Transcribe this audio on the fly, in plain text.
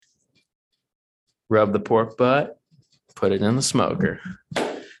rub the pork butt, put it in the smoker.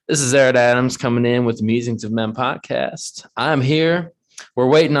 This is Eric Adams coming in with the Musings of Men podcast. I'm here. We're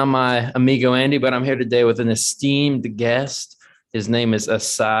waiting on my amigo Andy, but I'm here today with an esteemed guest. His name is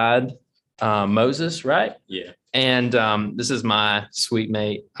Assad Moses, right? Yeah. And this is my sweet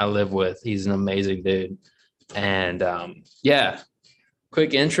mate I live with. He's an amazing dude. And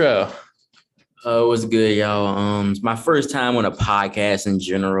quick intro. It was good, y'all. It's my first time on a podcast in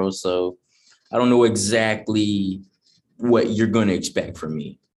general, so I don't know exactly what you're going to expect from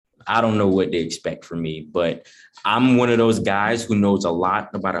me. I don't know what they expect from me, but I'm one of those guys who knows a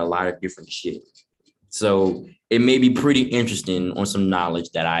lot about a lot of different shit. So it may be pretty interesting on some knowledge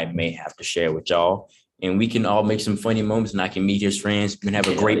that I may have to share with y'all. And we can all make some funny moments and I can meet his friends and have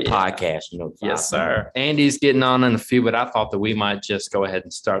a great podcast. Yes, sir. Andy's getting on in a few, but I thought that we might just go ahead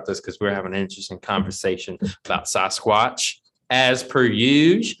and start this because we're having an interesting conversation about Sasquatch. As per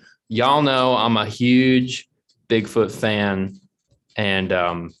usual, y'all know I'm a huge Bigfoot fan.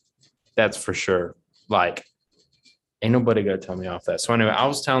 And that's for sure. Like, ain't nobody gonna tell me off that. So anyway, I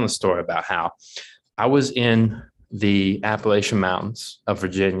was telling the story about how I was in the Appalachian Mountains of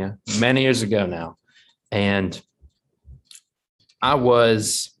Virginia many years ago now. And I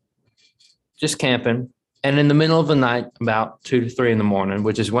was just camping. And in the middle of the night, about 2 to 3 in the morning,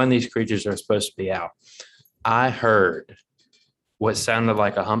 which is when these creatures are supposed to be out, I heard what sounded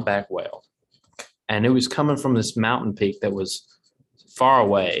like a humpback whale. And it was coming from this mountain peak that was far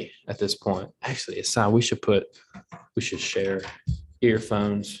away at this point. Actually, Assad, we should share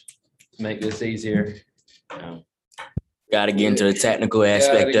earphones to make this easier. Got to get into the technical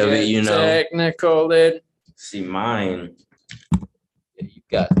aspect of it, you know. Technical, dude. See, mine. Yeah, you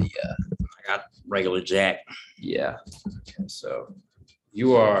got I got regular jack. Yeah. Okay, so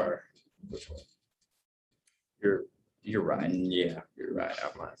you are. Which one? You're right. Yeah, you're right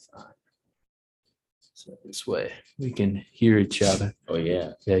on my side. So this way we can hear each other. Oh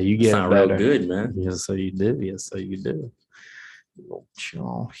yeah. Yeah, you get sound better. Real good, man. Yes, so you do. Yes, so you do.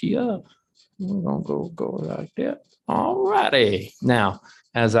 Here. We're gonna go like that. All righty. Now,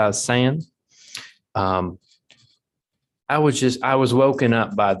 as I was saying, I was woken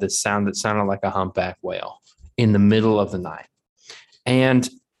up by this sound that sounded like a humpback whale in the middle of the night. And,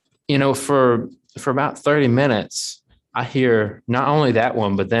 you know, for about 30 minutes, I hear not only that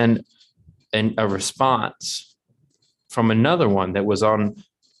one, but then a response from another one that was on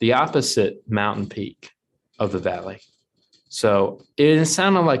the opposite mountain peak of the valley. So it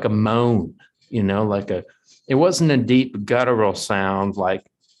sounded like a moan, you know, it wasn't a deep guttural sound like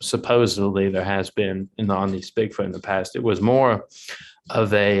supposedly there has been on these Bigfoot in the past. It was more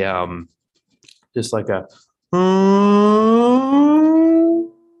of a just like a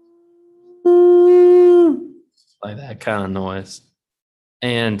like that kind of noise.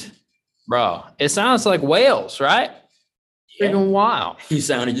 And bro, it sounds like whales, right? Yeah. Freaking wild. You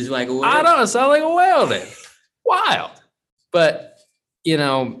sounded just like a whale. I don't sound like a whale then. Wild. But you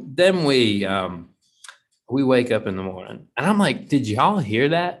know, then we wake up in the morning and I'm like, did y'all hear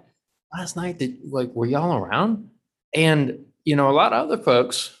that last night? Were y'all around? And, you know, a lot of other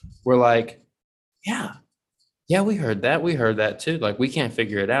folks were like, yeah, we heard that. We heard that too. Like, we can't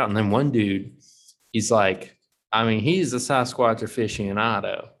figure it out. And then one dude, he's like, I mean, he's a Sasquatch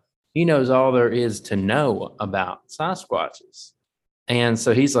aficionado. He knows all there is to know about Sasquatches. And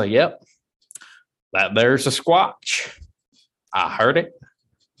so he's like, yep, there's a squatch. I heard it.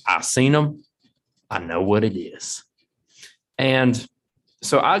 I seen him. I know what it is. And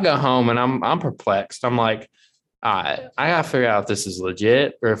so I go home and I'm perplexed. I'm like, all right, I got to figure out if this is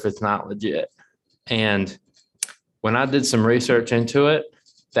legit or if it's not legit. And when I did some research into it,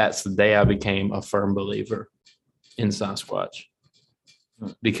 that's the day I became a firm believer in Sasquatch.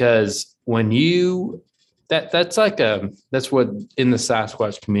 Because when that's what in the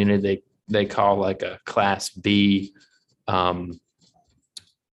Sasquatch community they call like a class B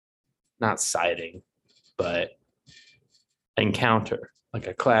not sighting, but encounter, like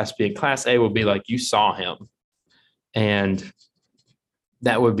a class B. Class A would be like you saw him, and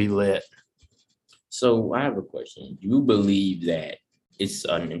that would be lit. So I have a question. Do you believe that it's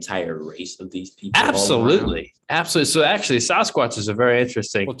an entire race of these people? Absolutely. So actually, Sasquatch is a very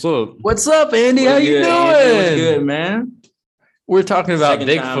interesting. What's up, Andy? How you doing? What's good, man? We're talking about Second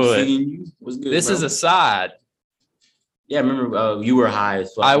Bigfoot. What's good, this bro? is Assad. Yeah, I remember you were high.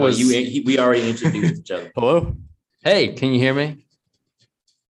 So I was. We already introduced each other. Hello. Hey, can you hear me?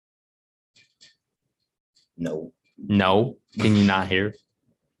 No. Can you not hear?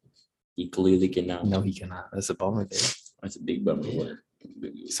 He clearly cannot. No, he cannot. That's a bummer, dude. That's a big bummer. Yeah.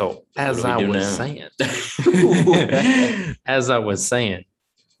 So as I was saying,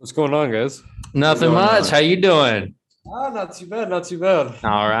 What's going on, guys? Nothing much. How you doing? Not too bad. Not too bad.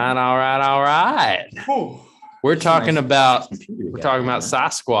 All right. We're talking about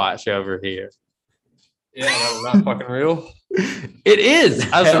Sasquatch over here. Yeah, not fucking real. It is.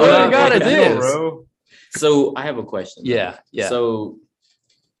 I swear to God, it is. Bro. So I have a question. Yeah. So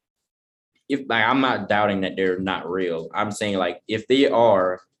if I'm not doubting that they're not real. I'm saying if they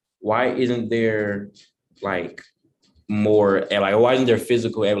are, why isn't there more why isn't there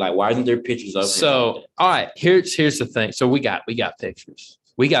physical why isn't there pictures of him? So all right, here's the thing. So we got pictures,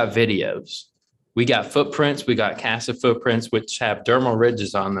 we got videos, we got footprints, we got cast of footprints which have dermal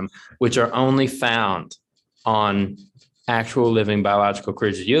ridges on them, which are only found on actual living biological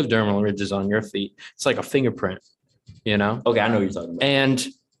creatures. You have dermal ridges on your feet. It's like a fingerprint, Okay, I know what you're talking about. And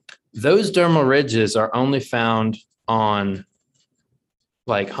those dermal ridges are only found on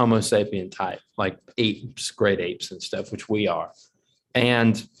Homo sapien type, like apes, great apes and stuff, which we are.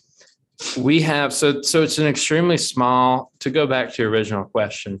 And we have, so it's an extremely small, to go back to your original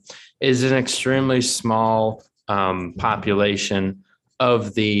question, is an extremely small population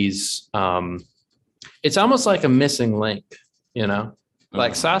of these. It's almost like a missing link,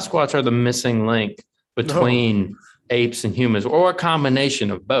 like Sasquatch are the missing link between apes and humans, or a combination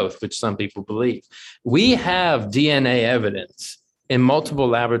of both, which some people believe. We have DNA evidence in multiple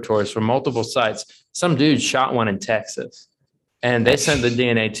laboratories from multiple sites. Some dude shot one in Texas and they sent the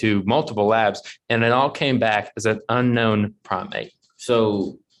DNA to multiple labs and it all came back as an unknown primate.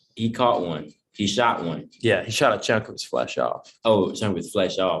 So he caught one. He shot one. Yeah, he shot a chunk of his flesh off. Oh, chunk of his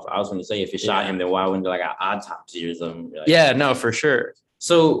flesh off. I was going to say, if it shot him, then why wouldn't there an autopsy or something? Yeah, no, for sure.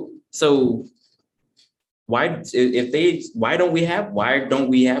 So why don't we have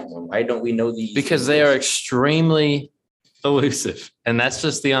one? Why don't we know these? Because they are extremely elusive, and that's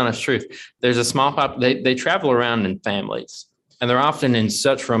just the honest truth. There's a small they travel around in families, and they're often in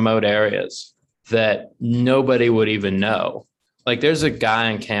such remote areas that nobody would even know. There's a guy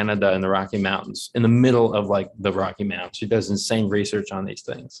in Canada in the Rocky Mountains, in the middle of the Rocky Mountains, who does insane research on these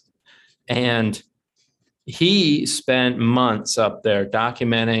things, and he spent months up there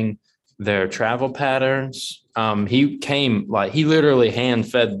documenting their travel patterns. He literally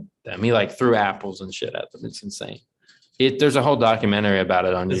hand fed them. He threw apples and shit at them. It's insane. There's a whole documentary about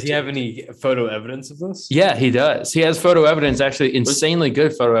it on YouTube. Does he have any photo evidence of this? Yeah, he does. He has photo evidence, actually insanely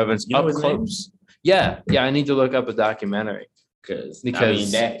good photo evidence up close. Yeah. I need to look up a documentary because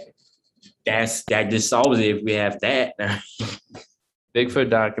that just solves it if we have that. Bigfoot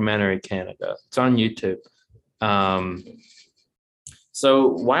documentary Canada. It's on YouTube. So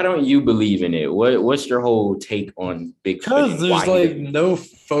why don't you believe in it? What's your whole take on Bigfoot? Because there's no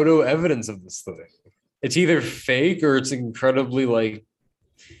photo evidence of this thing. It's either fake or it's incredibly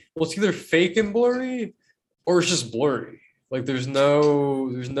it's either fake and blurry or it's just blurry. There's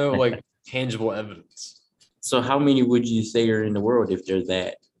no tangible evidence. So how many would you say are in the world if there's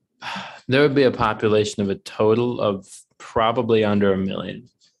that? There would be a population of a total of probably under 1 million.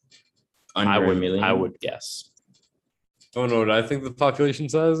 Under 1 million? I would guess. Oh, no, what I think the population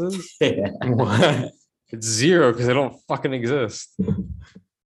size is? What? It's 0 because they don't fucking exist.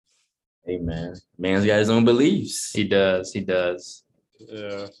 Hey, man's got his own beliefs. He does.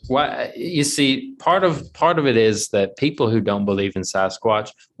 Yeah. Why? You see, part of it is that people who don't believe in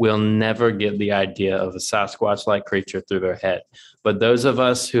Sasquatch will never get the idea of a Sasquatch-like creature through their head. But those of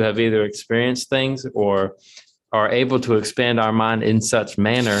us who have either experienced things or are able to expand our mind in such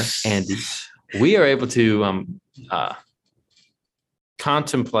manner, Andy, we are able to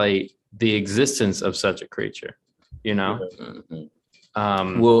contemplate the existence of such a creature. Mm-hmm.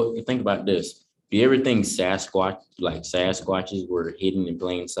 Well, think about this. Do you ever think Sasquatches were hidden in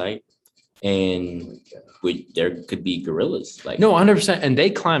plain sight? And there could be gorillas. No, 100%. And they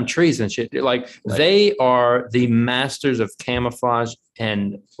climb trees and shit. They are the masters of camouflage,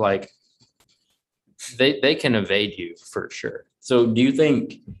 and they can evade you for sure. So do you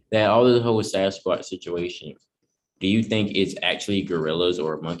think that all of the whole Sasquatch situation, do you think it's actually gorillas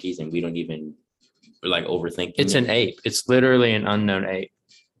or monkeys and we don't even overthinking? It's an ape. It's literally an unknown ape.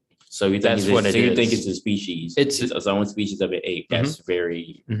 So you think you think it's a species? It's its own species of an ape. That's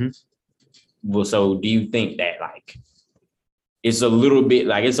very well. So do you think that it's a little bit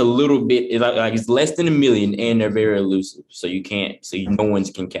it's less than 1 million and they're very elusive. So no one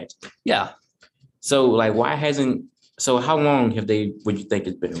can catch them. Yeah. So how long would you think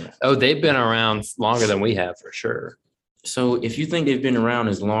it's been around? Oh, they've been around longer than we have for sure. So if you think they've been around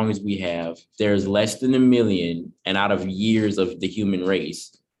as long as we have, there's less than 1 million, and out of years of the human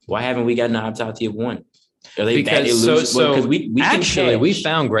race, why haven't we gotten an autopsy of one? Are they because we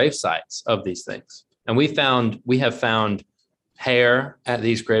found grave sites of these things, and we have found hair at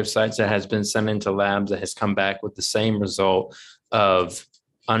these grave sites that has been sent into labs that has come back with the same result of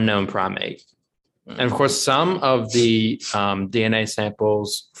unknown primate. And of course, some of the DNA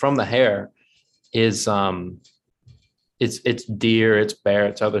samples from the hair is it's deer, it's bear,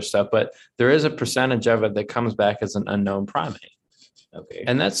 it's other stuff, but there is a percentage of it that comes back as an unknown primate. Okay.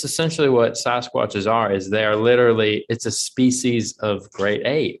 And that's essentially what Sasquatches are, is they are literally, it's a species of great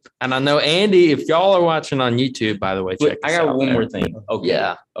ape. And I know, Andy, if y'all are watching on YouTube, by the way, check I this got out one there. more thing. Okay.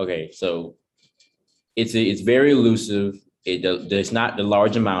 Yeah. Okay. So it's very elusive. There's not the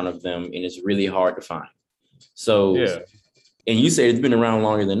large amount of them, and it's really hard to find. So, Yeah. and you said it's been around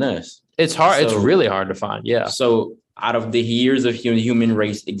longer than us. It's hard. It's So- really hard to find. Yeah. So out of the years of human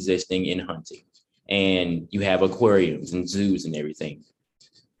race existing in hunting, and you have aquariums and zoos and everything,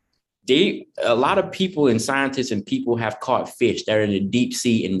 a lot of people and scientists and people have caught fish that are in the deep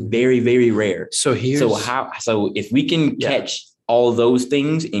sea and very, very rare. So So if we can catch all those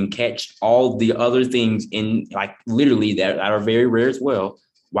things and catch all the other things in like literally that are very rare as well,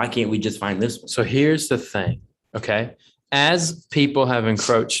 why can't we just find this one? So here's the thing. Okay. As people have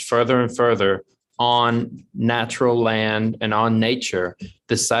encroached further and further on natural land and on nature,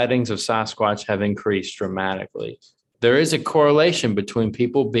 the sightings of Sasquatch have increased dramatically. There is a correlation between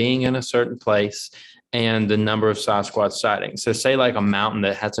people being in a certain place and the number of Sasquatch sightings. So say like a mountain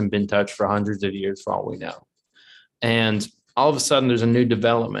that hasn't been touched for hundreds of years for all we know. And all of a sudden there's a new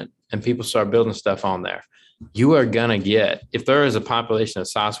development and people start building stuff on there. You are going to get, if there is a population of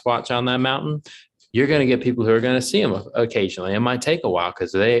Sasquatch on that mountain, you're going to get people who are going to see them occasionally. It might take a while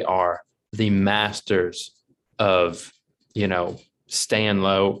because they are the masters of, staying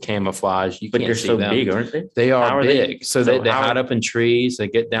low, camouflage. But they're so big, aren't they? They How are are big. they- So they hide up in trees. They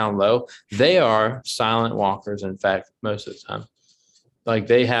get down low. They are silent walkers, in fact, most of the time. Like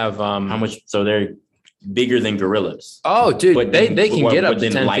they have How much? So they're bigger than gorillas. Oh, dude, But they then- can get up to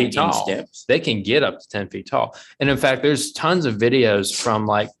then 10 feet lightning tall. steps. They can get up to 10 feet tall. And in fact, there's tons of videos from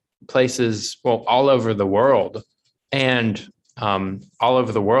like places, all over the world and all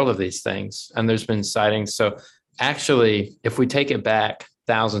over the world of these things. And there's been sightings. So actually, if we take it back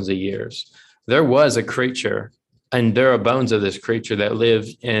thousands of years, there was a creature, and there are bones of this creature that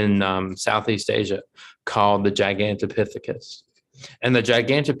lived in Southeast Asia called the Gigantopithecus. And the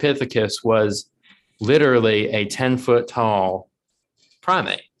Gigantopithecus was literally a 10-foot tall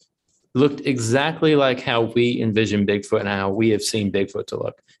primate. Looked exactly like how we envision Bigfoot and how we have seen Bigfoot to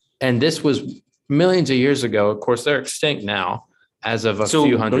look. And this was millions of years ago. Of course, they're extinct now as of a few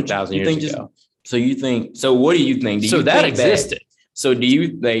 100,000 years ago. So what do you think? So that existed. So do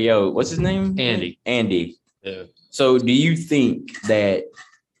you think, what's his name? Andy. Yeah. So do you think that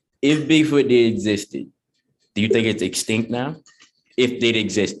if Bigfoot did existed, do you think it's extinct now? If it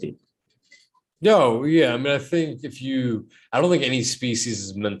existed? No, yeah. I mean, I think I don't think any species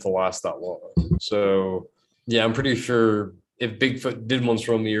is meant to last that long. So yeah, I'm pretty sure if Bigfoot did once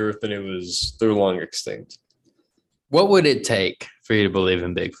roam the earth, then they're long extinct. What would it take for you to believe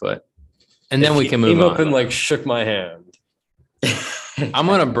in Bigfoot? And then we can move came up on. and like shook my hand. I'm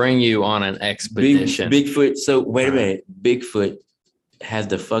going to bring you on an expedition. Bigfoot. So wait a minute. Bigfoot has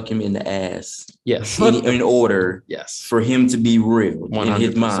to fuck him in the ass Yes. in order Yes. for him to be real in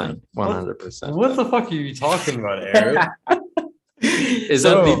his 100%. mind. 100%. What the fuck are you talking about, Eric?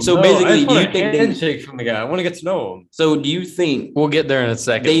 So basically, do you think handshake from the guy? I want to get to know him. So do you think We'll get there in a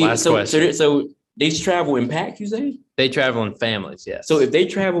second. Last question. so they travel in packs, you say? They travel in families, yes. So if they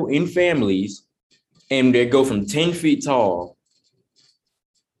travel in families and they go from 10 feet tall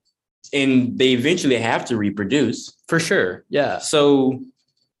and they eventually have to reproduce. for sure, yeah. So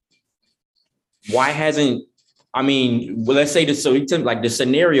why hasn't, let's say like the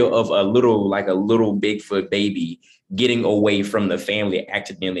scenario of a little Bigfoot baby getting away from the family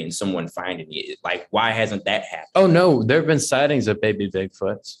accidentally and someone finding it. Like, why hasn't that happened? Oh, no, there have been sightings of baby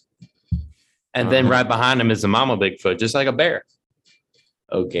Bigfoots. And then right behind him is the mama Bigfoot, just like a bear.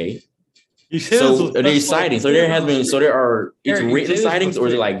 Okay. You said So are they sightings? So there are it's Eric, written sightings or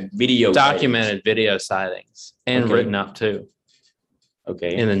is it like video Documented video sightings and Okay. written up too sightings?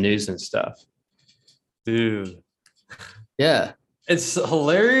 Okay. in the news and stuff. dude. Yeah. It's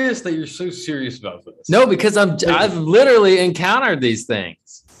hilarious that you're so serious about this. No, because I've literally encountered these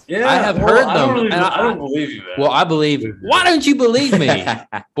things. Yeah, I have heard I don't them, really- and I don't believe you. Man. Well, I believe. Why don't you believe me,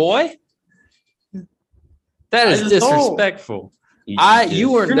 boy? That I is just don't. disrespectful. You weren't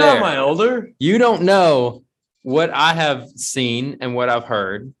You're there. not my elder. You don't know what I have seen and what I've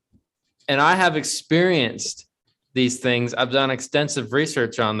heard, and I have experienced these things. I've done extensive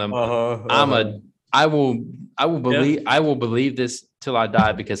research on them. I will believe this till I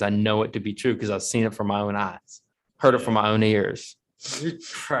die because I know it to be true because I've seen it from my own eyes. Heard it from my own ears. You're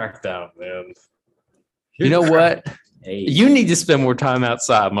cracked out, man. You know what? Hey, You need to spend more time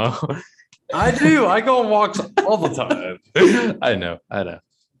outside, Mo. I do. I go on walks all the time. I know.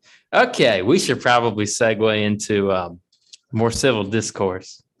 Okay, we should probably segue into more civil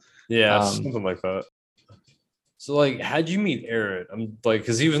discourse. Yeah, something like that. So, like, how'd you meet Aaron? I'm like,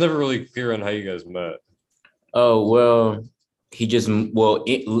 because he was never really clear on how you guys met. oh well,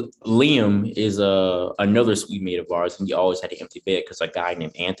 Liam is another suite mate of ours, and he always had an empty bed because a guy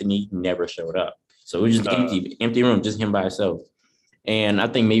named Anthony never showed up. So it was just empty room, just him by himself. And I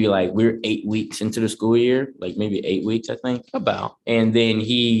think maybe like we're 8 weeks into the school year, like maybe 8 weeks, I think. About. And then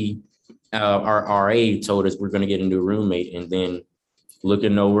our RA told us we're going to get a new roommate, and then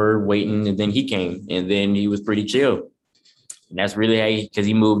looking over, waiting, and then he came, and then he was pretty chill. And that's really how because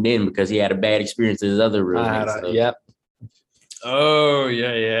he moved in because he had a bad experience with his other roommate. Yep. Oh,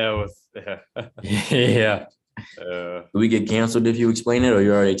 yeah. Yeah. Do we get canceled if you explain it, or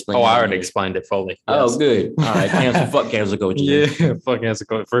you already explained it? Oh, I already explained it fully. Oh, good. All right, fuck cancel coach. Yeah, fuck cancel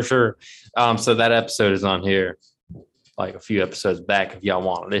coach for sure. So that episode is on here, like a few episodes back, if y'all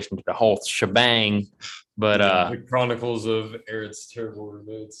want to listen to the whole shebang. But the Chronicles of Aaron's terrible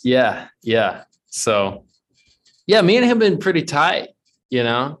roommates. Yeah. So yeah, me and him been pretty tight. You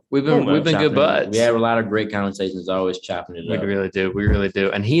know, we've been good buds. We have a lot of great conversations, always chopping it up. We really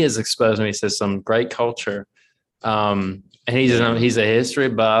do. And he has exposed me to some great culture. And he's a history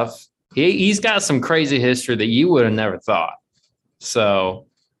buff. He's got some crazy history that you would have never thought. So,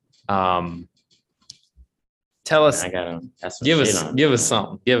 tell us. Give us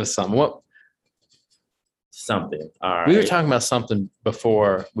something. What? Something. All right. We were talking about something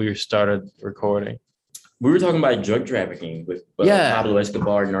before we started recording. We were talking about drug trafficking with Pablo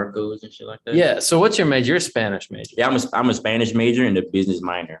Escobar, narcos, and shit like that. Yeah. So what's your major? You're a Spanish major. Yeah, I'm a Spanish major and a business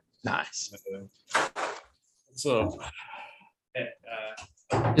minor. Nice. So,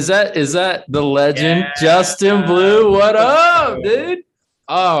 is that the legend, Justin Blue? What up, dude?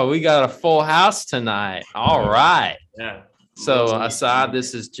 Oh, we got a full house tonight. All right. Yeah. So Assad,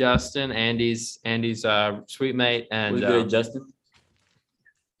 this is Justin, Andy's sweet mate, and we good, Justin.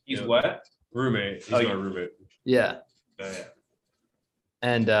 He's what? Roommate. He's my roommate. Yeah. Oh, yeah.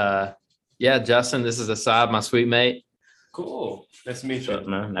 And Justin, this is Assad, my sweet mate. Cool. Nice to meet you,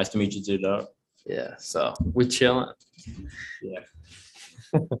 man. Nice to meet you too, dog. Yeah. So we chilling. Yeah.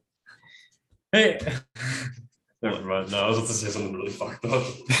 Hey. Never mind. No, I was about to say something really fucked up.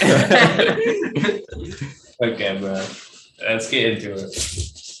 Okay, bro. Let's get into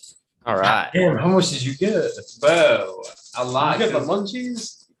it. All right. Damn, how much did you get? Bro, a lot. You got the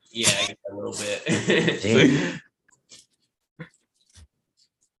munchies? Yeah, I get a little bit. Damn.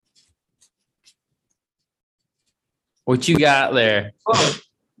 What you got there? Oh,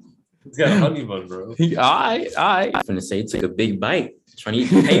 it's got a honey bun, bro. All right. I'm gonna say take a big bite. Trying to eat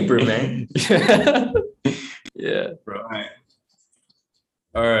the paper, man. Yeah. Bro.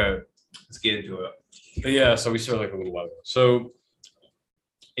 All right. Let's get into it. But yeah, so we started like a little while ago. So,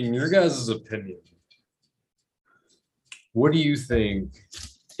 in your guys' opinion, what do you think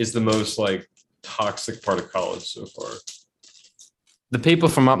is the most like toxic part of college so far? The people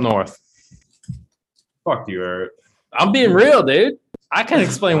from up north. Fuck you, Eric. I'm being real, dude. I can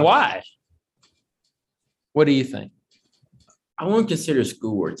explain why. What do you think? I wouldn't consider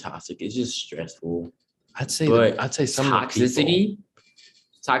schoolwork toxic. It's just stressful. I'd say some toxicity.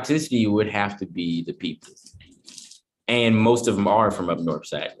 Toxicity would have to be the people, and most of them are from up north,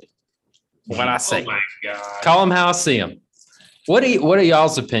 sadly. What I say? Oh my god! Call them how I see them. What are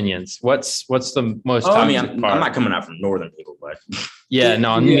y'all's opinions? What's the most? I mean, toxic I'm part? not coming out from northern people, but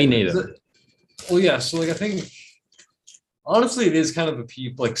me neither. Well, yeah. So like, I think honestly, it is kind of the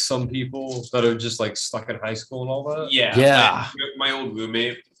people, like some people that are just like stuck in high school and all that. Yeah. Yeah. My old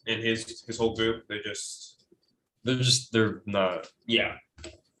roommate and his whole group, They're not. yeah.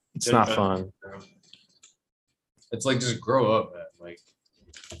 It's not fun. It's like just grow up, man. Like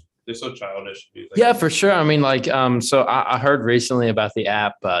They're so childish. Dude. Like, Yeah, for sure. I mean, like, so I heard recently about the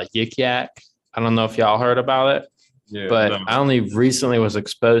app Yik Yak. I don't know if y'all heard about it, yeah, but I only recently was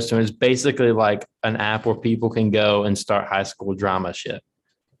exposed to it. It's basically like an app where people can go and start high school drama shit,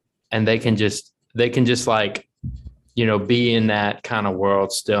 and they can just like, be in that kind of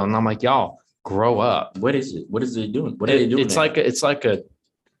world still. And I'm like, y'all grow up. what is it? What is it doing? What are they doing? It's like a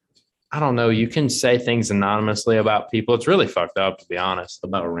I don't know. You can say things anonymously about people. It's really fucked up, to be honest.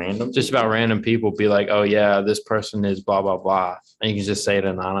 about random. Just about random people. Be like, oh yeah, this person is blah blah blah, and you can just say it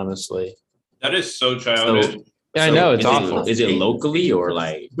anonymously. that is so childish. Yeah, I know it's is awful. Is it locally or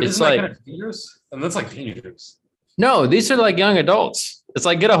like? But It's isn't that like- kind of dangerous? And that's like dangerous. No, these are like young adults. It's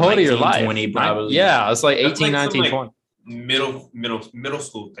like get a hold of your 19, life. 20 probably. Yeah, it's like That's 18, like some, 19, like, 20. middle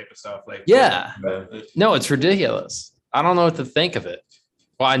school type of stuff. Like Yeah. Yeah. No, it's ridiculous. I don't know what to think of it.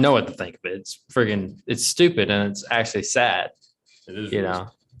 Well, I know what to think of it. It's stupid and it's actually sad, It is. you really know.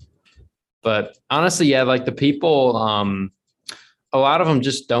 But honestly, yeah, like the people, a lot of them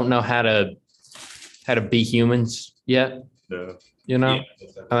just don't know how to be humans yet, Yeah. you know, yeah,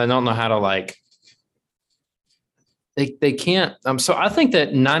 and they don't know how to like. They can't. So I think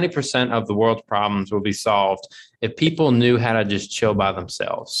that 90% of the world's problems will be solved if people knew how to just chill by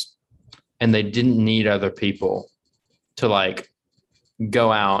themselves, and they didn't need other people to like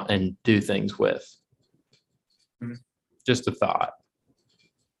go out and do things with. Mhm. Just a thought.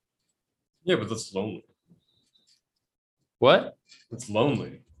 Yeah, but that's lonely. What? It's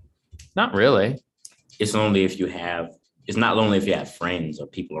lonely. Not really. It's lonely if you have. It's not lonely if you have friends or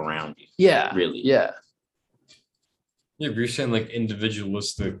people around you. Yeah. Really. Yeah. Yeah, but you're saying like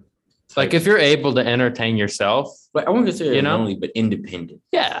individualistic. Like type- if you're able to entertain yourself. But I wouldn't consider You it know? lonely, but independent.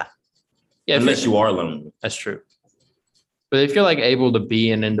 Yeah. Yeah. if Unless you're- you are lonely. That's true. But if you're like able to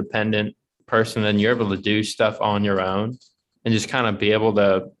be an independent person and you're able to do stuff on your own and just kind of be able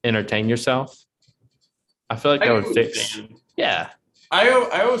to entertain yourself, I feel like I that get would what you're fix. saying. Yeah. I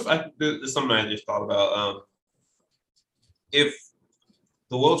always this is something I just thought about. If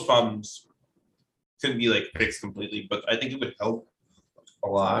the world's problems couldn't be like fixed completely, but I think it would help a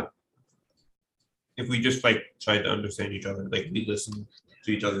lot if we just like tried to understand each other, like we listen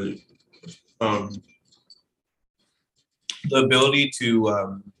to each other. The ability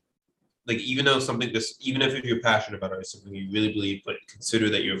to like even if you're passionate about it or something you really believe, but consider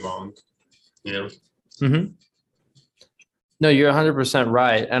that you're wrong, you know. Mm-hmm. No, you're 100%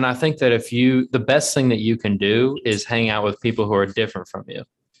 right. And I think that the best thing that you can do is hang out with people who are different from you,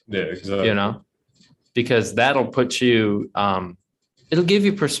 Yeah, exactly. you know, because that'll put you, it'll give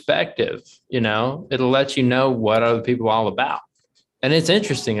you perspective, you know, it'll let you know what other people are all about. And it's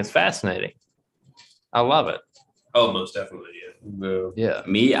interesting. It's fascinating. I love it. Oh, most definitely, yeah. Yeah.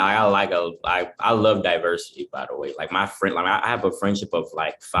 Me, I love diversity, by the way. Like my friend, like I have a friendship of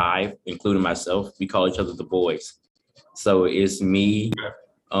like 5, including myself. We call each other the boys. So it's me,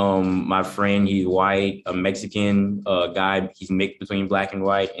 my friend, he's white, a Mexican guy, he's mixed between black and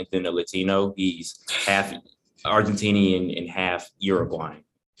white, and then a Latino, he's half Argentinian and half Uruguayan.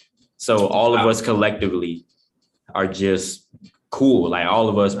 So all of us collectively are just cool. Like all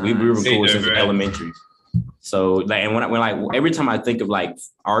of us, we were cool since elementary. So like, and when like every time I think of like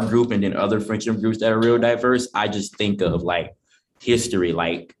our group and then other friendship groups that are real diverse, I just think of like history,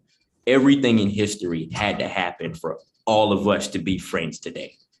 like everything in history had to happen for all of us to be friends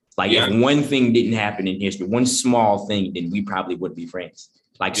today. Like if one thing didn't happen in history, one small thing, then we probably wouldn't be friends.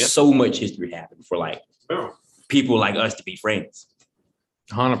 Like so much history happened for like people like us to be friends.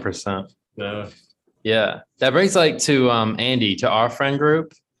 100%. Yeah. Yeah. That brings like to Andy, to our friend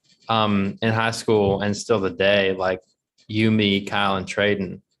group in high school and still today, like you, me, Kyle, and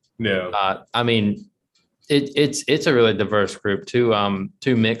Traden. Yeah. I mean, it's a really diverse group.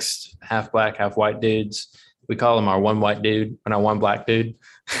 Two mixed, half black, half white dudes. We call them our one white dude and our one black dude.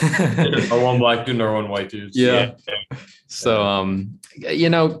 Our one black dude and our one white dude. Yeah. So you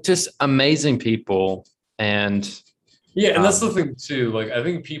know, just amazing people. And yeah, and that's the thing too. Like I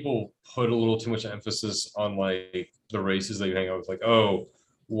think people put a little too much emphasis on like the races that you hang out with. Like, oh,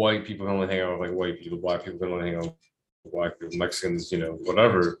 white people can only hang out with like white people, black people can only hang out with black people, Mexicans, you know,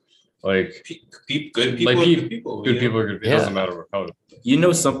 whatever. Like good people, like, are good people. good people are good. It Yeah. doesn't matter what color. You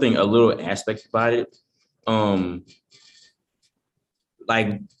know something, a little aspect about it.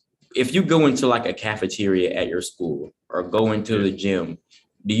 Like if you go into like a cafeteria at your school or go into the gym,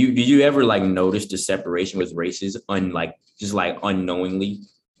 do you ever like notice the separation with races just unknowingly?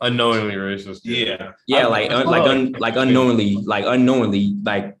 Unknowingly racist. Yeah, unknowingly,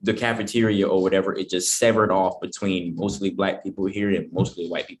 like the cafeteria or whatever, it just severed off between mostly black people here and mostly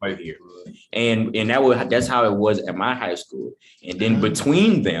white people here. And that's how it was at my high school. And then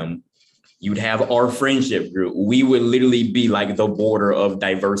between them, you'd have our friendship group. We would literally be like the border of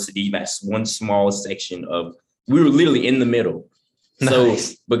diversity. That's one small section of, we were literally in the middle.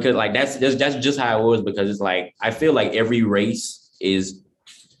 Nice. So because like that's just how it was, because it's like I feel like every race is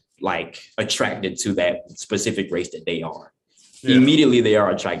like attracted to that specific race that they are. Yeah. Immediately they are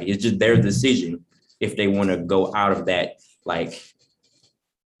attracted. It's just their decision if they want to go out of that like,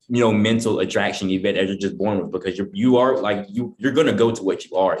 you know, mental attraction event that you're just born with, because you're gonna go to what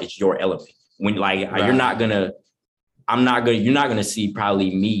you are. It's your element. When like you're not gonna see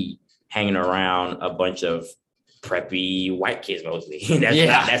probably me hanging around a bunch of preppy white kids mostly.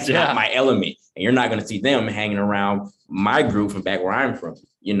 That's not my element. And you're not going to see them hanging around my group from back where I'm from.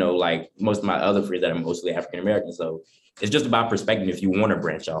 You know, like most of my other friends that are mostly African American. So it's just about perspective if you want to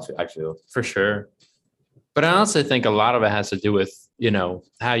branch off, I feel. For sure. But I honestly think a lot of it has to do with, you know,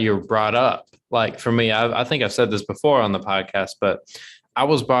 how you're brought up. Like for me, I think I've said this before on the podcast, but I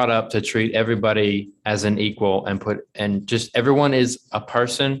was brought up to treat everybody as an equal and just everyone is a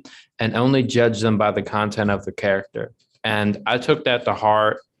person and only judge them by the content of the character. And I took that to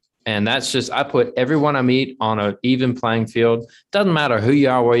heart. And that's just, I put everyone I meet on an even playing field. Doesn't matter who you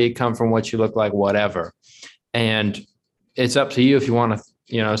are, where you come from, what you look like, whatever. And it's up to you if you want to,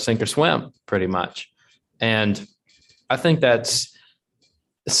 you know, sink or swim pretty much. And I think that's,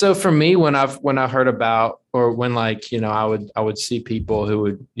 so for me, when I heard about, or when like, you know, I would see people who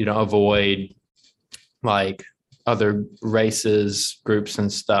would, you know, avoid like other races, groups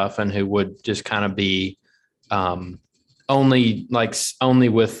and stuff, and who would just kind of be only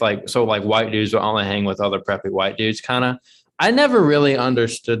with like, so like white dudes will only hang with other preppy white dudes kind of. I never really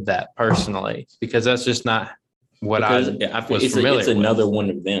understood that personally, because that's just not what I was familiar with. It's another one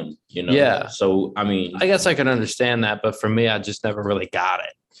of them, you know? Yeah. So, I mean, I guess I could understand that, but for me, I just never really got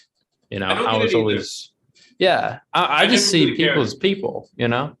it. You know, I was always, I just see people as people, you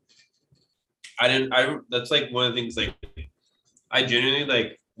know? That's like one of the things, like, I genuinely,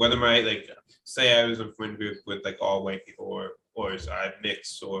 like, whether my, like, say I was in a friend group with, like, all white people, or I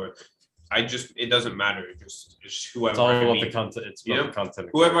mix, or it doesn't matter. It's whoever. It's all I about meet. the content. It's about the content.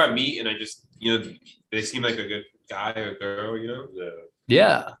 Whoever I meet, and I just, you know, they seem like a good guy or girl, you know?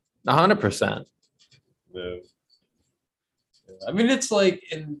 Yeah, 100%. Yeah. I mean, it's like,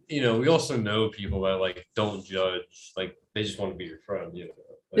 and you know, we also know people that like don't judge, like they just want to be your friend, you know?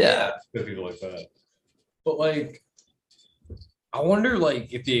 Like, good people like that. But like, I wonder,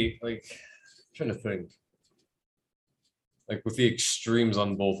 like, if they like, I'm trying to think, like with the extremes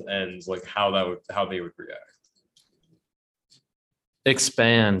on both ends, like how they would react.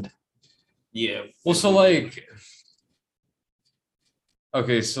 Expand. Yeah. Well, so like,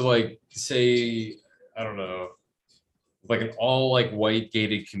 okay, so like, say, I don't know, like an all like white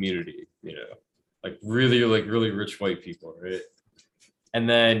gated community, you know, like really rich white people, right? And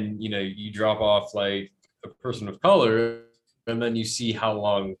then, you know, you drop off like a person of color, and then you see how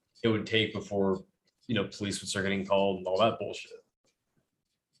long it would take before, you know, police would start getting called and all that bullshit.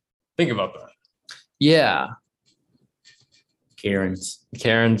 Think about that. Yeah. Karens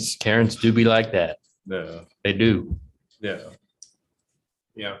do be like that. Yeah. They do. Yeah.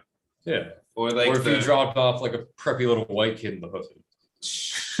 Yeah. Yeah. Or if you dropped off like a preppy little white kid in the hood.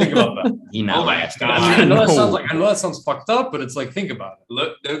 Think about that. Oh my God. I know that sounds fucked up, but it's like, think about it.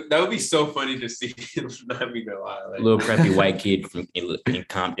 Look, that would be so funny to see. Not even gonna lie. Like, little preppy white kid from in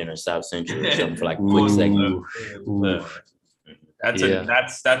Compton or South Central or something for like a quick second.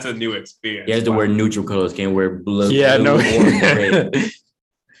 That's a new experience. He has to wear neutral colors, can't wear blue. Yeah, blue no. Red.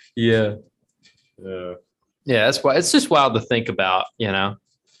 Yeah. Yeah. Yeah, that's why it's just wild to think about, you know.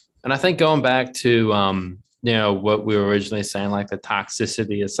 And I think going back to you know, what we were originally saying, like the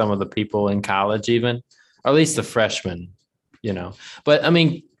toxicity of some of the people in college, even, or at least the freshmen, you know. But I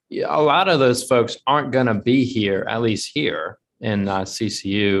mean, a lot of those folks aren't going to be here, at least here in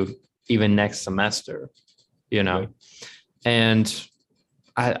CCU, even next semester, you know. And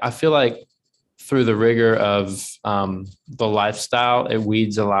I feel like through the rigor of the lifestyle, it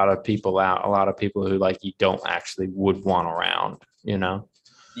weeds a lot of people out, a lot of people who like you don't actually would want around, you know?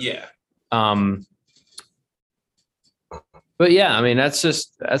 Yeah. But yeah, I mean, that's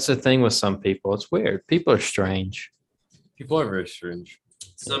the thing with some people. It's weird. People are strange. People are very strange.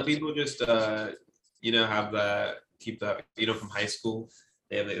 Some people just, you know, keep that, you know, from high school.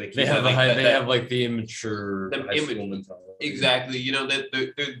 They have like the immature high school mentality. Exactly. You know, they're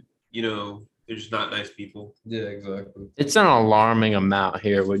you know, they're just not nice people. Yeah, exactly. It's an alarming amount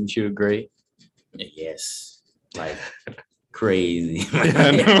here, wouldn't you agree? Yes. Like crazy.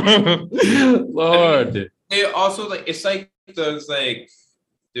 Lord. They also like, it's like those like,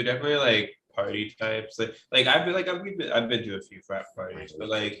 they're definitely like party types. Like I've been to a few frat parties, but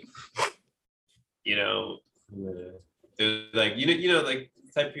like, you know, they're like, you know, like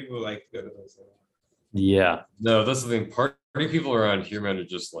type of people like to go to those. Yeah. No, that's the thing. Party people around here, man, are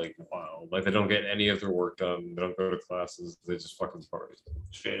just like wild. Like they don't get any of their work done. They don't go to classes. They just fucking party.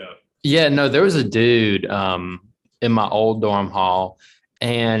 Straight up. Yeah, no, there was a dude in my old dorm hall,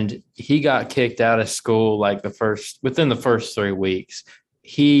 and he got kicked out of school like within the first 3 weeks.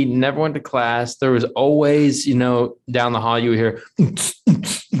 He never went to class. There was always, you know, down the hall you would hear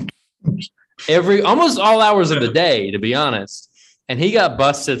almost all hours of the day, to be honest. and he got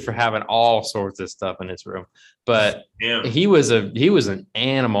busted for having all sorts of stuff in his room. But Damn. he was an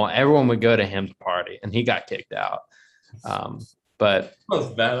animal. Everyone would go to him to party, and he got kicked out. But That's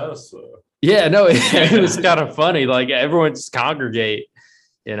badass though. yeah, no, it was kind of funny. Like everyone just congregate,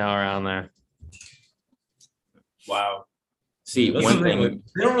 around there. Wow. See, That's one the thing, thing. like,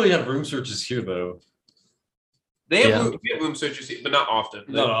 they don't really have room searches here though. They have, Yeah. we have room searches, but not often.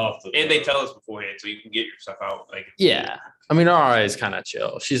 Not often. And they tell us beforehand, so you can get your stuff out. Like, Yeah, I mean, RA is kind of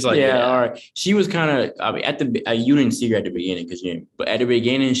chill. She's like, yeah, all right. She was kind of. I mean, you didn't see her at the beginning but at the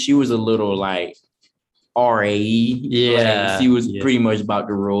beginning she was a little like RA. Yeah, she was yeah. pretty much about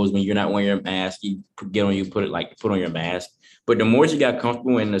the rules. When you're not wearing your mask, you put on your mask. But the more she got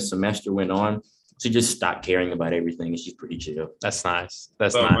comfortable and the semester went on, she just stopped caring about everything, and she's pretty chill. That's nice.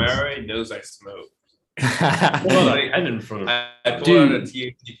 That's so nice. my RA knows I smoke. Well, I didn't in front of I pull Dude. out a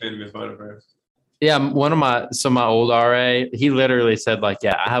THC pen in front of her. Yeah, my old RA, he literally said like,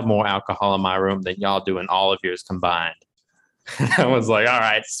 yeah, I have more alcohol in my room than y'all do in all of yours combined. I was like, all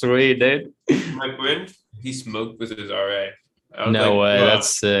right, sweet, dude. My friend, he smoked with his RA. I was No like, way, wow.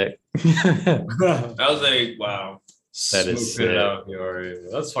 that's sick. that. I was like, wow. That is Smoking it sick. out in the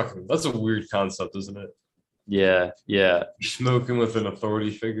RA. That's a weird concept, isn't it? Yeah. You're smoking with an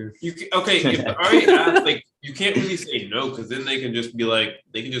authority figure. You can, okay, if the RA asks, like, you can't really say no, because then they can just be like,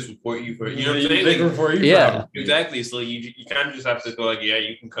 they can just report you for, you know what I'm saying? They can Like, report you for Yeah. having- exactly. So you kind of just have to go like, yeah,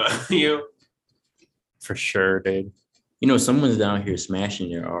 you can cut you. For sure, dude. Someone's down here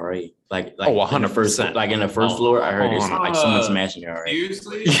smashing their RA. Like Oh, in the first 100%. like in the first floor. I heard it's like someone smashing their RA.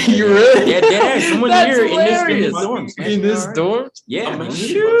 Seriously? You really? Yeah, someone's That's here in this hilarious. dorm. In this dorm? Yeah, I'm man. gonna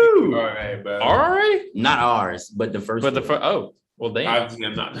Shoot. All right, bro. RA? Not ours, but the first. But floor. well, damn. Obviously,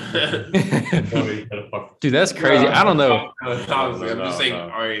 I'm not. Dude, that's crazy. I don't know. Obviously, I'm just saying No.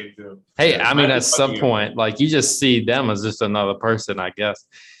 RA too. Hey, I mean, I'm at some fucking you. point, like you just see them as just another person, I guess.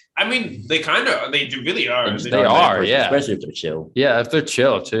 I mean, they really are. They are, yeah. Especially if they're chill. Yeah, if they're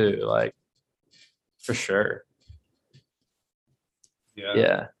chill too, like for sure. Yeah.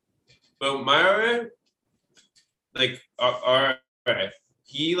 Yeah. But my RA, like, RA,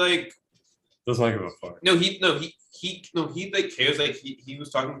 he like, Doesn't give a fuck. he like cares. Like he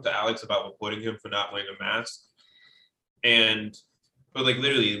was talking to Alex about reporting him for not wearing a mask, but like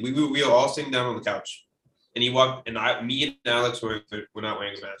literally, we were all sitting down on the couch, and me and Alex were not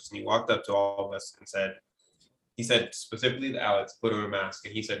wearing a mask, and he walked up to all of us and he said specifically to Alex, put on a mask,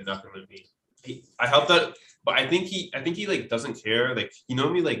 and he said nothing to me. I helped out, but I think he like doesn't care. Like he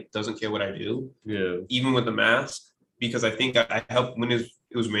normally like doesn't care what I do, Yeah. even with the mask, because I think I helped when it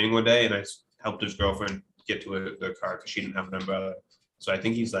was raining one day, and I helped his girlfriend get to the car because she didn't have an umbrella. So I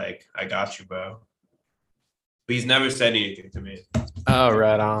think he's like, I got you, bro. But he's never said anything to me. Oh,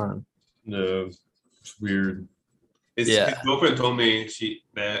 right on. No. It's weird. His Yeah. girlfriend told me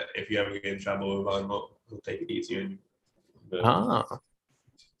that if you ever get in trouble with him, he'll take it easy on you. No. Oh.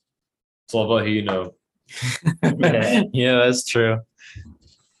 It's all about who you know. Yeah, that's true.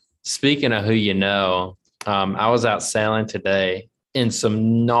 Speaking of who you know, I was out sailing today in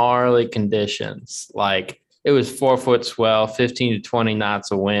some gnarly conditions. Like it was 4-foot swell, 15 to 20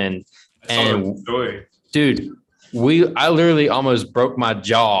 knots of wind. I saw And- the story. Dude, I literally almost broke my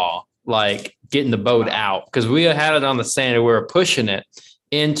jaw, like getting the boat out because we had it on the sand and we were pushing it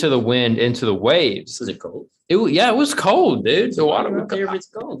into the wind, into the waves. Is it cold? It was cold, dude. The water was If cold. it's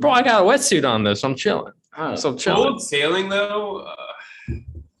cold. Bro, I got a wetsuit on this. I'm chilling. Oh. So I'm chilling. Cold sailing though,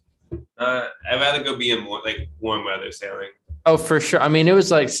 I'd rather go be in warm weather sailing. Oh, for sure. I mean, it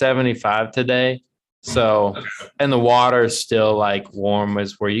was like 75 today. So, and the water is still like warm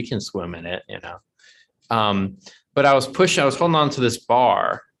as where you can swim in it, But I was holding on to this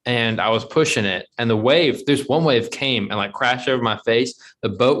bar and I was pushing it. And there's one wave came and like crashed over my face. The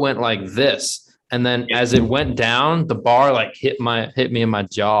boat went like this. And then as it went down, the bar like hit me in my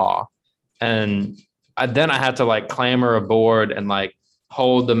jaw. And then I had to like clamber aboard and like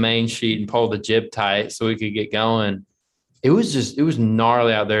hold the main sheet and pull the jib tight so we could get going. It was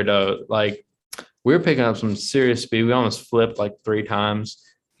gnarly out there though. Like we were picking up some serious speed. We almost flipped like 3 times.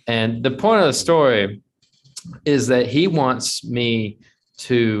 And the point of the story is that he wants me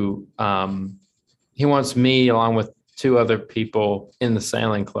along with 2 other people in the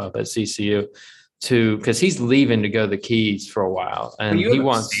sailing club at CCU because he's leaving to go to the Keys for a while. And he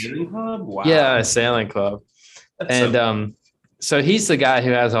wants, sailing club? Wow. yeah, a sailing club. So he's the guy who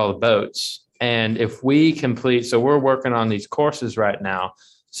has all the boats. And if we complete, so we're working on these courses right now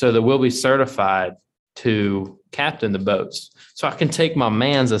so that we'll be certified to captain the boats. So I can take my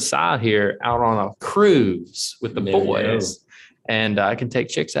man's Assad here out on a cruise with the There you boys. And I can take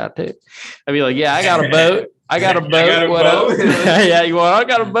chicks out too. I'd be like, yeah, I got a boat. I got a boat. got a What boat. up? Yeah, you want? I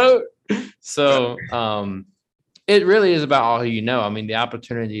got a boat. So, it really is about all who you know. I mean, the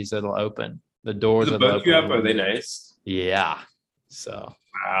opportunities that'll open, the doors The that'll boats you open. have, are they nice? Yeah. So,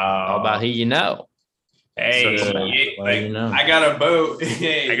 Wow. all about who you know. Hey, So, yeah, well, you know. I got a boat.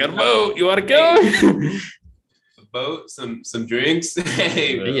 Hey, I got a boat. You want to go? A boat, some drinks.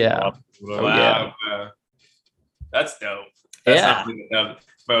 Hey, Yeah. Whatever. Oh, yeah. wow, bro. That's dope. That's Yeah. something dope.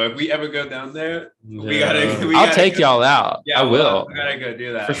 Bro, if we ever go down there, we Yeah. gotta. We I'll gotta take go. y'all out. Yeah, I will. We gotta go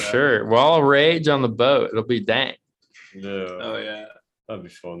do that For bro. sure. We'll all rage on the boat. It'll be dang. Yeah, Oh yeah. that'd be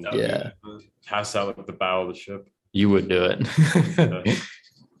fun. That would be Yeah. fun. Pass out at the bow of the ship. You would do it.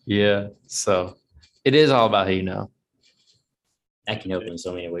 Yeah. So it is all about who you know. That can help in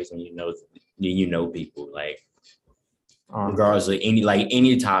so many ways when you know people, like Um, regardless of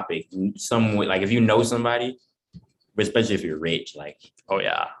any topic, some way, like if you know somebody, but especially if you're rich, like oh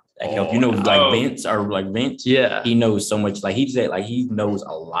yeah. that can help. You know, like Oh. Vince, Yeah. he knows so much. Like he said, like he knows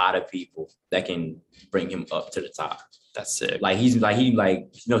a lot of people that can bring him up to the top. That's sick. Like he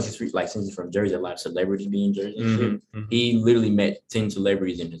knows since he's from Jersey, a lot of celebrities be in Jersey. And shit. Mhm. He literally met 10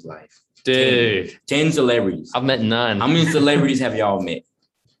 celebrities in his life. Dude, 10 celebrities. I've met none. How many celebrities have y'all met?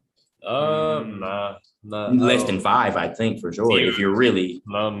 Nah. Less than 5, I think, for sure. Yeah. If you're really,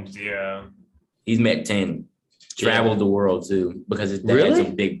 Yeah. he's met 10. Traveled the world too, because his dad's Really?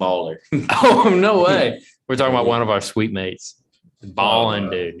 a big baller. Oh, no way. We're talking about one of our sweet mates. Balling,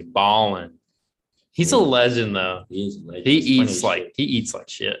 dude. Balling. He's a legend though. He is a legend. He It's funny eats as like shit. he eats like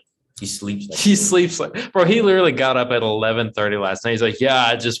shit. He sleeps like He shit. sleeps like, bro. He literally got up at 11:30 last night. He's like, "Yeah,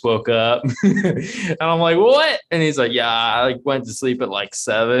 I just woke up," and I'm like, "What?" And he's like, "Yeah, I like went to sleep at like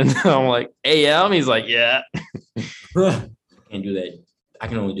 7." I'm like, "A.M." He's like, "Yeah." Can't do that. I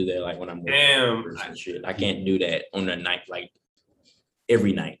can only do that like when I'm working Damn. and shit. I can't do that on a night, like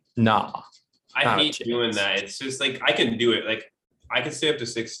every night. Nah. I Not a hate doing chance. that. It's just like I can do it. Like I can stay up to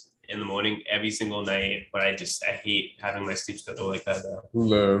 6 in the morning every single night, but I hate having my sleep schedule like that though.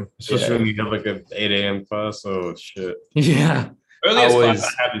 No, especially when you have like an 8 a.m. class. Oh shit. Yeah. Earliest Always.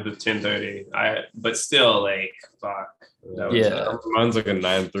 class I had was at 10:30. But still like fuck. That was Yeah. Mine's like a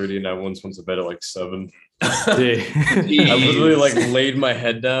 9:30, and I once went to bed at like 7. Dude. I literally like Jeez. laid my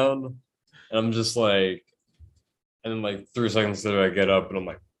head down, and I'm just like, and then like 3 seconds later, I get up, and I'm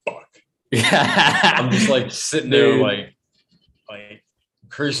like, fuck. Yeah. I'm just like sitting there, Dude. like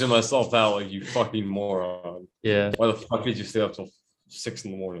cursing myself out, like you fucking moron. Yeah. Why the fuck did you stay up till 6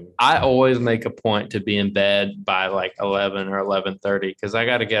 in the morning? I always make a point to be in bed by like 11 or 11:30 because I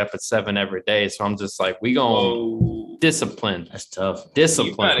got to get up at 7 every day. So I'm just like, we going Whoa. discipline. That's tough. You gotta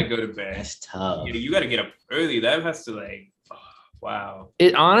Discipline. go to bed. That's tough. You gotta get up early. That has to like wow.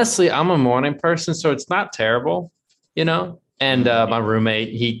 It honestly, I'm a morning person, so it's not terrible, you know. And my roommate,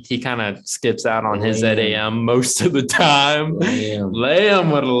 he kind of skips out on his 8 a.m. most of the time. Liam. Liam,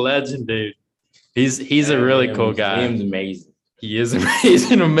 what a legend, dude. He's a really cool guy. Liam's amazing. He is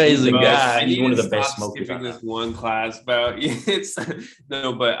he's an amazing Bro, guy. I He's need one of to the best stop smokers skipping I this one class, bro. It's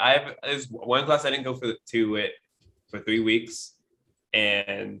no, but there's one class I didn't go to it for 3 weeks,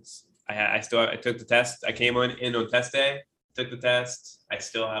 and I took the test. I came in on test day, took the test. I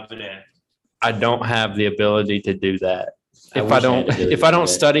still haven't. I don't have the ability to do that. If wish I had don't the ability if I to do don't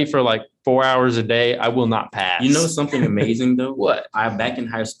that. study for like 4 hours a day, I will not pass. You know something amazing though? what? Back in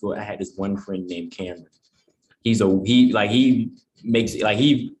high school, I had this one friend named Cameron. He's a weird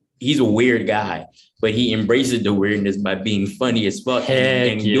guy, but he embraces the weirdness by being funny as fuck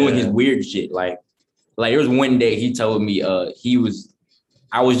Heck and doing his yeah. weird shit. Like there was one day he told me it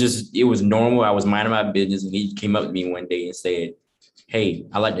was normal. I was minding my business, and he came up to me one day and said, "Hey,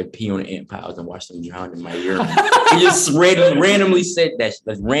 I like to pee on ant piles and watch them drown in my urine." He just randomly said that.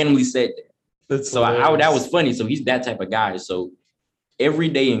 That's So that was funny. So he's that type of guy. So every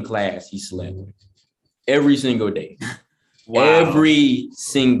day in class, he slept. Every single day. Wow. Every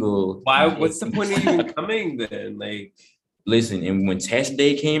single Why? day. What's the point of even coming then? Like, Listen, and when test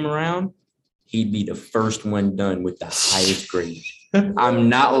day came around, he'd be the first one done with the highest grade. I'm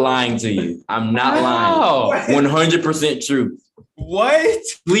not lying to you. I'm not lying. 100% true. what?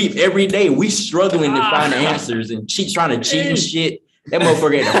 Sleep every day. We struggling to find the answers and trying to cheat and shit. That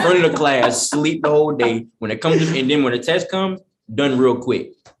motherfucker at the front of the class, sleep the whole day. When it comes to, and then when the test comes, done real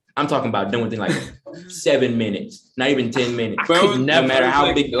quick. I'm talking about done within like 7 minutes, not even 10 minutes. Bro, No matter how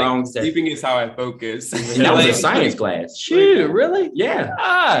like, big, long test. Sleeping is how I focus. And that was a science class. Shoot, really? Yeah.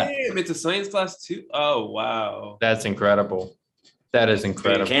 Ah, Damn, it's a science class too. Oh wow! that's incredible. That is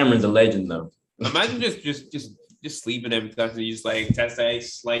incredible. Cameron's a legend though. Imagine just just sleeping every class and you just like test a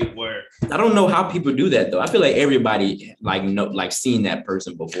slight work. I don't know how people do that though. I feel like everybody like seen that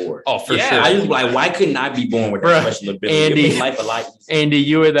person before. Oh, for Yeah, sure. I just like, why couldn't I be born with that Bruh, special ability? Andy- It makes life a lot easier. Andy,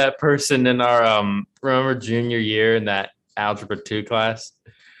 you were that person in our remember junior year in that algebra 2 class.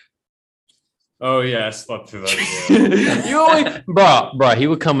 Oh yeah, I slept through that. Yeah. You only, bro, he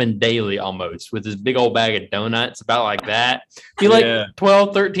would come in daily almost with his big old bag of donuts, about like that. He like Yeah.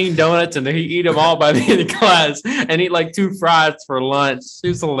 12, 13 donuts, and then he eat them all by the end of class and eat like 2 fries for lunch. It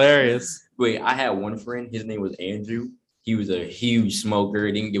was hilarious. Wait, I had one friend. His name was Andrew. He was a huge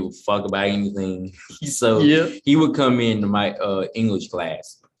smoker. Didn't give a fuck about anything. So Yeah. he would come into my English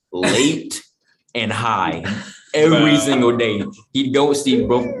class late and high every Wow. single day. He'd go see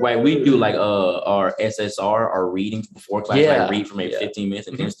both. Right, we do like our SSR, our readings before class. Yeah. Like read for maybe 15 minutes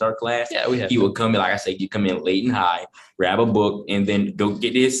and then start class. Yeah, we had. He would come in, like I said, you come in late and high, grab a book, and then go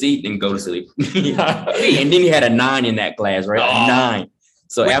get his seat and go to sleep. And then he had a 9 in that class, right? Oh. A 9.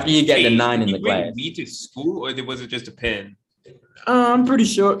 So after you get the 9 in the you bring class, weed to school, or was it just a pen? I'm pretty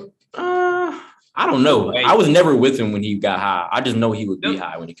sure. I don't know. Wait. I was never with him when he got high. I just know he would be No.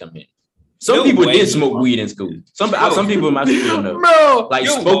 high when he come in. Some No people way. did smoke weed in school. Some people in my school know. Bro, Like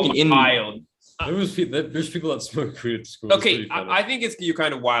You're smoking in. wild. There's people that smoke weed at school. It's Okay, pretty funny. I think you're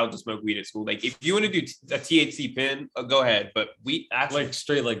kind of wild to smoke weed at school. Like, if you want to do a THC pin, go ahead. But weed, actually, like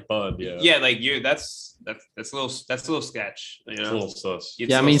straight like bud. Yeah. yeah, like that's a little sketch. You It's a know, little sus.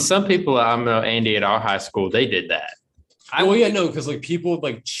 yeah, I mean, some people, I know Andy at our high school, they did that. Oh yeah, no, because like people would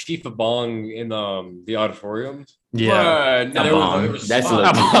like chief a bong in the auditorium. Yeah. no, A there was- bong. there was That's a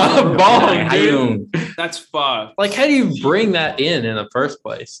spots. little A bong, Like, how you dude. doing? that's fucked. Like, how do you bring that in the first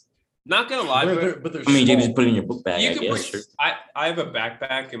place? Not gonna lie, but But I mean, you small. just put it in your book bag. you I can guess. put. Sure. I have a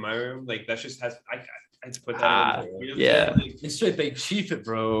backpack in my room. Like that just has. I just put that. in there. yeah. Like, It's straight. They chief it,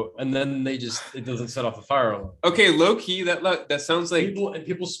 bro, and then it doesn't set off the fire alarm. okay, low key. That sounds like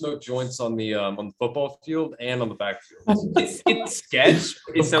People smoke joints on the football field and on the backfield. it's sketch.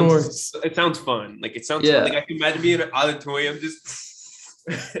 It Of sounds course. it sounds fun. Like it sounds Yeah. fun. Like I can imagine being in an auditorium just.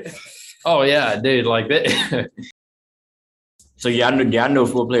 Oh, yeah, dude. Like that. So y'all know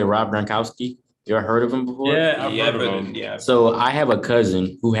football player Rob Gronkowski? You ever heard of him before? Yeah, I've yeah, heard of but them. yeah. So I have a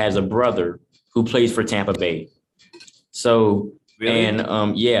cousin who has a brother who plays for Tampa Bay. So Really?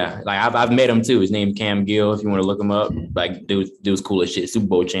 and yeah, like I've met him too. His name's Cam Gill. If you want to look him up, like dude's cool as shit, Super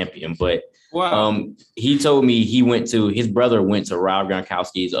Bowl champion. But Wow. he told me his brother went to Rob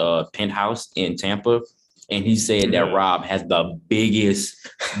Gronkowski's penthouse in Tampa, and he said that Rob has the biggest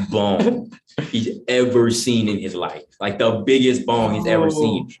bone he's ever seen in his life, like the biggest bone he's ever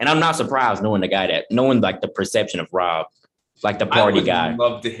seen. And I'm not surprised knowing like the perception of Rob, like the I party would guy,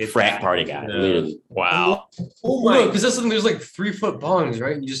 love to hit frat that. party guy, Yeah. literally. Wow. Oh No, my! because that's something. There's like 3-foot bongs,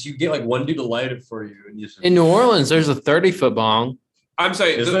 right? And you get like one dude to light it for you, and you just. In New Orleans, there's a 30-foot bong. I'm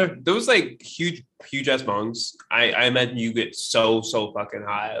sorry. Is there? Those like huge ass bongs. I imagine you get so fucking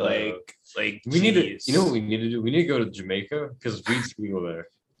high. Like we need to. jeez. You know what we need to do? We need to go to Jamaica because weed's legal there.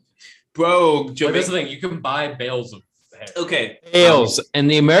 bro. Like, Jamaica. that's the thing. You can buy bales of. Okay. Ales, and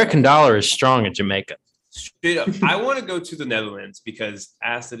the American dollar is strong in Jamaica. Straight up, I want to go to the Netherlands because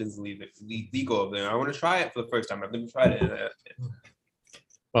acid is legal over there. I want to try it for the first time. I've never tried it.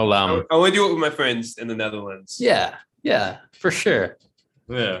 Well, I want to do it with my friends in the Netherlands. yeah, for sure.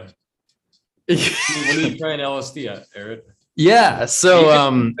 Yeah. When are you trying LSD at, Eric? Yeah. So,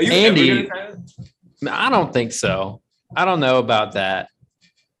 Are you ever Andy, gonna try it? I don't think so. I don't know about that.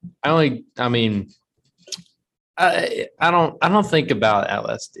 I don't think about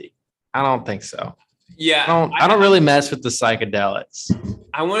LSD. I don't think so. Yeah, I don't really mess with the psychedelics.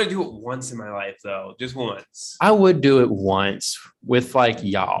 I want to do it once in my life, though, just once. I would do it once with like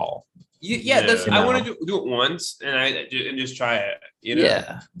y'all. Yeah, that's. Yeah. I want to do it once and just try it. You know.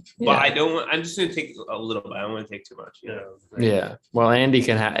 Yeah. But I don't want. I'm just gonna take a little bit. I don't want to take too much. You know. Yeah. Well, Andy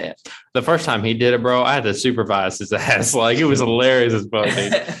can have it. The first time he did it, bro, I had to supervise his ass. Like, it was hilarious as fuck,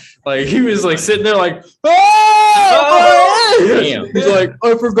 dude. Like, he was like sitting there like, oh! Damn. He's like,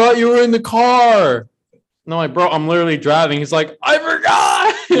 I forgot you were in the car. No, like, bro, I'm literally driving. He's like, I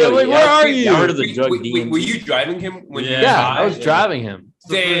forgot. I'm like, where are you? Y'all heard of the drug Were DMT? you driving him when you Yeah. were Yeah, high? I was driving him.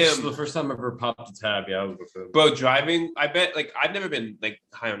 Damn. The first time I ever popped a tab, yeah, I was with him. Bro, driving. I bet. Like, I've never been like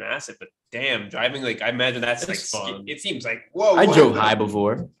high on acid, but damn, driving. Like, I imagine that's like. It's fun. It seems like whoa. I what? drove high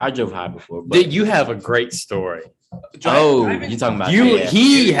before. But Dude, you have a great story. Driving- you talking about You, that?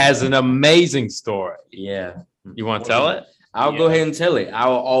 he has an amazing story. Yeah. You want to tell it? I'll go ahead and tell it. I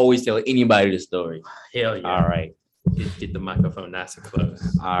will always tell anybody the story. Hell yeah. All right. Get the microphone nice and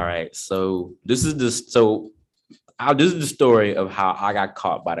close. All right. So this is the story of how I got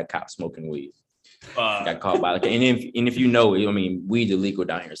caught by the cop smoking weed. Got caught by if you know, I mean, weed's illegal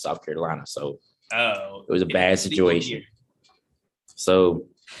down here in South Carolina, so it was a bad situation. So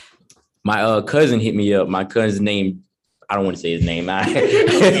my cousin hit me up. My cousin's name, I don't want to say his name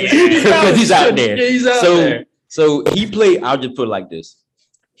because he's out there. Yeah, he's out there. So he played. I'll just put it like this: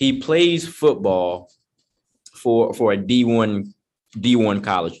 he plays football for a D1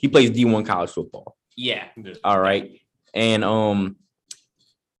 college. He plays D1 college football. Yeah. All right, and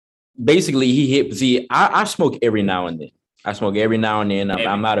basically he hit. See, I smoke every now and then.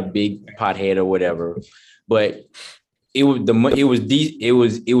 I'm not a big pothead or whatever, but it was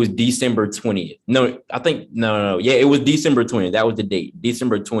December 20th. No, I think no. Yeah, it was December 20th. That was the date,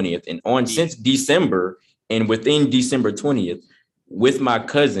 December 20th. And since December and within December 20th, with my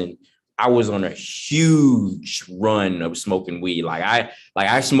cousin, I was on a huge run of smoking weed. I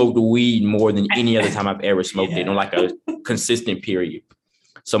smoked weed more than any other time I've ever smoked it on like a consistent period.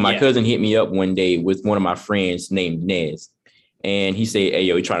 So my cousin hit me up one day with one of my friends named Nez. And he said, "Hey,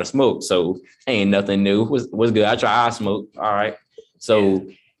 yo, you trying to smoke?" So ain't nothing new. What's good? I smoke. All right. So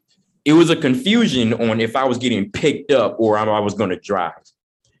it was a confusion on if I was getting picked up or I was going to drive.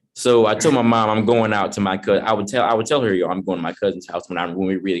 So I told my mom I'm going out to my cousin. I would tell her, yo, I'm going to my cousin's house when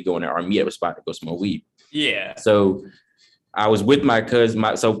we really go in there or meet up a spot to go smoke weed. Yeah. So I was with my cousin.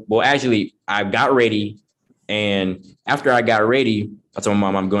 Actually, I got ready. And after I got ready, I told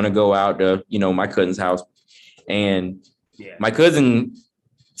my mom I'm going to go out to, my cousin's house. And my cousin,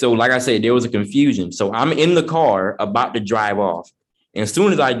 so like I said, there was a confusion. So I'm in the car about to drive off. And as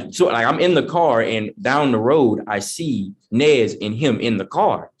soon as I'm in the car and down the road, I see Nez and him in the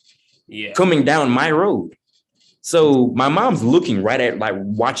car coming down my road. So my mom's looking right at,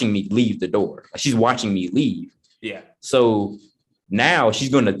 watching me leave the door. She's watching me leave. Yeah. So now she's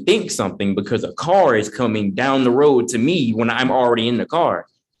going to think something because a car is coming down the road to me when I'm already in the car.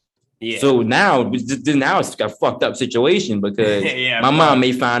 Yeah. So now it's a fucked up situation because my mom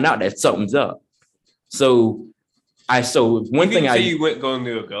may find out that something's up. So you went going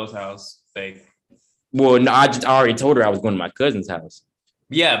to a girl's house, Well, no, I already told her I was going to my cousin's house.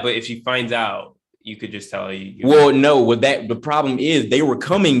 Yeah, but if she finds out, you could just tell her. The problem is they were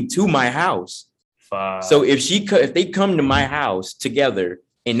coming to my house. Fuck. So if they come to my house together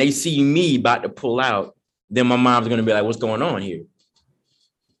and they see me about to pull out, then my mom's gonna be like, "What's going on here?"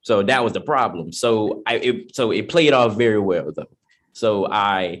 So that was the problem. So it played off very well though. So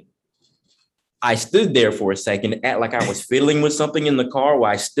I stood there for a second, act like I was fiddling with something in the car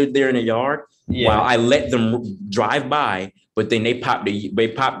while I stood there in the yard while I let them drive by. But then they popped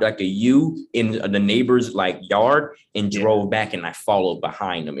like a U in the neighbor's yard and drove back, and I followed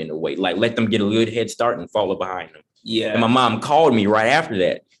behind them in a way, let them get a good head start and follow behind them. Yeah. And my mom called me right after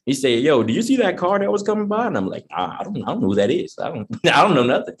that. He said, "Yo, do you see that car that was coming by?" And I'm like, I don't know who that is. I don't know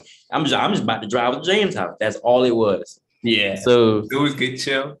nothing. I'm just about to drive to James' house. That's all it was. Yeah. So it was good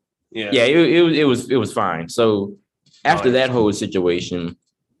chill. Yeah. Yeah, it was fine. So after that whole situation,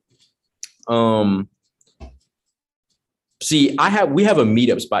 see, we have a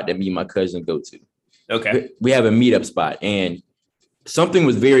meetup spot that me and my cousin go to. Okay. We have a meetup spot, and something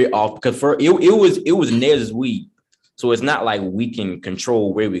was very off because it was Nez's weed. So it's not like we can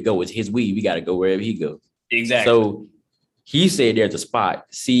control where we go. It's his weed. We got to go wherever he goes. Exactly. So he said there's a spot.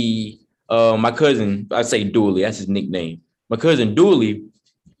 See, my cousin, I say Dooley, that's his nickname. My cousin Dooley,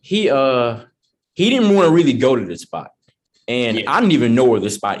 he didn't want to really go to the spot. And I didn't even know where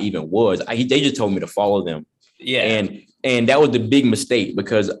the spot even was. They just told me to follow them. Yeah. And that was the big mistake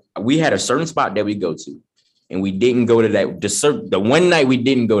because we had a certain spot that we go to and we didn't go to that. The one night we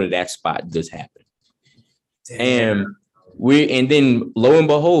didn't go to that spot, this happened. Damn. And then lo and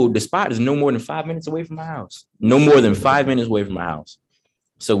behold, the spot is no more than 5 minutes away from my house. No more than 5 minutes away from my house.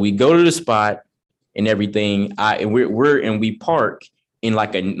 So we go to the spot and everything. And we park in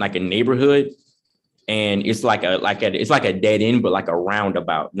like a neighborhood, and it's like a dead end, but like a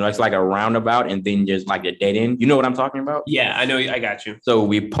roundabout. It's like a roundabout and then just like a dead end. You know what I'm talking about? Yeah, I know. I got you. So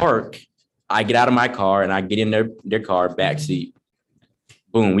we park. I get out of my car and I get in their car backseat.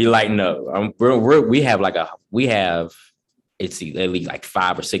 Boom, we lighten up. We have it's at least like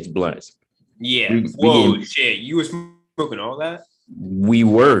 5 or 6 blunts. Yeah. Whoa, shit! You were smoking all that? We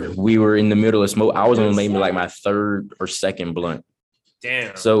were in the middle of smoke. I was on maybe like my 3rd or 2nd blunt.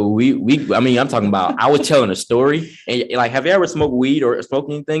 Damn. So I'm talking about, I was telling a story and have you ever smoked weed or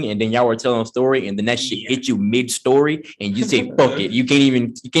smoked anything? And then y'all were telling a story and then that shit hit you mid-story and you say, fuck it. You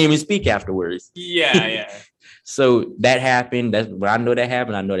can't even speak afterwards. Yeah. So that happened. That's when I know that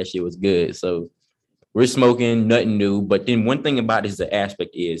happened. I know that shit was good. So we're smoking, nothing new. But then one thing about this, the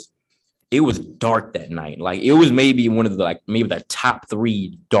aspect is it was dark that night. Like it was maybe one of the maybe the top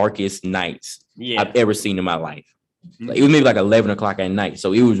 3 darkest nights I've ever seen in my life. Like, it was maybe like 11 o'clock at night.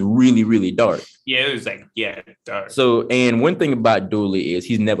 So it was really, really dark. Yeah, it was like, dark. So, and one thing about Dooley is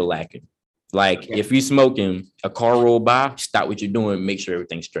he's never lacking. Like if he's smoking, a car roll by, stop what you're doing, make sure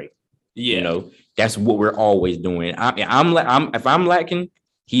everything's straight. Yeah. You know, that's what we're always doing. If I'm lacking,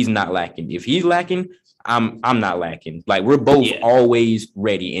 he's not lacking. If he's lacking, I'm not lacking. Like we're both always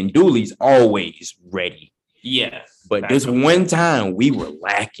ready, and Dooley's always ready. Yeah. But this one time we were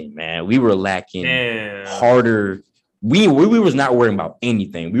lacking, man. We were lacking harder. We was not worrying about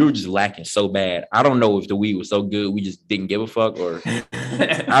anything. We were just lacking so bad. I don't know if the weed was so good we just didn't give a fuck, or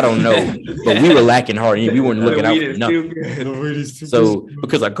I don't know. But we were lacking hard. We weren't looking out for nothing. So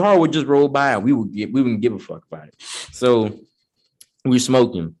because a car would just roll by and we wouldn't give a fuck about it. So we were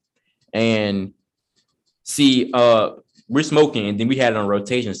smoking, and we're smoking, and then we had it on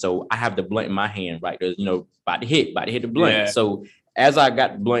rotation. So I have the blunt in my hand, right? There's, about to hit the blunt. Yeah. So as I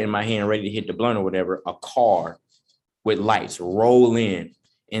got the blunt in my hand, ready to hit the blunt or whatever, a car with lights roll in,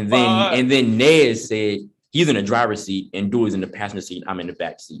 and then Ned said he's in the driver's seat and Dooley's in the passenger seat. I'm in the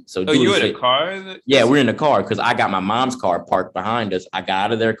back seat. So you in a car? Yeah, we're in the car because I got my mom's car parked behind us. I got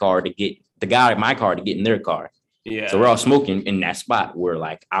out of their car to get the guy in my car to get in their car. Yeah. So we're all smoking in that spot where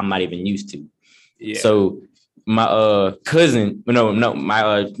I'm not even used to. Yeah. So my cousin,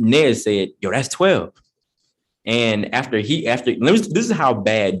 my Ned said, "Yo, that's 12." And this is how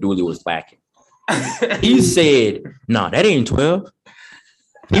bad Dooley was lacking. He said, "No, that ain't 12."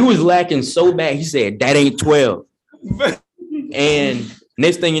 He was lacking so bad. He said, "That ain't 12." And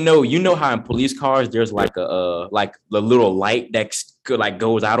next thing you know how in police cars there's like the little light that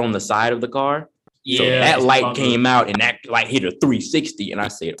goes out on the side of the car. Yeah, so that light came out and that light hit a 360, and I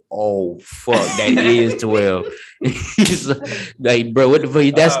said, "Oh fuck, that is 12." He's like, "Bro, what the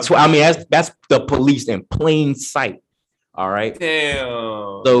fuck? That's 12." I mean, that's the police in plain sight. All right.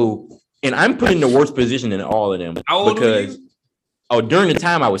 Damn. So, and I'm put in the worst position in all of them. How old were you? During the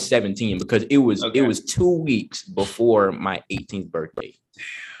time I was 17 because it was 2 weeks before my 18th birthday.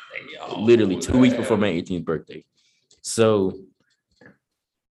 Literally 2 weeks before my 18th birthday. So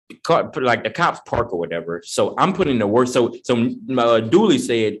the cops park or whatever. So I'm putting the worst. So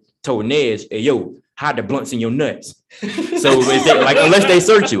Dooley told Nez, "Hey, yo, hide the blunts in your nuts." So unless they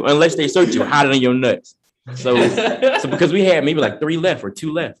search you, hide it in your nuts. So because we had maybe 3 left or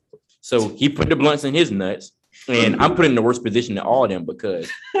 2 left. So he put the blunts in his nuts, and I'm put in the worst position to all of them because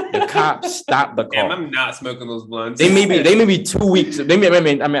the cops stopped the car. Damn, I'm not smoking those blunts. They may be 2 weeks. They may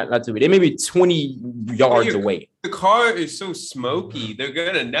be 20 yards away. The car is so smoky. They're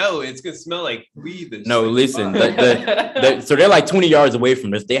gonna know. It's gonna smell like weed. No, listen. So they're like 20 yards away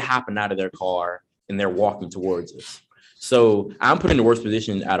from us. They're hopping out of their car and they're walking towards us. So I'm put in the worst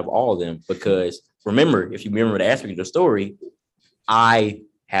position out of all of them because remember, if you remember the aspect of the story, I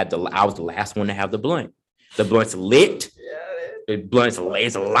was the last one to have the blunt. The blunt's lit. The blunt's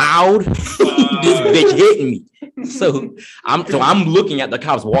loud. This bitch hitting me. So I'm looking at the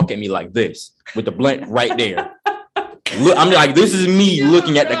cops walk at me like this with the blunt right there. Look, I'm like, this is me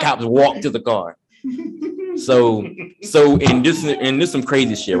looking at the cops walk to the car. So and this is some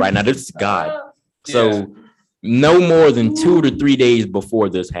crazy shit right now. This is God. So no more than 2 to 3 days before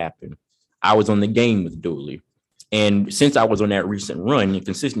this happened, I was on the game with Dooley. And since I was on that recent run and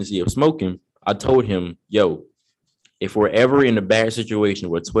consistency of smoking, I told him, "Yo, if we're ever in a bad situation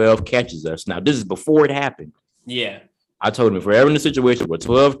where 12 catches us," now this is before it happened. Yeah. I told him, if we're ever in a situation where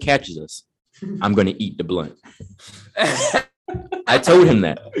 12 catches us, I'm going to eat the blunt. I told him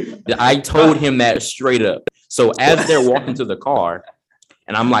that. I told him that straight up. So as they're walking to the car,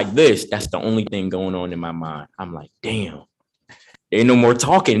 and I'm like this, that's the only thing going on in my mind. I'm like, damn. Ain't no more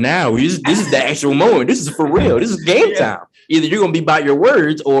talking now. This is the actual moment. This is for real. This is game time. Either you're going to be by your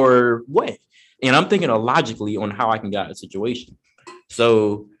words or what? And I'm thinking logically on how I can get out of the situation.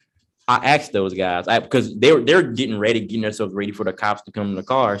 So I asked those guys because they're getting themselves ready for the cops to come in the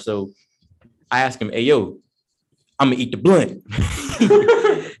car. So I asked them, "Hey, yo, I'm going to eat the blunt."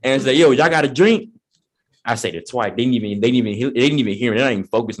 And I said, "Yo, y'all got a drink?" I said it twice. They didn't even hear me. They're not even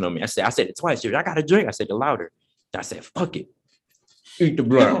focusing on me. I said it twice. "Yo, y'all got a drink?" I said it louder. I said, "Fuck it. Eat the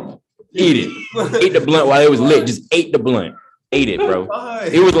blunt. Eat it." Ate the blunt while it was lit. Just ate the blunt. Ate it, bro.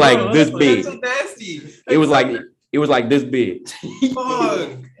 It was like this big. So nasty. It was like this big.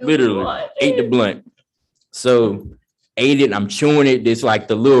 Literally ate the blunt. So ate it. I'm chewing it. It's like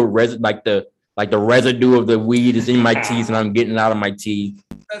the little the residue of the weed is in my teeth, and I'm getting it out of my teeth.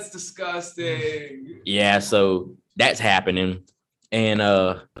 That's disgusting. Yeah. So that's happening. And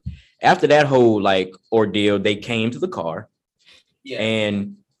after that whole ordeal, they came to the car. Yeah.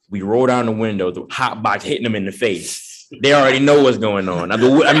 And We roll down the window, the hot box hitting them in the face. They already know what's going on. I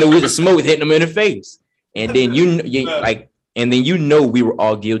mean, with the smoke hitting them in the face. And then and then we were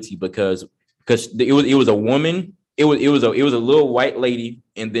all guilty because it was a woman. It was a little white lady,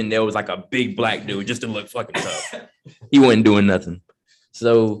 and then there was like a big black dude just to look fucking tough. He wasn't doing nothing.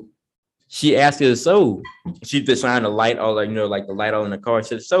 So she asked us, so she just signed a light, all like the light on in the car. She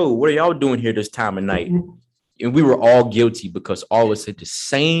said, so what are y'all doing here this time of night? And we were all guilty because all of us said the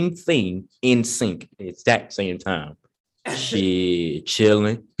same thing in sync at the exact same time. Shit,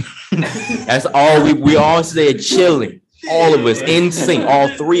 chilling. That's all we all said, chilling. All of us in sync, all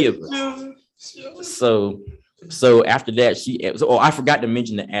three of us. So after that, I forgot to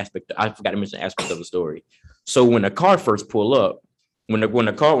mention the aspect of the story. So when the car first pulled up, when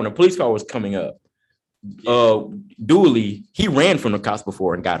the police car was coming up, Dooley, he ran from the cops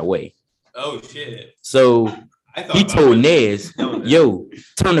before and got away. Oh shit. So he told Nez, yo,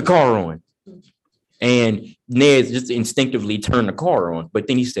 turn the car on. And Nez just instinctively turned the car on. But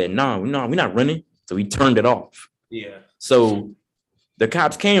then he said, no, we're not running. So he turned it off. Yeah. So the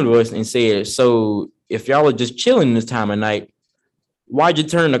cops came to us and said, so if y'all are just chilling this time of night, why'd you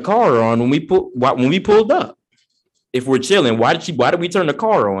turn the car on when we pulled up? If we're chilling, why did we turn the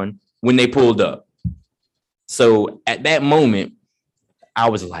car on when they pulled up? So at that moment, I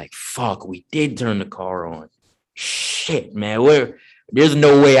was like, fuck, we did turn the car on. Shit, man, there's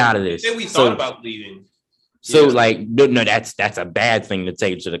no way out of this. Then we thought about leaving. So no, that's a bad thing to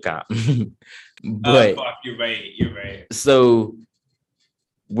take to the cop. But fuck, you're right. So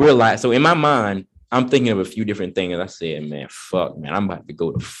we're like, so in my mind, I'm thinking of a few different things. I said, man, fuck, man, I'm about to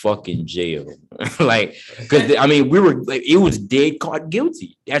go to fucking jail. Like, because I mean, we were like, it was dead caught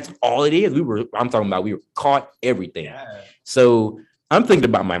guilty. That's all it is. We were caught everything. Yeah. So I'm thinking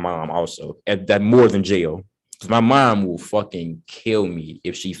about my mom also at that more than jail. Because my mom will fucking kill me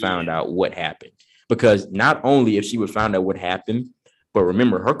if she found out what happened. Because not only if she would find out what happened, but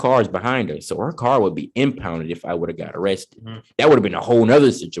remember, her car is behind her. So her car would be impounded if I would have got arrested. Mm-hmm. That would have been a whole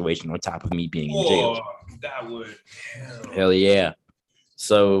nother situation on top of me being in jail. That would. Hell yeah.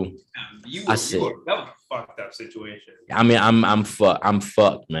 So that was a fucked up situation. I mean, I'm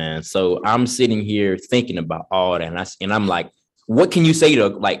fucked, man. So I'm sitting here thinking about all that. And I'm like, what can you say to,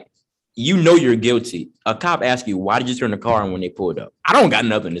 like, you're guilty. A cop asks you, why did you turn the car on when they pulled up? I don't got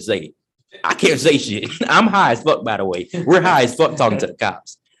nothing to say. I can't say shit. I'm high as fuck, by the way. We're high as fuck talking to the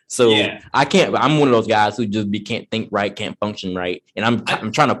cops. So I can't, I'm one of those guys who just can't think right, can't function right. And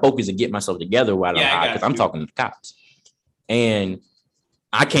I'm trying to focus and get myself together while I'm high because I'm talking to the cops. And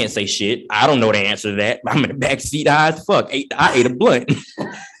I can't say shit. I don't know the answer to that. I'm in the back seat high as fuck. I ate a blunt.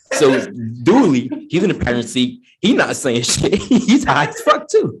 So Dooley, he's in the passenger seat. He's not saying shit. He's high as fuck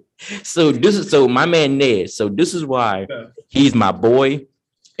too. So my man Ned. So this is why he's my boy.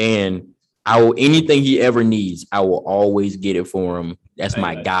 And anything he ever needs, I will always get it for him. That's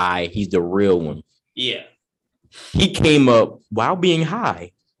my guy. He's the real one. Yeah. He came up while being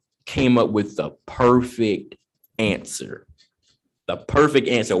high, came up with the perfect answer. The perfect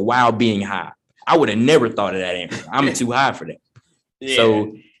answer while being high. I would have never thought of that answer. I'm too high for that. Yeah.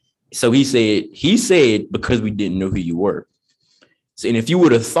 So he said, because we didn't know who you were. So, and if you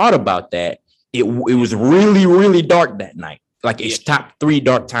would have thought about that, it was really, really dark that night. Like it's top 3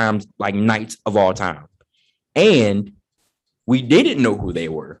 dark times, like nights of all time. And we didn't know who they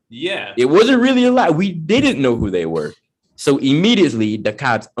were. Yeah. It wasn't really a lie. We didn't know who they were. So immediately the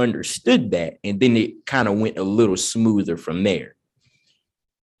cops understood that. And then it kind of went a little smoother from there.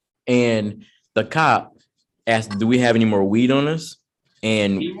 And the cop asked, do we have any more weed on us?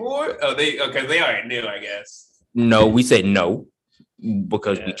 And any more? Oh, they already knew, I guess. No, we said no.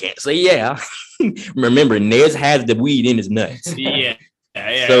 Because we can't say yeah. Remember, Nez has the weed in his nuts. Yeah.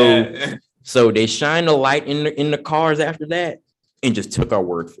 So they shined a light in the cars after that and just took our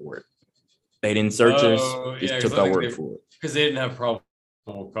word for it. They didn't search us, just took our word for it. Because they didn't have probable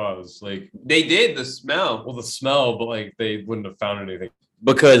cause. Like they did the smell. Well, the smell, but like they wouldn't have found anything.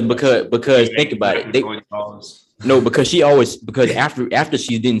 Because think about it. Because after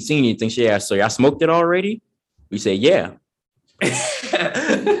she didn't see anything, she asked, so y'all smoked it already? We said, yeah.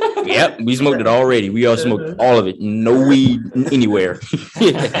 Yep, we smoked it already. We all smoked all of it. No weed anywhere.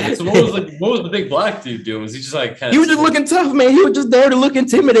 So what was the big black dude doing? Was he just like he was just looking tough, man? He was just there to look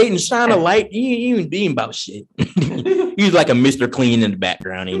intimidating, shine a light. He ain't even being about shit. He was like a Mr. Clean in the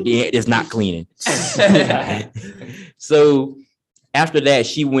background, and it's not cleaning. So after that,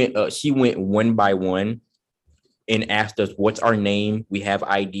 she went one by one and asked us, what's our name? We have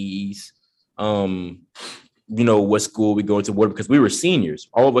IDs. What school we go to, what, because we were seniors.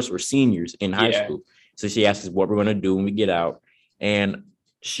 All of us were seniors in high school. So she asked us what we're going to do when we get out. And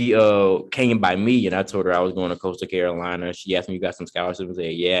she came by me and I told her I was going to Coastal Carolina. She asked me, "You got some scholarships?" I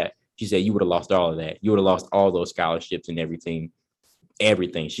said, "Yeah." She said, "You would have lost all of that. You would have lost all those scholarships and everything.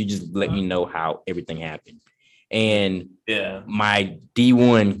 Everything." She just let me know how everything happened. And my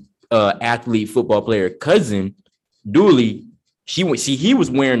D1 athlete football player cousin, Dooley, he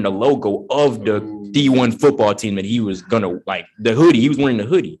was wearing the logo of the D1 football team that he was gonna like the hoodie. He was wearing the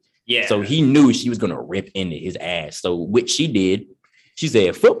hoodie. Yeah. So he knew she was gonna rip into his ass. So which she did. She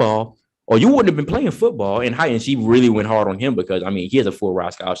said, "Football, or you wouldn't have been playing football." And she really went hard on him because I mean he has a full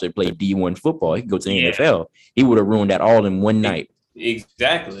ride scholarship to play D1 football. He could go to the NFL. He would have ruined that all in one night.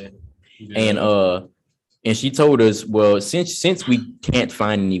 Exactly. And she told us, well, since we can't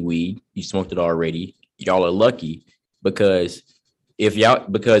find any weed, you smoked it already. Y'all are lucky because if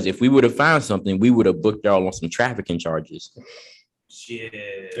we would have found something, we would have booked y'all on some trafficking charges.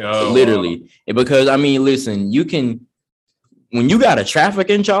 Shit. Literally. And because I mean, listen, when you got a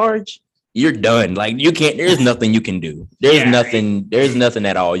trafficking charge, you're done. Like you can't. There's nothing you can do. There's nothing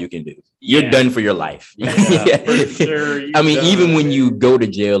at all you can do. You're done for your life. For sure. I mean, even when you go to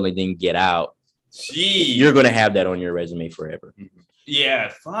jail and then get out, you're gonna have that on your resume forever.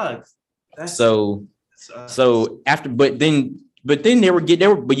 Yeah, fuck. So after, but then but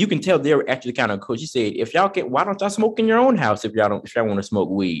you can tell they were actually kind of cool. She said, "If y'all can, why don't y'all smoke in your own house if y'all want to smoke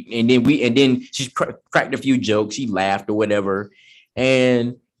weed?" And then she cracked a few jokes. She laughed or whatever,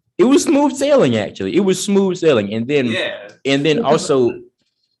 and it was smooth sailing. Actually, it was smooth sailing. And then also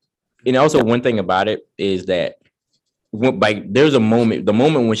one thing about it is that there's a moment, the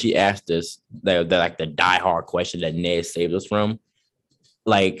moment when she asked us the like the diehard question that Ned saved us from,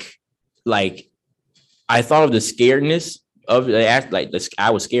 like I thought of the scaredness of the I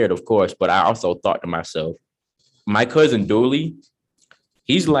was scared, of course, but I also thought to myself, my cousin Dooley,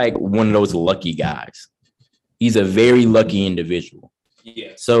 he's like one of those lucky guys. He's a very lucky individual.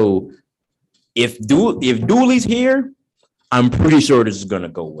 Yeah. So if Dooley's here, I'm pretty sure this is gonna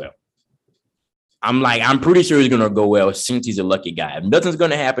go well. I'm pretty sure it's gonna go well since he's a lucky guy. If nothing's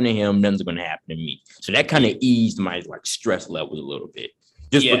gonna happen to him, nothing's gonna happen to me. So that kind of eased my like stress levels a little bit.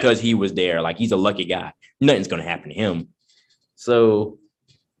 Just because he was there, like he's a lucky guy. Nothing's gonna happen to him. So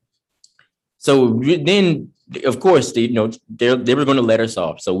then, of course, they were going to let us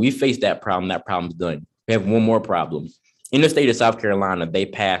off. So we faced that problem. That problem's done. We have one more problem. In the state of South Carolina, they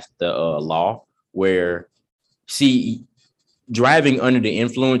passed the law where, driving under the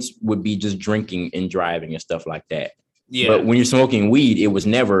influence would be just drinking and driving and stuff like that. Yeah. But when you're smoking weed, it was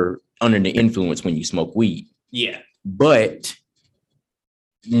never under the influence when you smoke weed. Yeah. But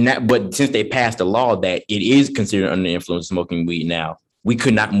since they passed a law that it is considered under the influence of smoking weed now, we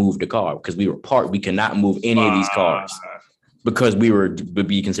could not move the car because we were parked. We could not move any of these cars because would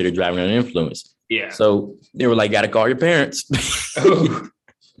be considered driving under influence. Yeah. So they were like, "Got to call your parents."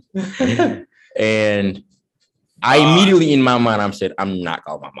 And I immediately in my mind, I said, "I'm not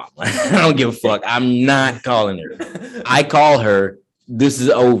calling my mom. I don't give a fuck. I'm not calling her. I call her. This is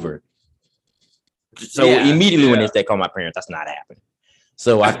over." So immediately when they said call my parents, that's not happening.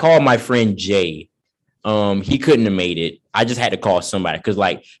 So I called my friend Jay. He couldn't have made it. I just had to call somebody because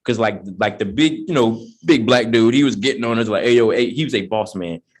the big black dude, he was getting on us like, hey, he was a boss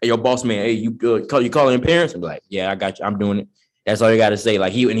man. Hey, yo, boss man, hey, you calling your parents? I'm like, yeah, I got you. I'm doing it. That's all you got to say.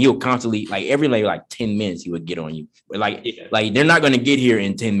 Like he'll constantly, like every 10 minutes, he would get on you. But like they're not going to get here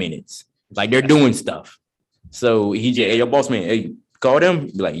in 10 minutes. Like they're doing stuff. So he just, hey, your boss man, hey, call them.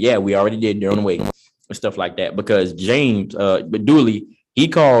 Be like, yeah, we already did. They're on the way and stuff like that. Because James, but Dooley, he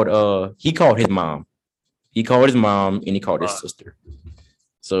called his mom. He called his mom and he called his sister.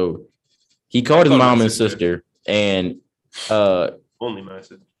 So he called his mom and sister, and only my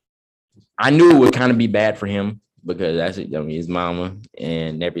sister. I knew it would kind of be bad for him because that's his mama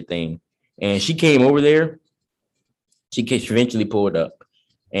and everything. And she came over there. She eventually pulled up,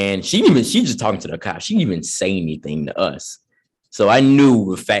 and she just talking to the cops. She didn't even say anything to us. So I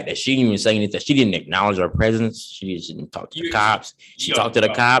knew the fact that she didn't even say anything. She didn't acknowledge our presence. She didn't talk to the cops. She talked to the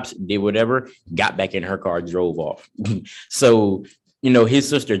cops, did whatever, got back in her car, drove off. So, his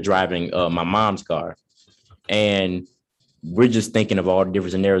sister driving my mom's car. And we're just thinking of all the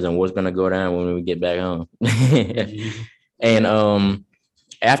different scenarios and what's going to go down when we get back home. And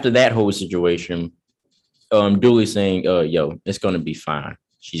after that whole situation, Dooley saying, yo, it's going to be fine.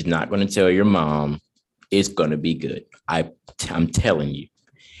 She's not going to tell your mom. It's going to be good. I'm telling you.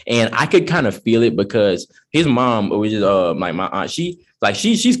 And I could kind of feel it because his mom, which is my aunt,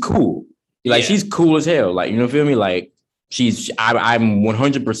 she's cool. Like she's cool as hell. Like, feel me? Like I'm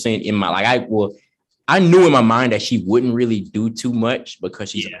 100% in my, I knew in my mind that she wouldn't really do too much because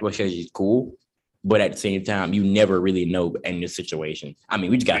she's cool. But at the same time, you never really know in this situation. I mean,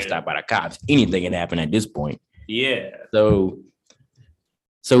 we just got to stop by the cops. Anything can happen at this point. Yeah. So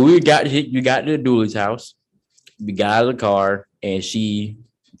we got to the Dooley's house. We got out of the car, and she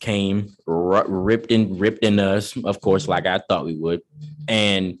came, ripped in us, of course, like I thought we would.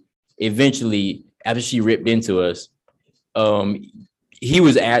 And eventually, after she ripped into us, Dooley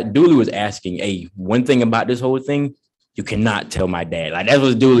was asking, hey, one thing about this whole thing, you cannot tell my dad. Like, that's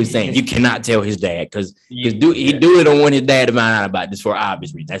what Dooley's saying. You cannot tell his dad because Dooley don't want his dad to find out about this for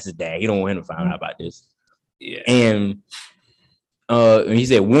obvious reasons. That's his dad. He don't want him to find out about this. Yeah. And he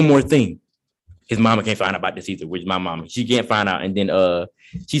said one more thing. His mama can't find out about this either, which is my mama. She can't find out. And then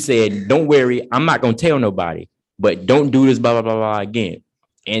she said, don't worry, I'm not gonna tell nobody, but don't do this, blah, blah, blah, blah again.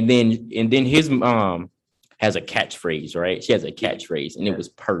 And then his mom has a catchphrase, right? She has a catchphrase, and it was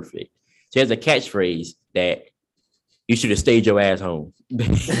perfect. She has a catchphrase that you should have stayed your ass home.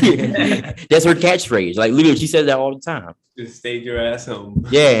 That's her catchphrase. Like literally, she says that all the time. Just stayed your ass home.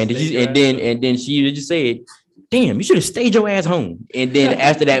 Yeah, and then she just said, damn, you should have stayed your ass home. And then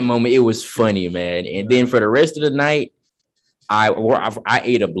after that moment, it was funny, man. And then for the rest of the night, I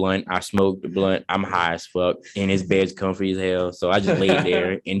ate a blunt. I smoked a blunt. I'm high as fuck, and his bed's comfy as hell. So I just laid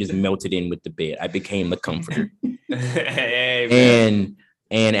there and just melted in with the bed. I became the comforter. Hey,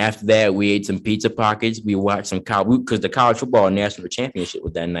 and after that, we ate some pizza pockets. We watched some college because the college football national championship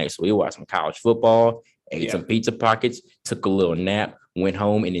was that night. So we watched some college football, ate some pizza pockets, took a little nap, went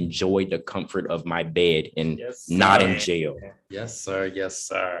home, and enjoyed the comfort of my bed and not in jail. Yes, sir. Yes,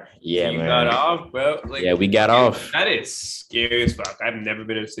 sir. Yeah, you man. got off, bro. Like, yeah, we got off. That is scary as fuck. I've never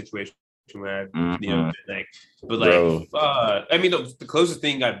been in a situation where I've, been like, but like, I mean, the closest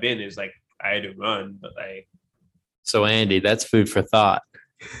thing I've been is like I had to run, but like. So Andy, that's food for thought.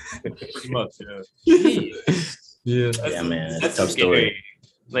 Pretty much, Yeah, man. That's a tough scary. story.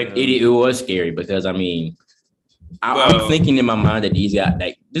 Like it was scary because I mean, I'm thinking in my mind that these guys,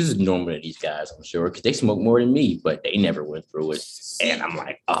 like, this is normal to these guys, I'm sure, because they smoke more than me, but they never went through it. And I'm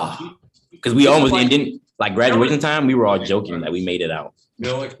like, because we almost ended, like graduation time, we were all joking that we made it out. You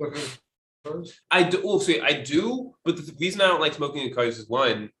don't like smoking cars? I do. Well, see, I do, but the reason I don't like smoking in cars is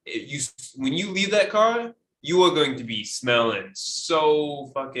one, when you leave that car, you are going to be smelling so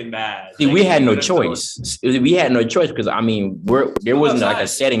fucking bad. See, we had no choice. We had no choice because I mean, there wasn't like a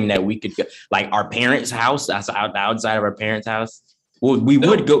setting that we could go, like our parents' house, outside of our parents' house. Well, we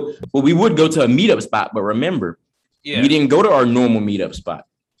would go to a meetup spot, but remember, we didn't go to our normal meetup spot.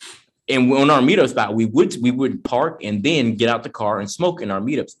 And on our meetup spot, we would park and then get out the car and smoke in our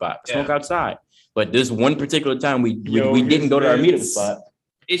meetup spot, smoke outside. But this one particular time, we didn't go to our meetup spot.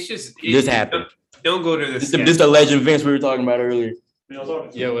 It's just this happened. Don't go to this. This the legend Vince we were talking about earlier.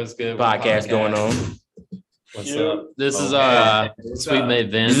 Yeah, what's good? Podcast going on. What's up? This is Sweet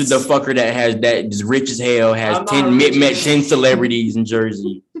Mate Vince. This is the fucker that has is rich as hell, has met 10 celebrities in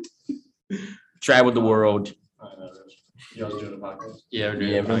Jersey, traveled the world. You guys doing a podcast? Yeah, we're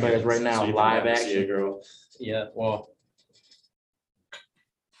doing a podcast right now, live action. Girl. Yeah, well.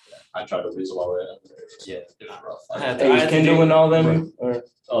 I tried to lose a lot of it. Yeah, it was rough. Hey, Kendall and all them? Or?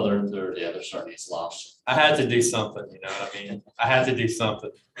 Oh, they're starting to get lost. I had to do something, you know what I mean? I had to do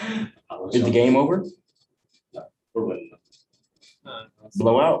something. Is the game over? We're winning.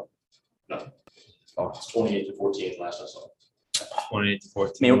 Blowout? No. Oh, it's 28-14 last I saw.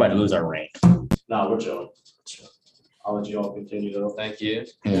 28-14. Man, we're about to lose our rank. Nah, we're chilling. I'll let you all continue though. Thank you.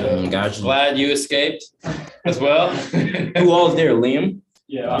 Gotcha. Glad you escaped as well. Who all is there? Liam?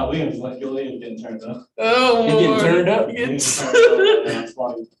 Yeah, Liam's getting turned up. Oh, he's getting turned up.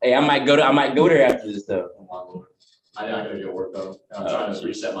 Hey, I might go there after this though. I gotta go work though. I'm trying to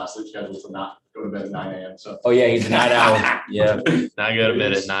reset my sleep schedule to not go to bed at 9 a.m. So. Oh yeah, he's a night owl. Yeah. Now I go to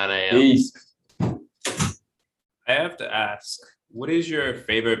bed at 9 a.m. Peace. I have to ask, what is your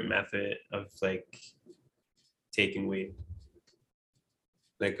favorite method of like taking weed?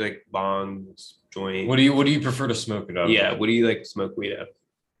 Like bongs, joints. What do you prefer to smoke it up? Yeah, what do you like to smoke weed at?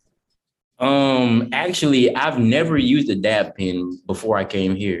 Actually, I've never used a dab pen before I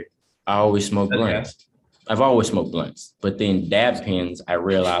came here. I always smoked blunts. I've always smoked blunts, but then dab pens, I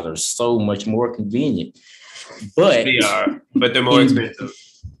realize are so much more convenient. But they are, but they're more expensive.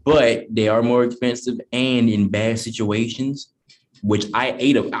 But they are more expensive, and in bad situations, which I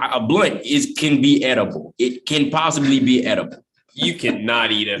ate a blunt can be edible. It can possibly be edible. You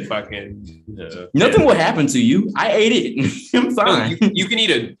cannot eat a fucking. Nothing will happen to you. I ate it. I'm fine. No, you can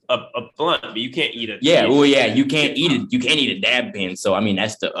eat a blunt, but you can't eat it. Yeah, well, yeah, you can't eat it. You can't eat a dab pen. So I mean,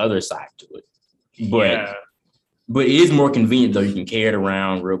 that's the other side to it. But it is more convenient though. You can carry it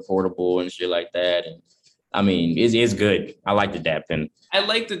around, real portable and shit like that. And I mean, it's good. I like the dab pen. I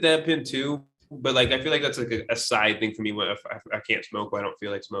like the dab pen too, but like I feel like that's like a side thing for me when if I can't smoke or I don't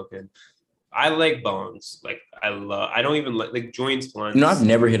feel like smoking. I like bongs. Like I don't even like joints, blunts. You know, I've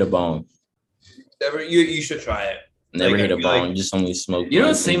never hit a bong. Never. You should try it. Never Like, hit I a feel bong. like- Just only smoke. You don't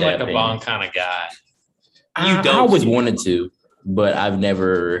blunts and seem like a dab bong pens. kind of guy. You don't I always seem- wanted to, but I've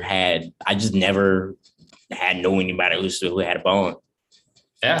never had. I just never had know anybody who had a bong.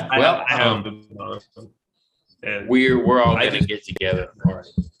 Yeah. I Well, have a bong. And we're all I gonna just- get together. All right.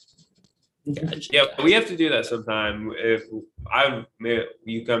 Gotcha. yeah, we have to do that sometime. If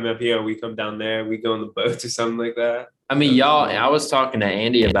you come up here, we come down there, we go on the boat or something like that. I mean, y'all, I was talking to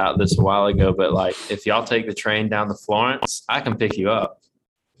Andy about this a while ago, but like, if y'all take the train down to Florence, I can pick you up.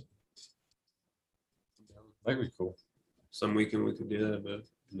 That'd be cool. Some weekend we could do that, but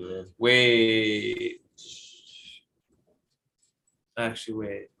Yeah. wait. Actually,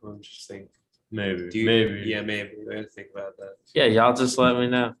 wait. I'm just thinking. Maybe. Maybe. Yeah, maybe. I gotta think about that. Yeah, y'all just let me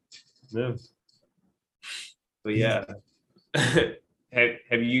know. Yeah. But yeah.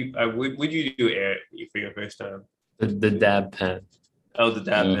 have you? Would you do air for your first time? The dab pen. Oh, the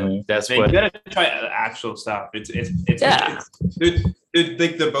dab pen. Mhm. That's Man, what. you gotta try actual stuff. It's Yeah.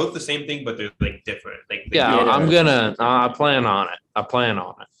 they're both the same thing, but they're like different. Like Yeah, Yeah. I'm gonna. I plan on it. I plan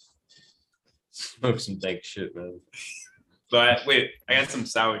on Smoke some dank shit, man. But wait, I got some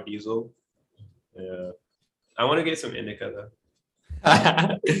sour diesel. Yeah. I want to get some indica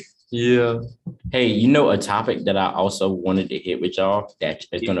though. it. Yeah. Hey, you know a topic that I also wanted to hit with y'all that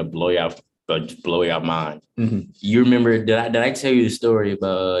is gonna blow your mind. Mhm. You remember? Did I tell you the story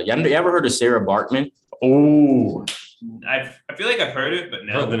about? You ever heard of Sarah Bartman? Oh. I feel like I've heard it, but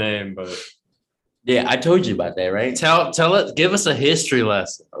I heard the no. name, but Yeah, I told you about that, right? Tell it. Give us a history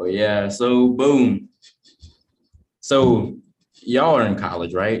lesson. Oh yeah. So boom. So y'all are in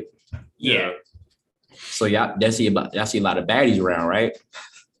college, right? Yeah. So y'all see a lot of baddies around, right?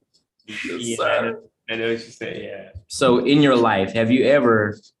 Yeah. I know what you say. Yeah. So in your life, have you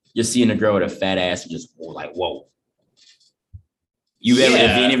ever just seen a girl with a fat ass and just like, whoa?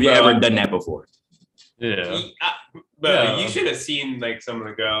 Have any of you ever done that before? yeah. But Yeah. you should have seen like some of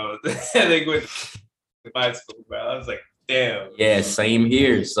the girls like with the bicycle, bro. I was like, damn. Yeah, same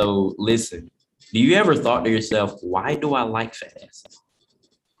here. So listen, do you ever thought to yourself, why do I like fat asses?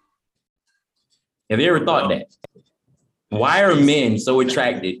 Have you ever thought that? Why are men so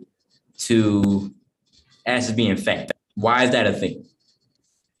attracted to asses being fat? Why is that a thing?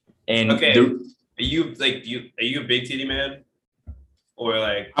 And Okay. Are you a big titty man? Or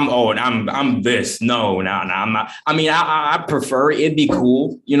like I'm this. No, I'm not. I mean, I prefer it'd be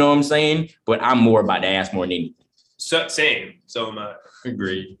cool, you know what I'm saying? But I'm more about the ass more than anything. same. So am I.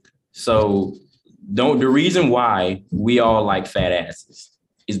 Agreed. So the reason why we all like fat asses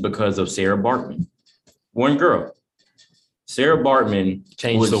is because of Sarah Bartman. One girl. Sarah Bartman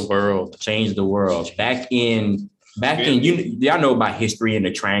Change the world. changed the world. Back in y'all know about history and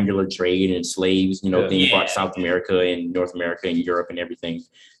the triangular trade and slaves, Yeah. things brought to South America and North America and Europe and everything.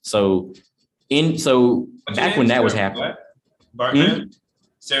 So What's your back name? when that was Sarah happening. what? Bartman?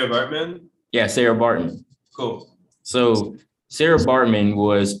 Sarah Bartman? Yeah, Sarah Bartman. Cool. So Sarah Bartman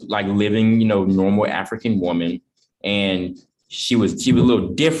was like living, normal African woman, and she was a little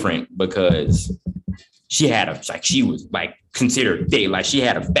different because she was considered thick. Like she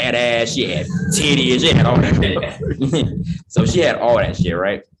had a fat ass, she had titties, she had all that shit. So she had all that shit,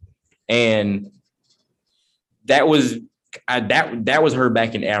 right? And that was that was her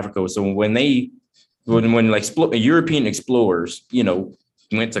back in Africa. So when European explorers,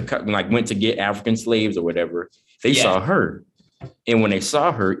 went to get African slaves or whatever, they saw her. And when they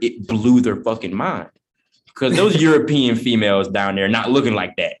saw her, it blew their fucking mind. Because those European females down there not looking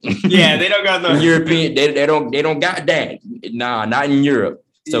like that. Yeah, they don't got no European, they don't got that. Nah, not in Europe.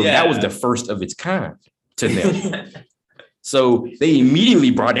 So that was the first of its kind to them. So they immediately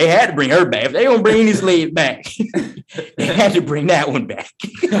they had to bring her back. If they don't bring any slave back, they had to bring that one back.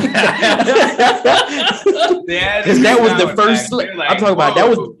 Because that was the first. I'm talking about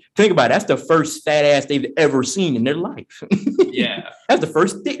think about it, that's the first fat ass they've ever seen in their life. Yeah. That's the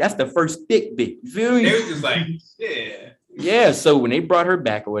first thick bitch. You feel me? They were just like, yeah. Yeah. So when they brought her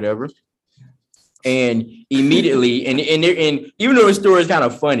back or whatever, and immediately, and even though the story is kind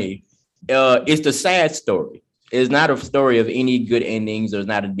of funny, it's the sad story. It's not a story of any good endings. There's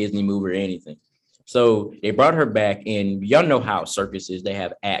not a Disney movie or anything. So they brought her back, and y'all know how circuses, they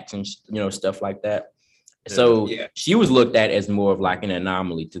have acts and stuff like that. So she was looked at as more of like an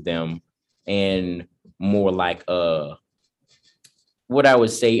anomaly to them, and more like what I would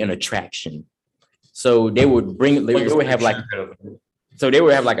say an attraction. So they would have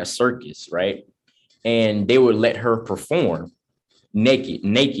like a circus, right? And they would let her perform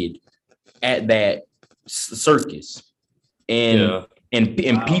naked at that circus, and Yeah.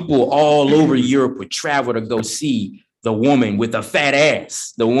 and people all over Europe would travel to go see the woman with the fat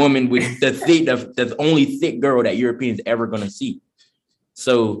ass, the woman with the only thick girl that Europeans ever gonna see.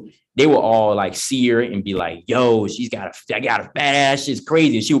 So they will all like see her and be like, yo, I got a fat ass. She's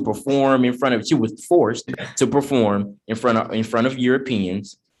crazy. She would perform she was forced to perform in front of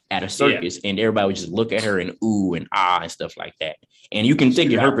Europeans at a circus. And everybody would just look at her and ooh and ah and stuff like that. And you can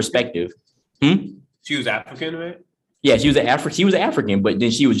think in her perspective. She was African, right? Yeah, she was African, but then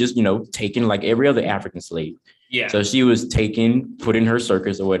she was just, taken like every other African slave. Yeah. So she was taken, put in her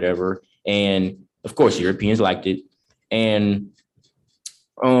circus or whatever. And of course, Europeans liked it. And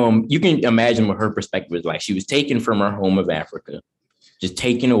you can imagine what her perspective was like. She was taken from her home of Africa, just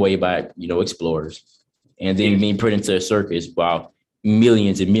taken away by, explorers, and then being put into a circus while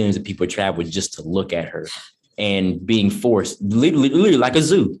millions and millions of people traveled just to look at her, and being forced, literally like a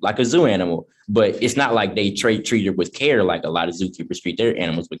zoo animal. But it's not like they treat her with care like a lot of zookeepers treat their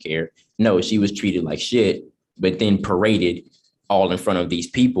animals with care. No, she was treated like shit, but then paraded all in front of these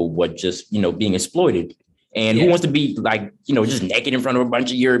people, just being exploited. And who wants to be like, just naked in front of a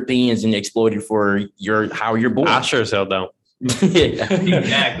bunch of Europeans and exploited for how you're born? I sure as hell don't.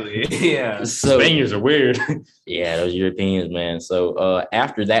 Exactly. Yeah. So, Spaniards are weird. Yeah, those Europeans, man. So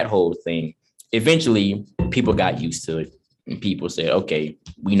after that whole thing, eventually people got used to it. And people said, okay,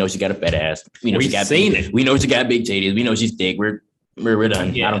 we know she got a fat ass. We know We've she got seen it. We know she got big titties. We know she's thick. We're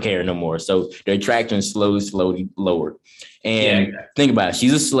done. Yeah. I don't care no more. So the attraction slowly lowered. And think about it.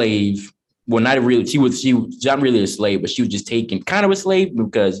 She's a slave. Well, not really. She was not really a slave, but she was just taken kind of a slave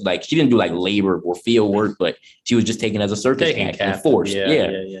because like she didn't do like labor or field work, but she was just taken as a circus act and forced.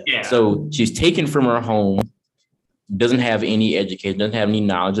 Yeah. So she's taken from her home, doesn't have any education, doesn't have any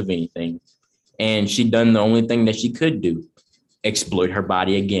knowledge of anything. And she done the only thing that she could do, exploit her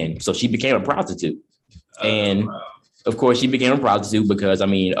body again. So she became a prostitute. And of course she became a prostitute because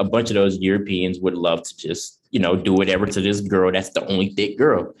a bunch of those Europeans would love to just, do whatever to this girl. That's the only thick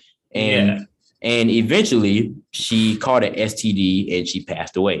girl. And eventually she caught an STD and she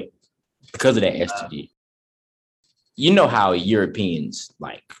passed away because of that STD. You know how Europeans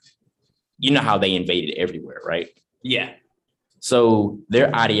how they invaded everywhere, right? Yeah. So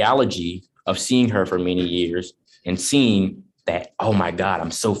their ideology of seeing her for many years and seeing that, oh my God,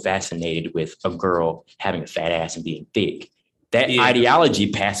 I'm so fascinated with a girl having a fat ass and being thick. That ideology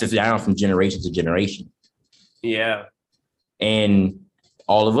passes down from generation to generation. Yeah. And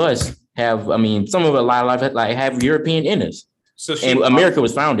all of us have, some of us have European in us. So America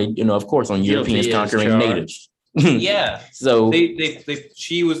was founded, of course, on Europeans conquering natives. Yeah. So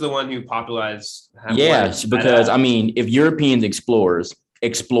she was the one who popularized. Because if Europeans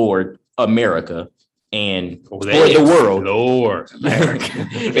explored America and explored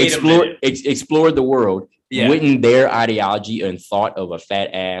the world, wouldn't their ideology and thought of a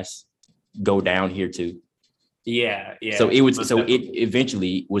fat ass go down here too? Yeah. So it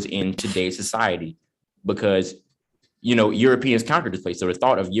eventually was in today's society because Europeans conquered this place. So the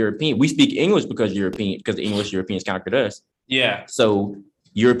thought of we speak English because the English Europeans conquered us. Yeah. So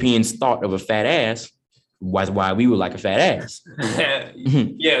Europeans thought of a fat ass was why we would like a fat ass.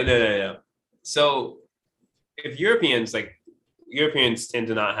 No. So if Europeans tend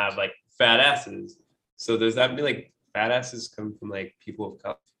to not have like fat asses, so does that mean like fat asses come from like people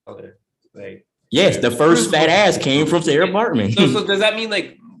of color? Like yes, the first fat ass came from Sarah Bartman. So does that mean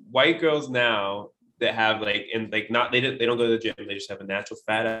like white girls now that have they don't go to the gym, they just have a natural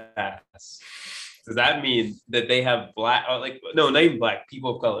fat ass? Does that mean that they have black or not even black,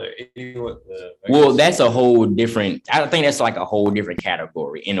 people of color? Well, that's a whole different. I think that's like a whole different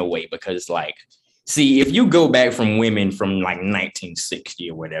category in a way because see, if you go back from women from 1960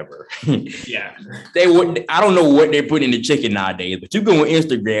 or whatever, they would. I don't know what they put in the chicken nowadays, but you go on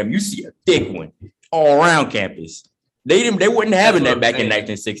Instagram, you see a thick one all around campus. They wasn't having that back in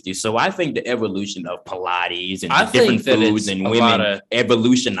 1960. So I think the evolution of Pilates and different foods and women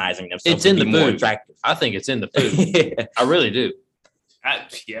evolutionizing themselves it's in the more food. Attractive. I think it's in the food. I really do. I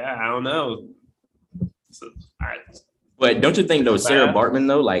don't know. But don't you think though, Sarah Bartman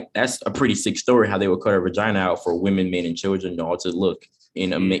though, that's a pretty sick story how they would cut her vagina out for women, men, and children all to look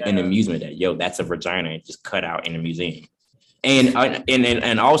in amusement at that's a vagina and just cut out in a museum.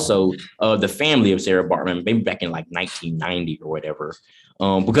 And also the family of Sarah Bartman, maybe back in 1990 or whatever,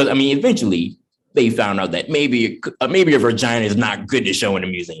 because eventually they found out that maybe a vagina is not good to show in a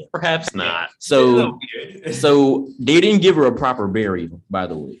museum. Perhaps not. So they didn't give her a proper burial, by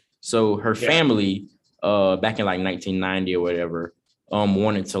the way. So her family, back in 1990 or whatever,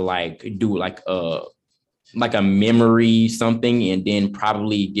 wanted to do like a memory something, and then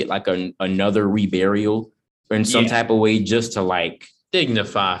probably get like another reburial in some type of way, just to like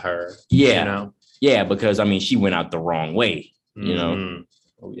dignify her. Yeah. You know? Yeah, because I mean, she went out the wrong way, you know. Mhm.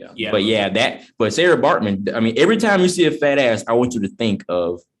 Oh yeah. Yeah. But Sarah Bartman, I mean, every time you see a fat ass, I want you to think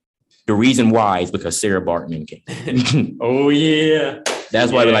of the reason why is because Sarah Bartman came. Oh yeah.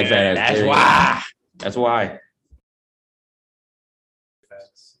 That's why we like fat ass. That's why. That's why.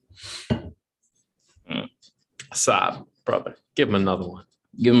 Stop, brother. Give him another one.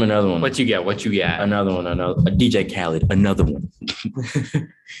 Give him another one. What you got? What you got? Another one. Another a DJ Khaled. Another one.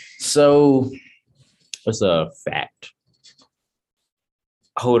 So, what's a fact?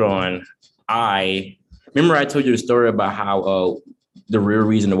 Hold on. I remember I told you the story about how the real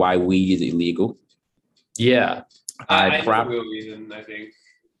reason why weed is illegal. Yeah. I know the real reason, I think.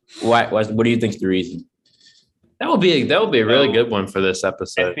 What do you think's the reason? That would be a really good one for this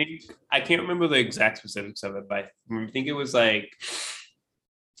episode. I think I can't remember the exact specifics of it, but I think it was like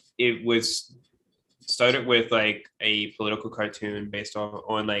it was started with like a political cartoon based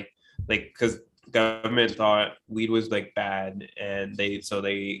on like because government thought weed was like bad, and they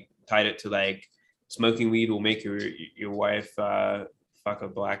tied it to like smoking weed will make your wife fuck a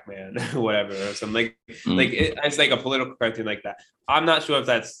black man or whatever, or something it's like a political cartoon like that. I'm not sure if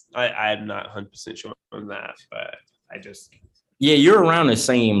that's I'm not 100% sure on that, but I just you're around the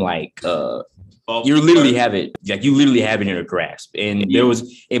same like you literally have it in your grasp, and there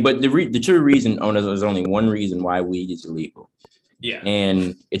was but the true reason there's only one reason why weed is illegal,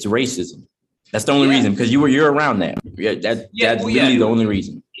 and it's racism. That's the only reason, because you're around that. That's literally the only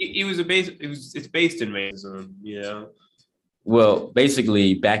reason. It's based in racism, Well,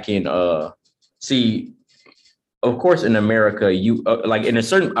 basically, back in of course, in America, you like in a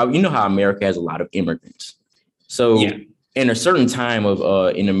certain you know how America has a lot of immigrants. So in a certain time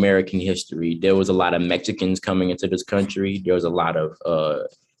of in American history, there was a lot of Mexicans coming into this country. There was a lot of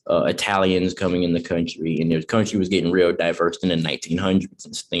Italians coming in the country, and the country was getting real diverse in the 1900s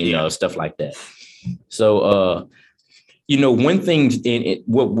and stuff like that. So one thing in it,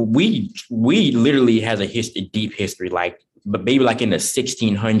 what we literally has a deep history, but maybe like in the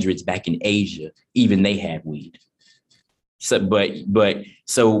 1600s back in Asia, even they had weed. So,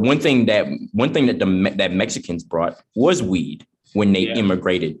 so one thing that Mexicans brought was weed when they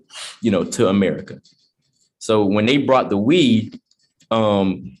immigrated, to America. So when they brought the weed,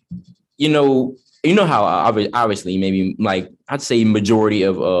 you know how obviously maybe like I'd say majority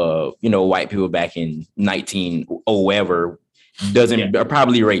of white people back in 1900 are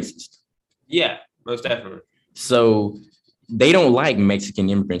probably racist. Yeah, most definitely. So they don't like Mexican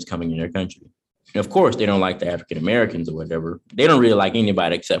immigrants coming in their country. And of course, they don't like the African Americans or whatever. They don't really like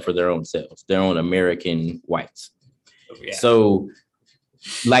anybody except for their own selves, their own American whites. Yeah. So,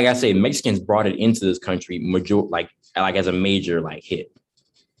 like I said, Mexicans brought it into this country like as a major hit.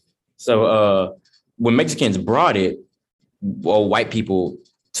 So when Mexicans brought it, well, white people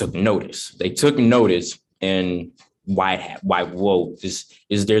took notice. They took notice, and there's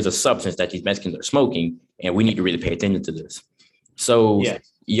a substance that these Mexicans are smoking, and we need to really pay attention to this. So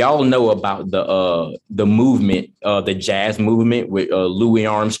y'all know about the movement, the jazz movement with Louis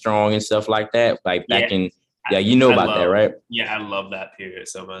Armstrong and stuff like that, like back in. Yeah, you know about that, right? Yeah, I love that period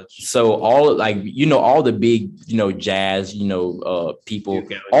so much. So all the big, jazz, people,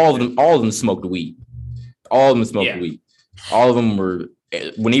 all of them smoked weed. All of them smoked weed. All of them were,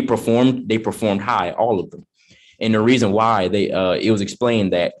 when they performed high, all of them. And the reason why it was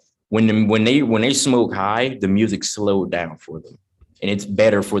explained that when they smoke high, the music slowed down for them. And it's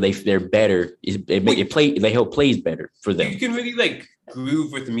better they're better. They help plays better for them. You can really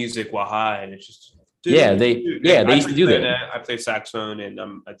groove with the music while high, and it's just. They used to do that. I play saxophone and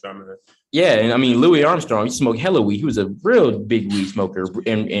I'm a drummer. Yeah, and I mean Louis Armstrong, he smoked hella weed. He was a real big weed smoker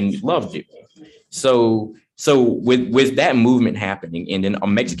and loved it. So with that movement happening, and then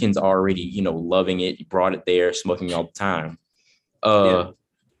Mexicans already loving it, brought it there, smoking all the time.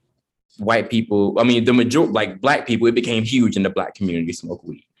 White people, I mean the majority, black people, it became huge in the black community, smoke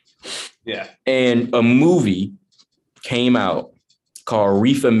weed. Yeah, and a movie came out called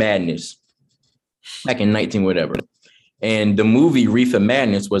Reefer Madness. Back in 19 whatever, and the movie Reefer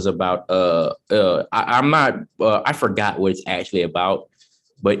Madness was about I forgot what it's actually about,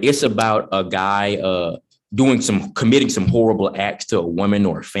 but it's about a guy committing some horrible acts to a woman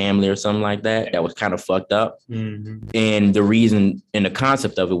or a family or something like that. That was kind of fucked up. Mm-hmm. And the reason and the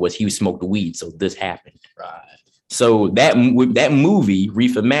concept of it was he smoked weed, so this happened. Right. So that movie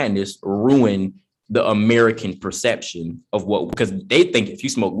Reefer Madness ruined the American perception of because they think if you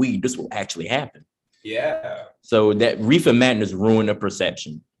smoke weed, this will actually happen. Yeah. So that Reefer Madness ruined the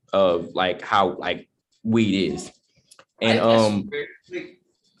perception of how weed is. And like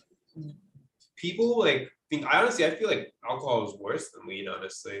people like think. I feel like alcohol is worse than weed.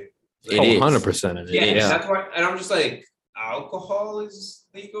 Honestly, It is. 100% it yeah, is. and that's why. And I'm just like, alcohol is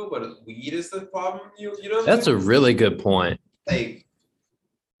legal, but weed is the problem. You know. That's a really good point. Like,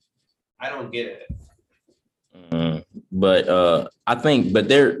 I don't get it. But I think, but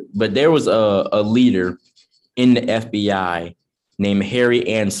there was a leader in the FBI named Harry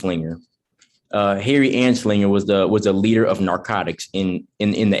Anslinger. Harry Anslinger was a leader of narcotics in the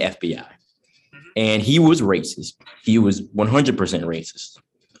FBI, and he was racist. He was 100% racist.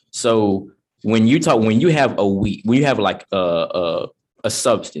 So when you have like a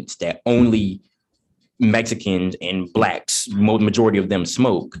substance that only Mexicans and blacks, majority of them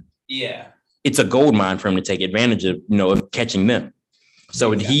smoke, Yeah. it's a gold mine for him to take advantage of, of catching them.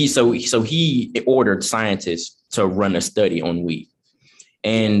 So he ordered scientists to run a study on weed,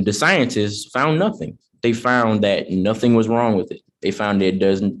 and the scientists found nothing. They found that nothing was wrong with it. They found it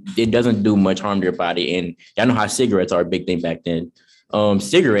doesn't do much harm to your body. And y'all know how cigarettes are a big thing back then.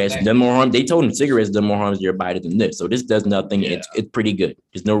 Cigarettes done more harm. They told him cigarettes done more harm to your body than this. So this does nothing. Yeah. It's pretty good.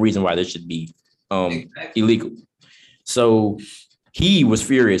 There's no reason why this should be illegal. So he was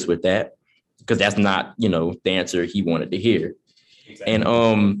furious with that, because that's not, the answer he wanted to hear. Exactly. And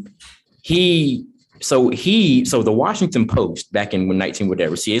so the Washington Post back in 19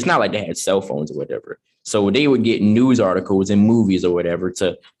 whatever, see, it's not like they had cell phones or whatever. So they would get news articles and movies or whatever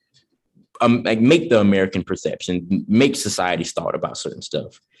to like make the American perception, make society's thought about certain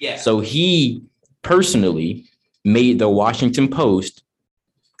stuff. Yeah. So he personally made the Washington Post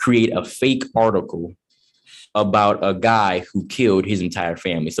create a fake article about a guy who killed his entire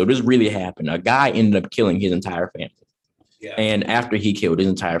family. So this really happened. A guy ended up killing his entire family. Yeah. And after he killed his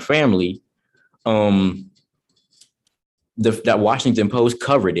entire family, that Washington Post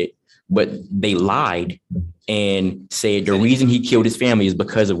covered it, but they lied and said the reason he killed his family is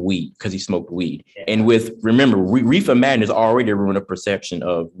because of weed, because he smoked weed. Yeah. And remember, reefer madness already ruined a perception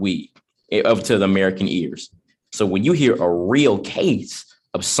of weed to the American ears. So when you hear a real case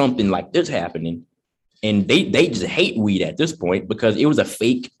of something like this happening, and they just hate weed at this point because it was a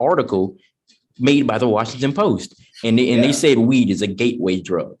fake article made by the Washington Post. And they said weed is a gateway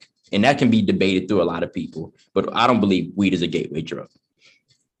drug. And that can be debated through a lot of people, but I don't believe weed is a gateway drug.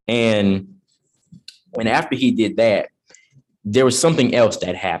 And after he did that, there was something else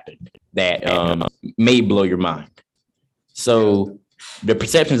that happened that may blow your mind. So the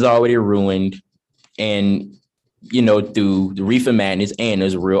perception is already ruined, and through the reefer madness, and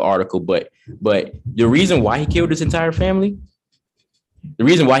there's a real article, but the reason why he killed his entire family,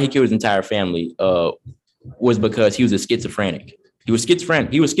 was because he was a schizophrenic. He was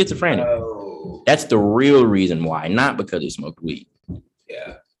schizophrenic. Oh. That's the real reason why, not because he smoked weed.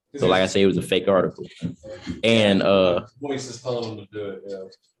 Yeah. So like I say, it was a fake article. And voice is telling him to do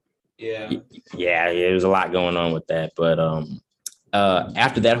it. Yeah. Yeah, there was a lot going on with that. But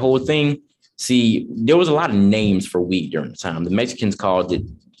after that whole thing, see, there was a lot of names for weed during the time. The Mexicans called it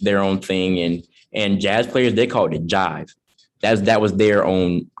their own thing, and jazz players, they called it jive. That was their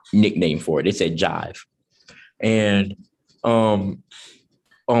own nickname for it. They said jive. And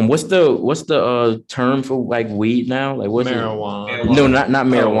what's the term for like weed now? Like what's marijuana? It? No, not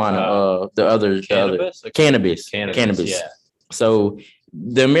marijuana. The other cannabis. Yeah. So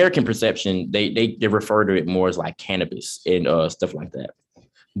the American perception, they refer to it more as like cannabis and stuff like that.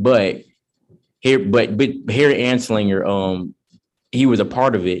 But Harry Anslinger, he was a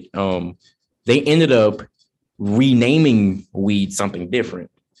part of it. They ended up renaming weed something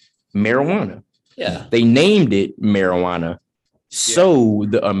different, marijuana. Yeah. They named it marijuana so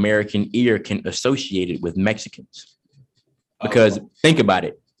the American ear can associate it with Mexicans. Because think about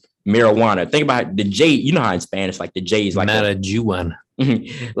it, marijuana. Think about the J. You know how in Spanish, like the J is like marijuana.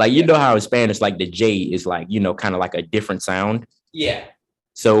 Like know how in Spanish, like the J is like kind of like a different sound. Yeah.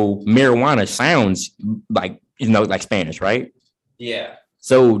 So marijuana sounds like like Spanish, right? Yeah.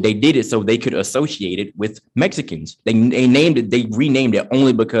 So they did it so they could associate it with Mexicans. They renamed it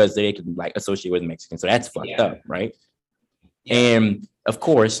only because they could like associate with Mexicans. So that's fucked up, right? Yeah. And of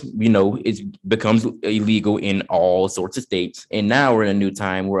course, it becomes illegal in all sorts of states. And now we're in a new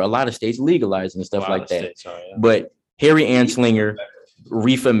time where a lot of states legalize and stuff like that. But Harry Anslinger,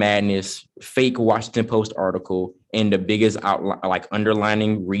 reefer madness, fake Washington Post article, and the biggest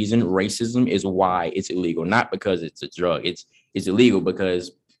underlining reason, racism, is why it's illegal. Not because it's a drug. It's illegal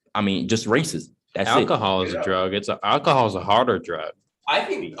because, just racism. That's alcohol is a drug. Alcohol is a harder drug. I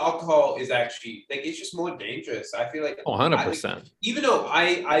think alcohol is actually it's just more dangerous. I feel like 100%. Even though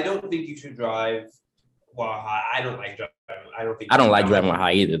I don't think you should drive. Well, I don't like driving don't think I don't like you driving while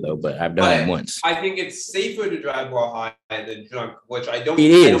high either, though. But I've done it once. I think it's safer to drive while high than drunk, which I don't.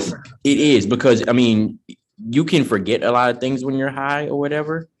 It is. It is because I mean, you can forget a lot of things when you're high or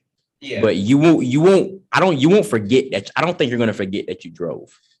whatever. Yeah. But you won't forget that. I don't think you're gonna forget that you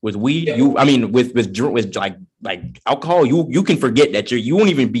drove. With weed, with like alcohol, you can forget that you won't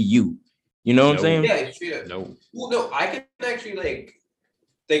even be you. You know what I'm saying? Yeah, it's true. No. Well, no, I can actually like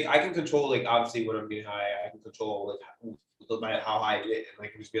I can control like obviously when I'm getting high, I can control like how high I get, and I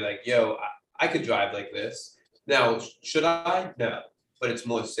can just be like, yo, I could drive like this. Now, should I? No, but it's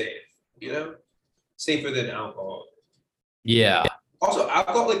more safe. You know, safer than alcohol. Yeah. Also,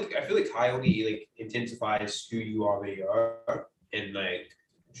 alcohol, like I feel like high only like intensifies who you already are, and like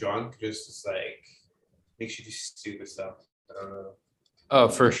drunk just like makes you do stupid stuff. I don't know. Oh,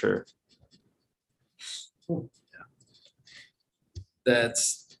 for sure.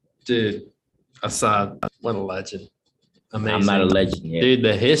 That's dude. Assad, what a legend. Amazing. I'm not a legend yet. Dude,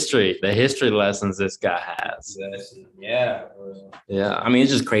 the history lessons this guy has. Yeah. Yeah. I mean,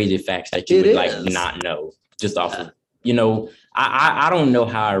 it's just crazy facts that you It would like is. not know just off of, you know, I don't know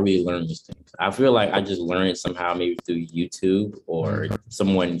how I really learned these things. I feel like I just learned it somehow maybe through YouTube or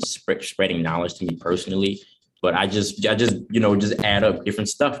someone spreading knowledge to me personally. But I just add up different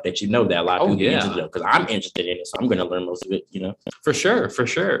stuff that that a lot of people are interested in because I'm interested in it, so I'm gonna learn most of it. For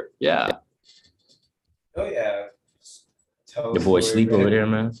sure. Yeah. Oh yeah. The boy sleep over there,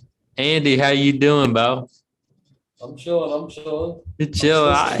 man. Andy, how you doing, Bo? I'm chilling. You chill.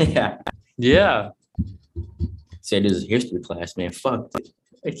 Yeah. Said this is history class, man. Fuck it.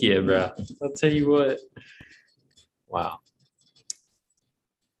 Heck yeah, bro. I'll tell you what. Wow.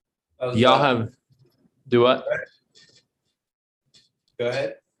 Y'all have do what? Go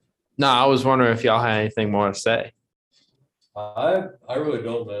ahead. No, I was wondering if y'all had anything more to say. I really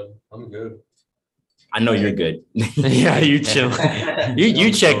don't, man. I'm good. I know you're good. Yeah, you chill.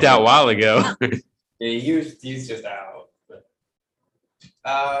 You checked out a while ago. Yeah, he's just out.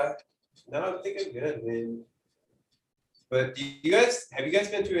 No, I think I'm good, man. But have you guys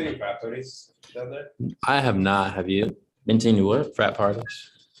been to any frat parties down there? I have not. Have you? Been to any what? Frat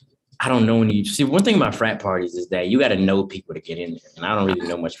parties? I don't know any. See, one thing about frat parties is that you got to know people to get in there, and I don't really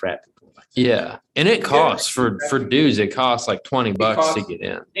know much frat people. Yeah, and it costs for dudes. It costs like $20 to get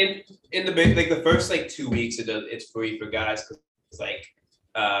in. In the first like 2 weeks, it's free for guys because it's like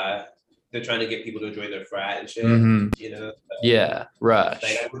they're trying to get people to join their frat and shit. Mm-hmm. You know. Yeah, rush.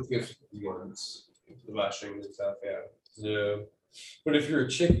 Like I went to a few ones, the rushing and stuff. Yeah. Yeah. But if you're a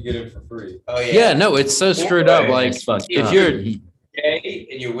chick, you get in for free. Oh yeah. Yeah, no, it's so screwed up. Like if you're gay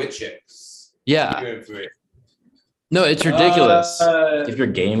and you're with chicks, yeah, you're in for it. No, it's ridiculous. If you're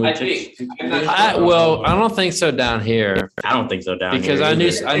gay with I chicks, think. I'm not I sure. don't think so down here I don't think so down because here I knew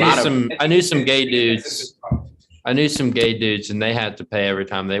either. some gay dudes. I knew some gay dudes and they had to pay every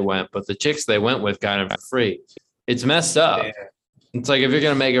time they went, but the chicks they went with got it for free. It's messed up. Yeah. It's like if you're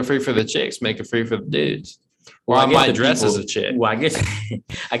gonna make it free for the chicks, make it free for the dudes. Or Well, I guess might the dress people- as a chick. Well, I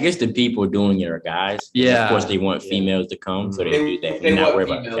guess the people doing it are guys. Yeah. Of course, they want females to come, so they do that They and not want worry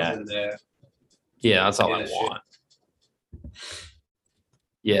about the females guys. in there. Yeah, that's all Yeah, I shit. want.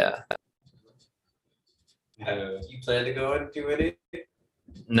 Yeah. You plan to go and do it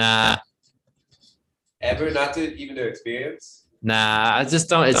Nah. ever? Not to even to experience. Nah. I just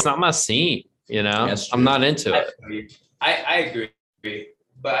don't. It's not my scene. You know. That's I'm true. not into it. I agree,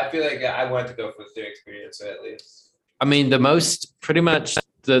 but I feel like I want to go for the experience at least. I mean, the most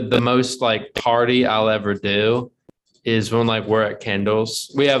like party I'll ever do is when like we're at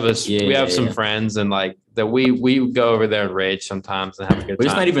Kendall's. We have some friends and like that we go over there and rage sometimes and have a good But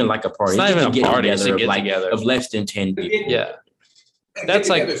time. it's not even like a party. It's not even a get party, it's a together of get together. of less than 10 people. Yeah. That's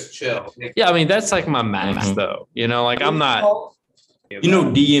like- chill. Yeah, I mean that's like my max Mhm. though. You know, like I'm not. You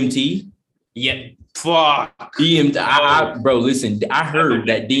know DMT? Yeah. Fuck. DMT. Bro, listen. I heard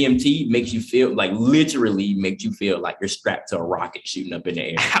that DMT makes you feel like literally makes you feel like you're strapped to a rocket shooting up in the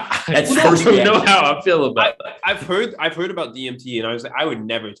air. That's I first don't know reaction. how I feel about that. I've heard about DMT and I was like, I would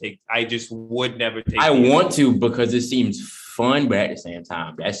never take. I just would never take. I DMT. want to because it seems fun, but at the same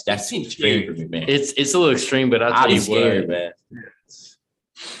time, that's seems extreme for me, man. It's a little extreme, but I'll I'd tell be you scared, what. man.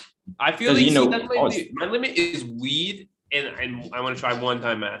 I feel 'Cause, like you know, that's my limit is weed, and I want to try one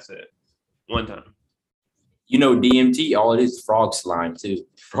time acid, one time. You know DMT, all it is frog slime too.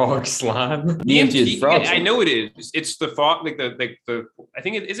 Frog slime. DMT is frog I slime. know it is. It's the frog, like the. I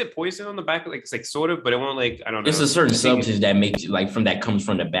think is it poison on the back? Like it's like sort of, but it won't like I don't know. It's a certain I think substance that makes you like that comes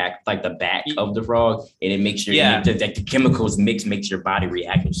from the back, like the back E- of the frog, and it makes your the chemicals makes your body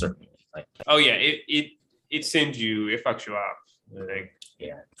react a certain way. Like Oh yeah, it sends you. It fucks you up. Like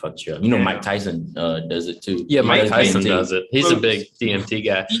Yeah, fucked you up. You know, Mike Tyson does it too. Yeah, Mike Tyson DMT. does it. He's a big DMT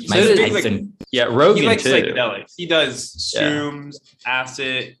guy. He's Mike a big, Tyson. Yeah, he Rogan likes too. psychedelics. He does shrooms,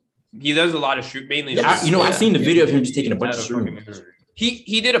 acid. He does a lot of mainly. Yeah, shrooms. I've seen the video of him just taking a bunch of Out of fucking shrooms. Missouri.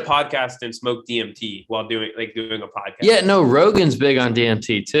 He did a podcast and smoked DMT while doing a podcast. Yeah, no, Rogan's big on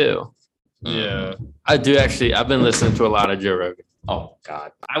DMT too. Yeah. I do actually. I've been listening to a lot of Joe Rogan. Oh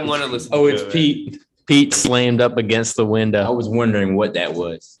God. I want to listen. Oh, to it's it. Pete. Pete slammed up against the I window. was wondering what that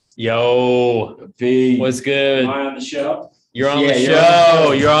was. Yo, what's good? Am I on the show? You're on Yeah, the you're on show. the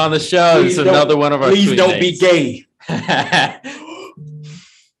show. You're on the show. Please It's another don't- one of our. Please sweet don't be mates. gay.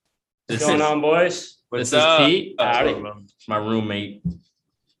 What's going on, boys? This What's is up? Pete. Howdy. My roommate.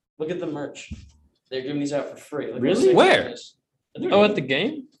 Look at the merch. They're giving these out for free. Look how Really? sick that Where? is. Oh, at the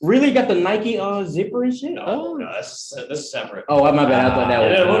game? Really got the Nike zipper and shit? No, no, this is separate. Oh, my bad. I thought that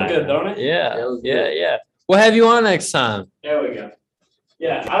was. Yeah, it look good, don't it? Yeah, That was yeah, good. yeah. We'll have you on next time. There we go.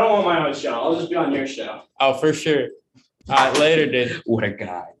 Yeah, I don't want my own show. I'll just be on your show. Oh, for sure. All right, later, dude. What a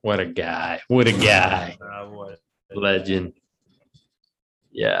guy. What a guy. What a guy. What? Legend.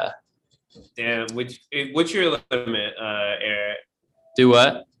 Yeah. Damn. What's your limit, Eric? Do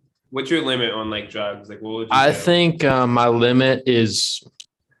what? What's your limit on drugs? What would you I say? think my limit is,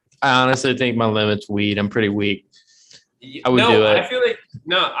 I honestly think my limit's weed. I'm pretty weak. I would do it. I feel like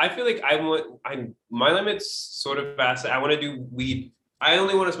my limit's sort of acid. I want to do weed. I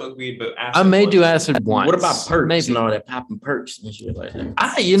only want to smoke weed, but acid. I may once. do acid once. What about perks Maybe. and all that popping perks and shit like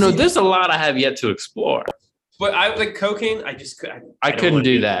that? There's a lot I have yet to explore. But I like cocaine. I just I don't couldn't wanna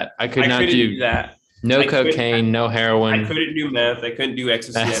do that. I could not couldn't do that. no I couldn't- cocaine, no I heroin. couldn't do meth. I couldn't do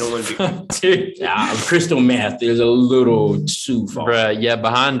ecstasy. I don't want to do. Dude. Crystal meth is a little too far. Bruh, yeah,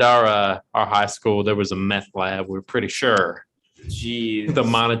 behind our high school, there was a meth lab. We're pretty sure. Jeez. The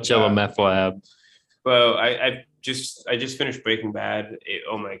Monticello meth lab. Well, I just finished Breaking Bad.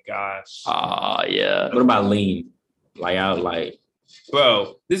 Oh my gosh. Ah, yeah. What about lean?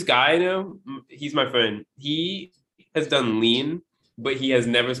 Bro, this guy I know, he's my friend. He has done lean, but he has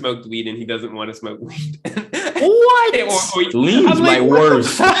never smoked weed and he doesn't want to smoke weed. What? Lean is I'm my like, what the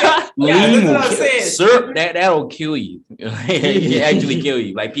worst. fuck? Lean Yeah, that's will what I'm kill. saying. Syrup, that'll kill you. It actually kill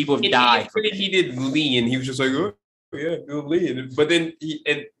you. Like people have And died. he did lean. He was just like, oh yeah, do lean. But then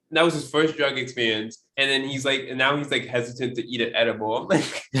and that was his first drug experience. And then he's like, and now he's like hesitant to eat an edible. I'm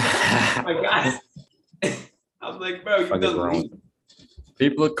like, oh my god. I'm like, bro, you Fuck is done wrong? lean.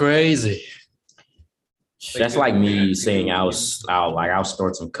 People are crazy. That's like me saying I'll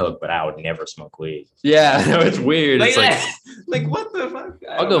snort some coke, but I would never smoke weed. Yeah, no, it's weird. Like It's like that. Like what the fuck?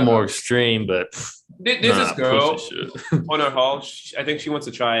 I I'll don't go know. more extreme, but There's nah, this girl pussy shit. on her hall. I think she wants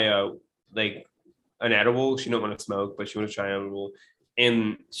to try an edible. She don't want to smoke, but she wants to try an edible.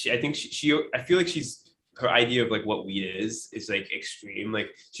 And I feel like her idea of what weed is extreme. Like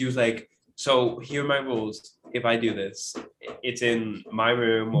she was like, so here are my rules. If I do this, it's in my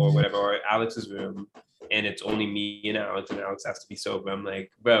room or whatever, or Alex's room, and it's only me and Alex has to be sober. I'm like,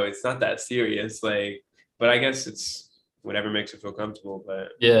 bro, it's not that serious. But I guess it's whatever makes her feel comfortable. But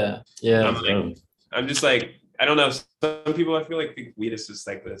Yeah, yeah. I'm just like, I don't know. Some people I feel like think weed is just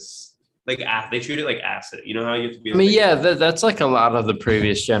like this, they treat it like acid. You know how you have to be. I mean, yeah, that's like a lot of the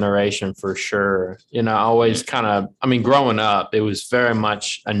previous generation for sure. Always kind of, growing up, it was very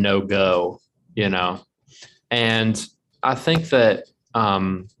much a no-go, and I think that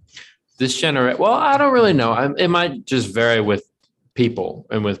this generation, well, I don't really know. It might just vary with people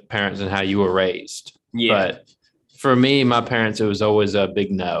and with parents and how you were raised. Yeah. But for me, my parents, it was always a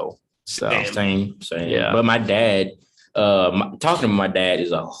big no. So Same. Yeah. But my dad, talking to my dad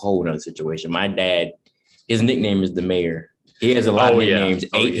is a whole nother situation. My dad, his nickname is the mayor. He has a lot of nicknames.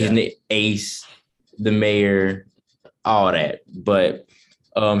 Ace, the mayor, all that. But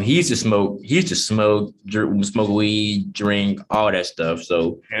he used to smoke, smoke weed, drink, all that stuff.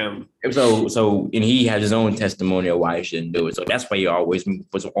 So and he has his own testimony of why he shouldn't do it. So that's why he always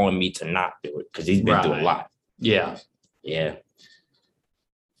was on me to not do it, because he's been through a lot. yeah. Yeah.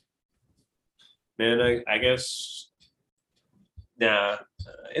 Man, I guess, nah,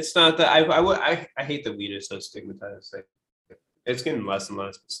 it's not that. I hate that weed is so stigmatized. It's getting less and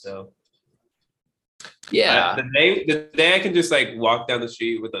less, but still. Yeah. The day I can just walk down the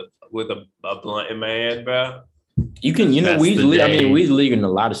street with a blunt in my hand, bro. You can, That's weed's the legal. day. Weed's legal in a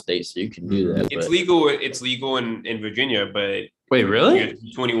lot of states, so you can do that. It's but- legal. It's legal in Virginia, but Wait, really?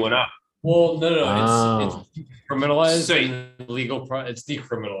 you're 21 up. Well, no. Oh. It's decriminalized. So- and legal. It's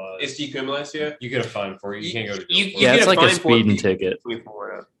decriminalized. It's decriminalized here. You get a fine for it. You can't go to jail. You for Yeah, it. it's get a like a fine for it speeding being ticket.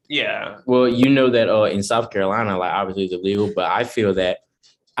 24 up. Yeah. Well, you know that in South Carolina, obviously it's illegal, but I feel that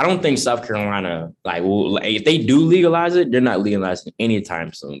I don't think South Carolina if they do legalize it, they're not legalizing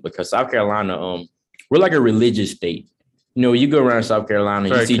anytime soon because South Carolina, we're like a religious state. You know, you go around South Carolina,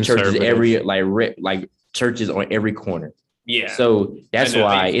 you see churches churches on every corner. Yeah. So that's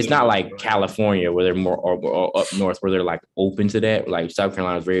why it's not like Right. California where they're more or up north where they're like open to that. Like South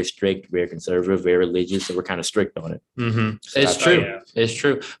Carolina is very strict, very conservative, very religious. So we're kind of strict on it. Mm-hmm. So It's that's- true. yeah. It's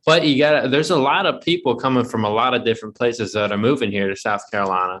true. But there's a lot of people coming from a lot of different places that are moving here to South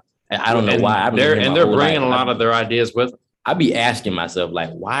Carolina. And I don't know And why. I've been they're here my they're whole bringing life. a lot of their ideas with them. I'd be asking myself, like,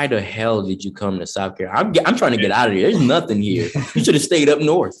 why the hell did you come to South Carolina? I'm trying to get out of here. There's nothing here. You should have stayed up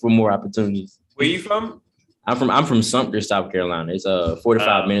north for more opportunities. Where you from? I'm from Sumter, South Carolina. It's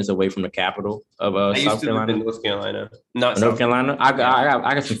 45 minutes away from the capital of I used South to live Carolina. in North Carolina, not North South Carolina.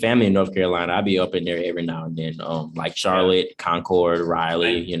 I got some family in North Carolina. I'll be up in there every now and then. Like Charlotte, Concord,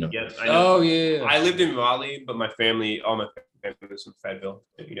 Raleigh. You know. Yeah, I know. Oh yeah. I lived in Raleigh, but all my family was from Fayetteville.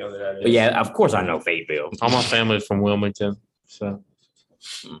 If you know that is. But yeah, of course I know Fayetteville. All my family's from Wilmington. So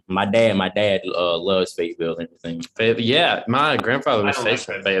My dad loves Fayetteville and everything. yeah, my grandfather was I don't like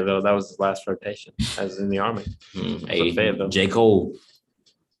stationed in Fayetteville. Fayetteville. That was his last rotation. I was in the army. Hey, Fayetteville. J. Cole,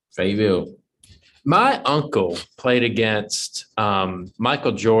 Fayetteville. My uncle played against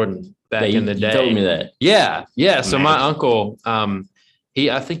Michael Jordan back Yeah, in the you day. told me that. Yeah. So my Man. uncle,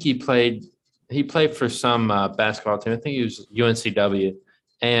 I think he played for some basketball team. I think he was UNCW,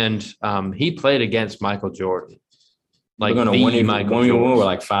 and he played against Michael Jordan. Like We're gonna the win Michael one Jordan. or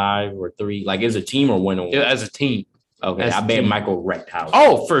like 5 or 3. Like is a team or 1-on-1? Yeah, as a team. Okay, as I a bet team. Michael wrecked house.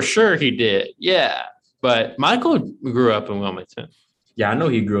 Oh, for sure he did. Yeah, but Michael grew up in Wilmington. yeah, I know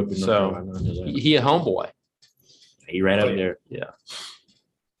he grew up in North So, Carolina. I know that. He a homeboy. He right Oh, up yeah. there.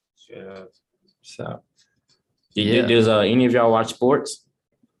 Yeah. So Does any of y'all watch sports?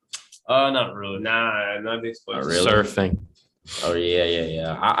 Not really. Nah, not big sports. Oh, really? surfing. Oh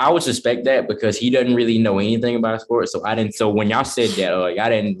yeah. I would suspect that because he doesn't really know anything about sports. So I didn't. So when y'all said that y'all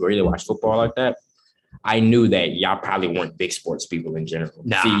didn't really watch football like that, I knew that y'all probably weren't big sports people in general.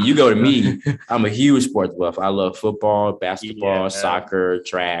 Nah. See, you go to me, I'm a huge sports buff. I love football, basketball, Yeah. soccer,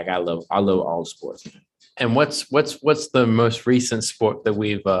 track. I love all sports. And what's the most recent sport that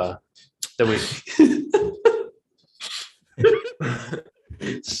we've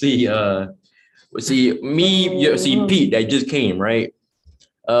See, Pete that just came, right?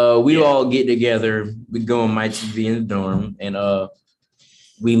 We all get together. We go on my TV in the dorm, and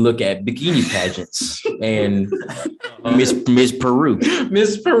we look at bikini pageants and Miss Peru.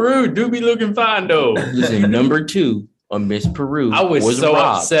 Miss Peru do be looking fine though. Listen, number 2 on Miss Peru. I was so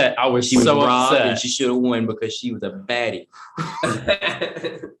robbed. upset. I was She was so robbed, and upset. she should have won because she was a baddie.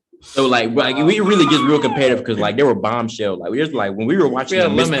 So like we really get real competitive because like there were bombshell. Like we just like when we were watching We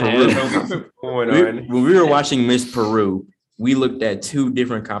had Miss lemon Peru. When we were watching Miss Peru, we looked at 2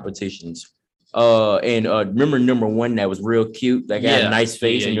 different competitions. And remember number 1 that was real cute, that had Yeah. a nice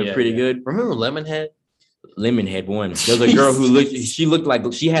face and was pretty good. Remember Lemonhead? Lemonhead won. There was a girl who looked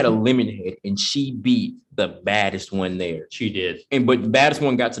like she had a lemon head and she beat the baddest one there. She did. But the baddest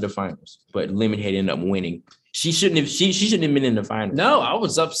one got to the finals, but Lemonhead ended up winning. She shouldn't have been in the finals. No, I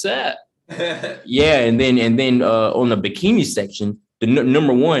was upset. Yeah, and then on the bikini section, the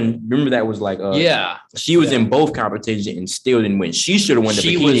number 1, remember that was like Yeah, she was in both competitions and still didn't win. She should have won the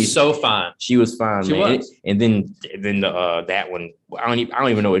she bikini. was so fine. She was fine, She man. was. And then that one, I don't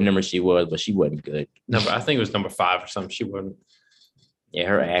even know what number she was, but she wasn't good. I think it was number 5 or something. She wasn't. Yeah,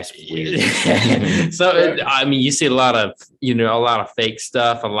 her ass was weird. So I mean, you see a lot of fake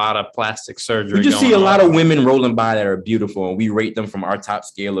stuff, a lot of plastic surgery. We just see a going lot on. of women rolling by that are beautiful, and we rate them from our top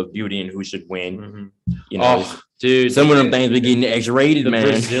scale of beauty and who should win. Mhm. You know, Oh, dude, some of them things be getting X-rated, the man.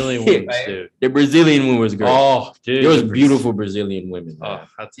 Brazilian ones, dude. The Brazilian one was great. Oh, dude, There was the Braz- beautiful Brazilian women. Oh, Man.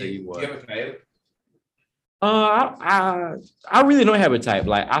 I'll tell you what. I really don't have a type.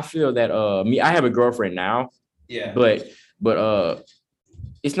 Like I feel that I have a girlfriend now, Yeah. but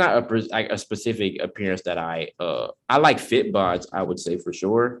it's not a specific appearance that I like fit bods, I would say for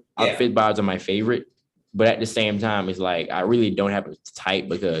sure. Yeah. Fit bods are my favorite. But at the same time, it's like I really don't have a type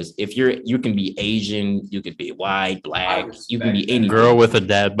because if you can be Asian, you could be white, black, you can be respect that. any Girl with a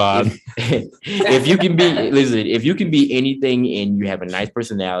dad bod. if you can be anything and you have a nice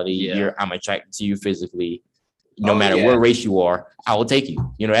personality, Yeah. I'm attracted to you physically, no Oh, matter yeah. what race you are, I will take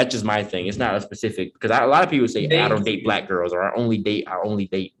you. You know, that's just my thing. It's not a specific because a lot of people say I don't date black girls or I only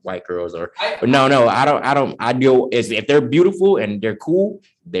date white girls but no, I don't. I deal as if they're beautiful and they're cool,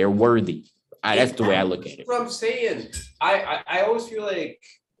 they're worthy. That's the way I look at it. That's what I'm saying. I always feel like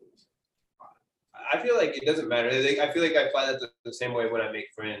it doesn't matter. Like, I feel like I apply that the same way when I make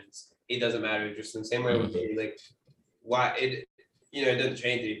friends. It doesn't matter. Just in the same way with me. Like why it doesn't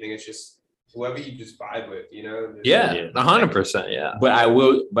change anything. It's just whoever you just vibe with, Yeah, 100%. Yeah. But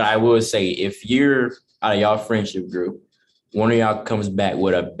I will say, if you're out of y'all friendship group, one of y'all comes back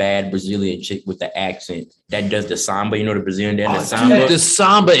with a bad Brazilian chick with the accent that does the samba, the Brazilian dance, the samba. Dude, the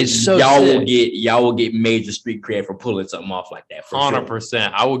samba is so y'all will get major street credit for pulling something off like that.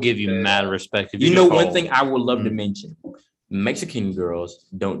 100%. I will give you mad respect. If One thing I would love to mention: Mexican girls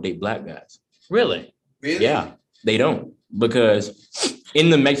don't date black guys. Really? Yeah, they don't, because in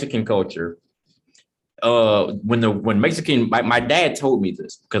the Mexican culture, when Mexican, my dad told me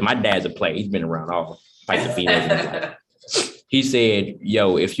this because my dad's a player. He's been around all types of females. He said,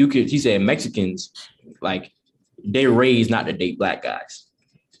 "Yo, if you could," he said, Mexicans, like, they're raised not to date black guys.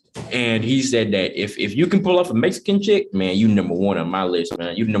 And he said that if you can pull off a Mexican chick, man, you number one on my list,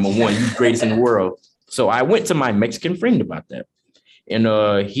 man. You number one, you greatest in the world. So I went to my Mexican friend about that, and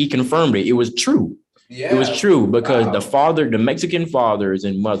he confirmed it. It was true. Yeah. It was true because the Mexican fathers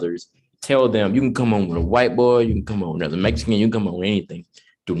and mothers tell them, you can come home with a white boy, you can come home with another Mexican, you can come home with anything.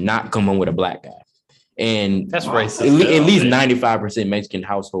 Do not come home with a black guy. And that's racist. At least 95% Mexican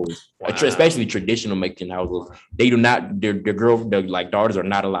households, especially traditional Mexican households, they do not. Their daughters are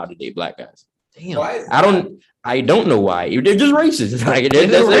not allowed to date black guys. Damn. I don't know why. They're just racist. Like they're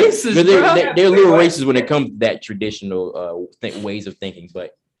racist. They're a little racist when it comes to that traditional ways of thinking.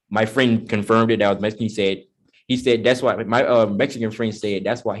 But my friend confirmed it. That was Mexican. He said that's why my Mexican friend said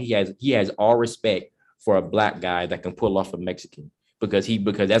that's why he has all respect for a black guy that can pull off a Mexican because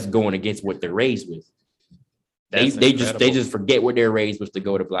that's going against what they're raised with. They just forget what they're raised with to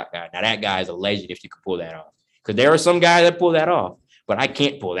go to black guy. Now that guy is a legend if you could pull that off. Because there are some guys that pull that off, but I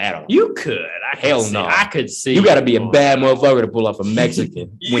can't pull that off. You could. Hell no. I could see. You got to be a bad motherfucker to pull off a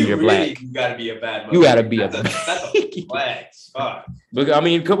Mexican when you're black. You got to be a bad motherfucker. You got to be that's a flex. Fuck. Because I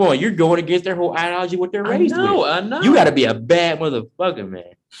mean, come on, you're going against their whole ideology, what they're raised with. I know. You got to be a bad motherfucker,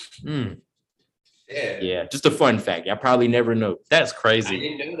 man. Yeah. Just a fun fact. I probably never know. That's crazy. I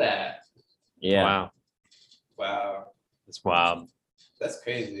didn't know that. Yeah. Wow. It's wild. That's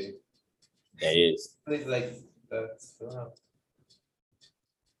crazy. That is. Like that's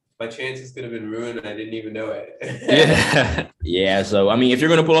my chances could have been ruined and I didn't even know it. Yeah. Yeah. So I mean, if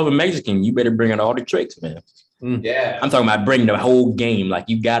you're gonna pull off a Mexican, you better bring out all the tricks, man. Yeah. I'm talking about bringing the whole game. Like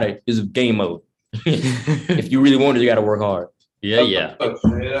you gotta. This is game mode. If you really want it, you gotta work hard. Yeah.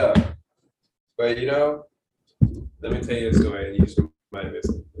 Straight up. But let me tell you a story. You just might have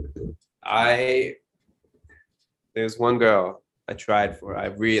missed it. There's one girl I tried for. I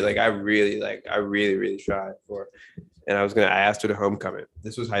really tried for. And I asked her to homecoming.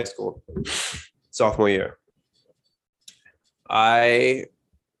 This was high school, sophomore year. I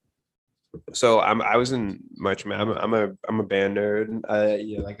was in marching band. I'm a band nerd.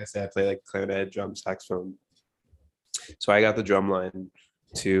 Like I said, I play like clarinet, drum, saxophone. So I got the drum line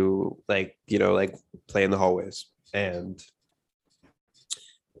to play in the hallways. And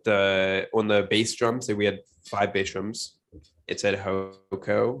on the bass drums, we had 5 bass drums. It said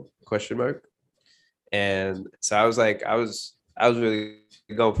Hoko ? And so I was really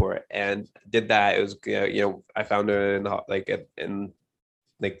going for it and did that. It was I found her in the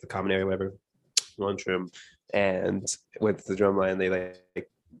the common area, whatever, lunchroom, and went to the drum line. They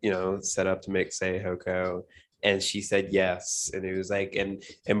set up to say Hoko. And she said yes, and it was and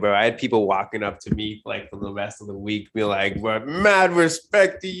bro, I had people walking up to me for the rest of the week, be like, "Bro, mad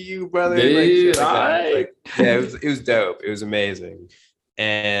respect to you, brother." Dude, it was dope. It was amazing,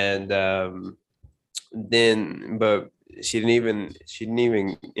 and but she didn't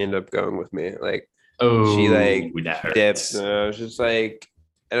even end up going with me. She dipped. I was just and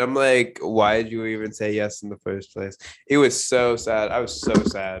I'm like, why did you even say yes in the first place? It was so sad. I was so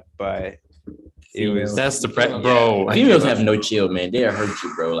sad, but. That's the bro. Females have no chill, man. They'll hurt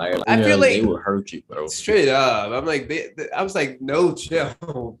you, bro. I feel like they will hurt you, bro. Straight up. I'm I was no chill.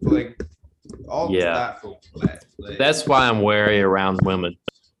 All that's why I'm wary around women.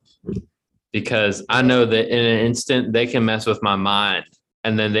 Because I know that in an instant they can mess with my mind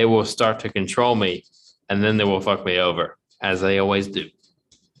and then they will start to control me and then they will fuck me over, as they always do.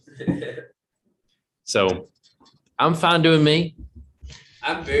 So I'm fine doing me.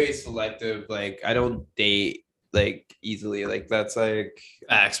 I'm very selective. I don't date easily. That's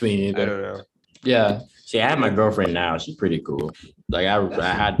ask me either. I don't know. Yeah. See, I have my girlfriend now. She's pretty cool. I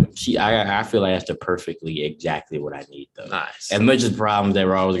feel like that's perfectly exactly what I need though. Nice. As much as problems that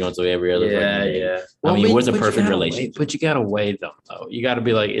we're always going through every other. Yeah. I mean, what's a perfect relationship? But you gotta weigh them though. You gotta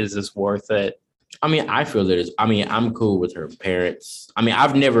be is this worth it? I mean, I feel that I'm cool with her parents. I mean,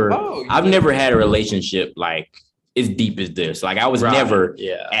 I've never had a relationship as deep as this. Like I was Right. never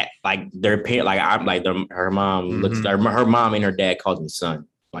Yeah. at like their parent. Like I'm like her mom looks. Mhm. Her mom and her dad calls me son.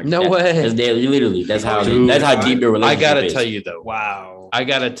 Like No that, way. That's literally that's how Dude, that's how deep their I relationship gotta is. tell you though. Wow. I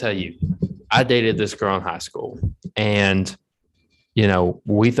gotta tell you, I dated this girl in high school, and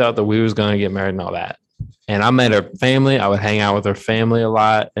we thought that we was gonna get married and all that. And I met her family. I would hang out with her family a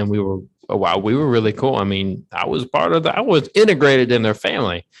lot, and we were really cool. I mean, I was integrated in their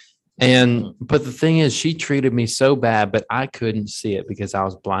family. But the thing is, she treated me so bad, but I couldn't see it because I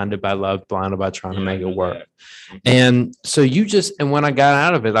was blinded by love, blinded by trying to make it work. And so and when I got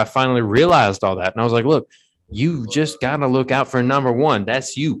out of it, I finally realized all that. And I was like, look, you just got to look out for number one.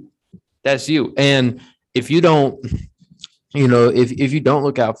 That's you. That's you. And if you don't, if you don't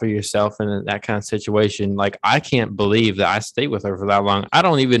look out for yourself in that kind of situation, like I can't believe that I stayed with her for that long. I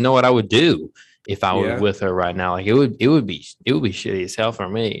don't even know what I would do if I was with her right now. Like it would be shitty as hell for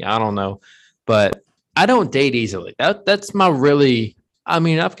me. I don't know, but I don't date easily. That's my really. I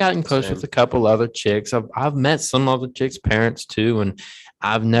mean, I've gotten close with a couple other chicks. I've met some other chicks' parents too, and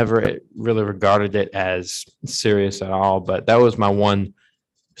I've never really regarded it as serious at all. But that was my one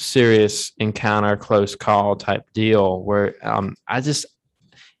serious encounter, close call type deal where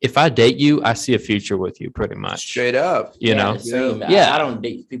if I date you, I see a future with you pretty much. Straight up. You know? Same. Yeah. I don't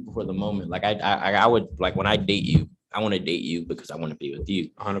date people for the moment. Like I would like when I date you, I want to date you because I want to be with you.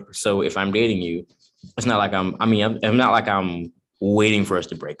 100%. So if I'm dating you, it's not like I'm not like I'm waiting for us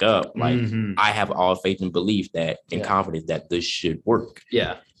to break up. Like I have all faith and belief that and confidence that this should work.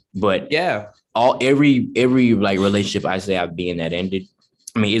 Yeah. But Yeah. every like relationship I say I've been that ended.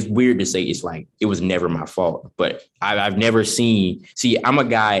 I mean, it's weird to say it's like it was never my fault, but I've never seen. See, I'm a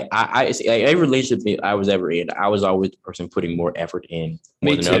guy. I like, every relationship I was ever in, I was always the person putting more effort in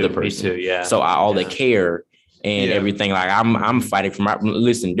more than the other person. Me too. Yeah. So all the care and everything. Like I'm fighting for my.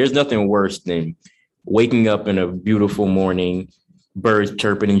 Listen, there's nothing worse than waking up in a beautiful morning, birds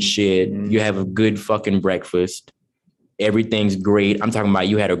chirping and shit. You have a good fucking breakfast. Everything's great. I'm talking about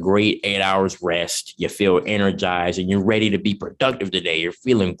you had a great 8 hours rest. You feel energized and you're ready to be productive today. You're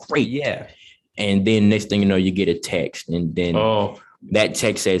feeling great. Yeah. And then next thing you know, you get a text. And then that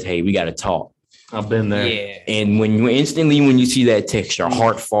text says, hey, we got to talk. I've been there. Yeah. And when you see that text, your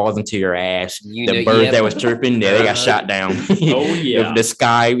heart falls into your ass. The bird that was chirping, they got shot down. Oh yeah. The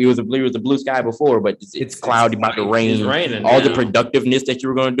sky, it was a blue sky before, but it's cloudy, about to rain. It's raining All now. the productiveness that you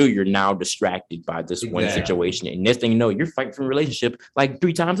were going to do, you're now distracted by this one situation. And next thing you know, you're fighting for a relationship like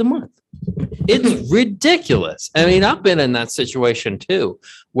 3 times a month. It's ridiculous. I mean, I've been in that situation too,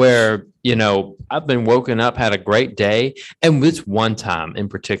 where, I've been woken up, had a great day. And this one time in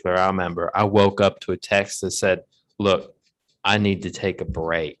particular, I remember I woke up to a text that said, look, I need to take a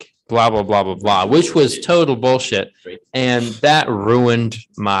break, blah, blah, blah, blah, blah, which was total bullshit. And that ruined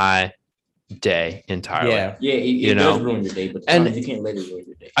my day entirely. Yeah. It does ruin your day, but you can't let it ruin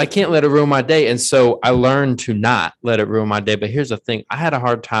your day. I can't let it ruin my day. And so I learned to not let it ruin my day. But here's the thing. I had a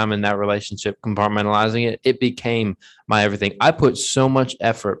hard time in that relationship compartmentalizing it. It became my everything. I put so much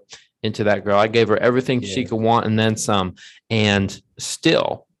effort into that girl. I gave her everything she could want and then some, and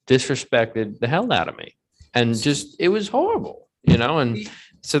still disrespected the hell out of me. And just, it was horrible, and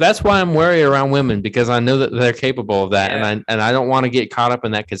so that's why I'm wary around women, because I know that they're capable of that. And I don't want to get caught up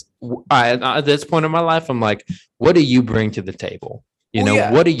in that, because at this point in my life, I'm like, what do you bring to the table?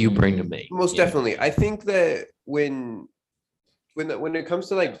 What do you bring to me? Most definitely. I think that when it comes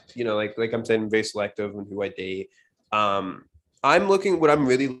to like I'm saying, I'm very selective on who I date. What I'm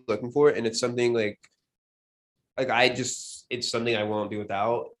really looking for, and it's something it's something I won't do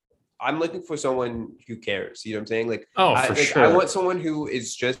without. I'm looking for someone who cares. You know what I'm saying? Like, for sure. I want someone who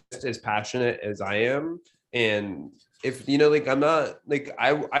is just as passionate as I am. And if, I'm not like,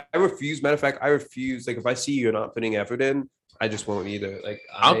 I refuse. Matter of fact, I refuse. Like, if I see you're not putting effort in, I just won't either. Like,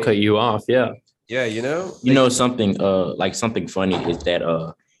 I'll cut you off. Yeah. Yeah. Something, something funny is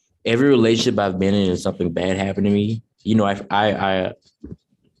that, every relationship I've been in and something bad happened to me, I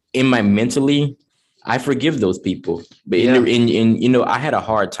in my mentally, I forgive those people, but I had a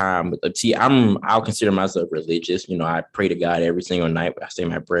hard time. See, I'll consider myself religious. I pray to God every single night. I say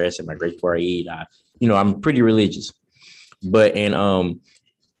my prayers and my grace before I eat. I'm pretty religious, but I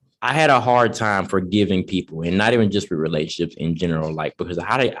had a hard time forgiving people, and not even just with relationships in general. Like, because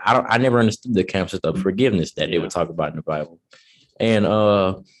I never understood the concept of forgiveness that they would talk about in the Bible, and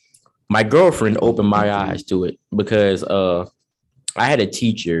my girlfriend opened my eyes to it, because I had a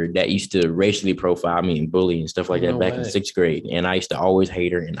teacher that used to racially profile me and bully and stuff like that back in 6th grade. And I used to always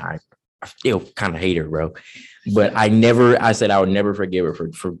hate her, and I still kind of hate her, bro. But I said I would never forgive her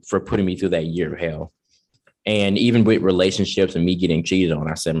for putting me through that year of hell. And even with relationships and me getting cheated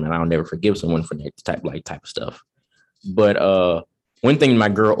on, I said, man, I'll never forgive someone for that type of stuff. But one thing my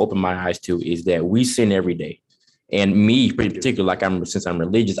girl opened my eyes to is that we sin every day. And me, in particular, since I'm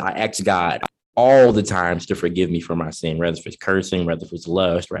religious, I ask God all the times to forgive me for my sin, whether if it's cursing, whether if it's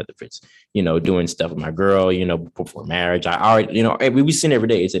lust, whether if it's, doing stuff with my girl, before marriage. I already, we sin every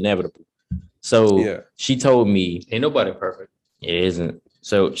day. It's inevitable. So she told me, ain't nobody perfect. It isn't.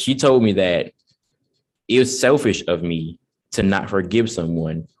 So she told me that it was selfish of me to not forgive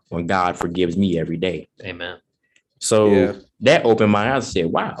someone when God forgives me every day. Amen. So that opened my eyes and said,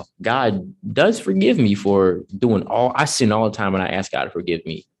 wow, God does forgive me for I sin all the time and I ask God to forgive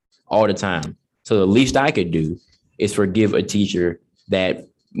me all the time. So the least I could do is forgive a teacher that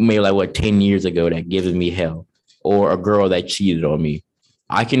maybe 10 years ago that gives me hell, or a girl that cheated on me.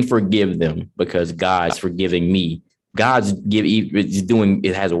 I can forgive them because God's forgiving me.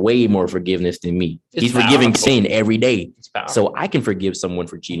 It has way more forgiveness than me. He's forgiving sin every day. So I can forgive someone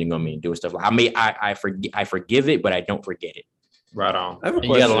for cheating on me and doing stuff. I forgive it, but I don't forget it. Right on. I have a You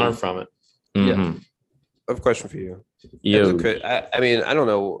got to question. learn from it. Mhm. Yeah. I have a question for you. Yo. I mean, I don't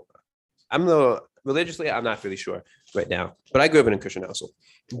know. Religiously, I'm not really sure right now, but I grew up in a Christian household.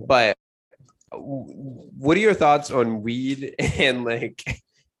 But what are your thoughts on weed and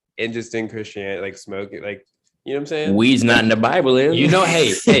and just in Christianity, smoking, you know what I'm saying? Weed's not in the Bible, is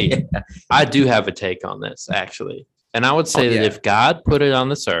it? Hey, I do have a take on this, actually. And I would say that if God put it on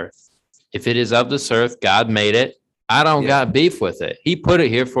this earth, if it is of this earth, God made it, I don't got beef with it. He put it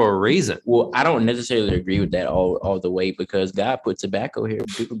here for a reason. Well, I don't necessarily agree with that all the way, because God put tobacco here.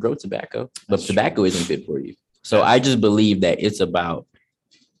 People grow tobacco, but tobacco isn't good for you. So I just believe that it's about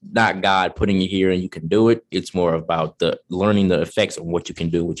not God putting you here and you can do it. It's more about the learning the effects of what you can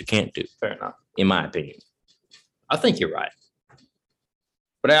do, what you can't do. Fair enough. In my opinion. I think you're right.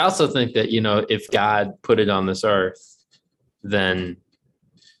 But I also think that, if God put it on this earth, then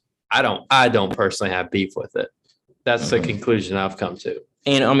I don't personally have beef with it. That's the conclusion I've come to.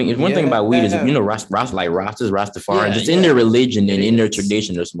 And I mean, one thing about weed is, Rastafari, just in their religion and in their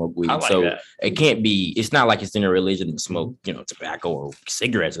tradition to smoke weed. So it can't be, it's not like it's in their religion to smoke, tobacco or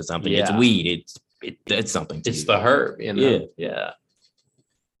cigarettes or something. It's weed. It's something. It's the herb, Yeah.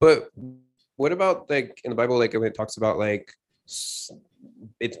 But what about in the Bible, when it talks about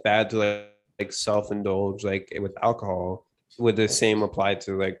it's bad to self-indulge with alcohol? Would the same apply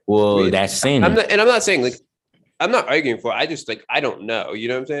to weed? That's sin. I'm not saying I'm not arguing for it. I just I don't know. You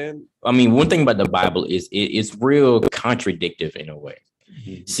know what I'm saying? I mean, one thing about the Bible is it's real contradictive in a way.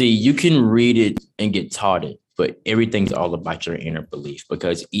 Mm-hmm. See, you can read it and get taught it, but everything's all about your inner belief,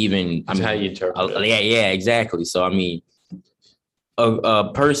 because even how you interpret it. Yeah, exactly. So I mean,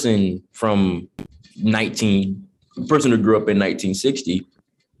 a person who grew up in 1960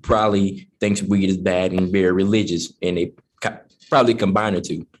 probably thinks weed is bad and very religious, and they probably combine the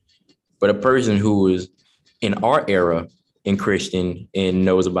two. But a person who is in our era in Christian and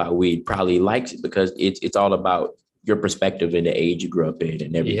knows about weed probably likes it, because it's all about your perspective and the age you grew up in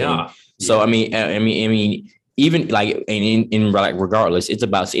and everything. Yeah. So I mean, even regardless,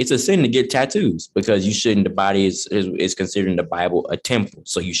 it's a sin to get tattoos, because you shouldn't. The body is considered in the Bible a temple,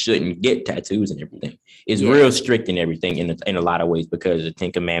 so you shouldn't get tattoos and everything. It's real strict and everything in a lot of ways, because the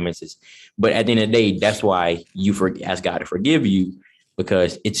 10 Commandments is. But at the end of the day, that's why you ask God to forgive you,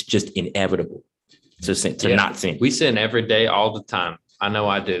 because it's just inevitable to not sin. We sin every day, all the time. I know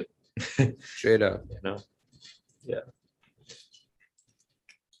I do. Straight up. Yeah.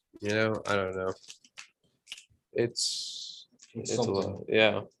 I don't know. It's a lot.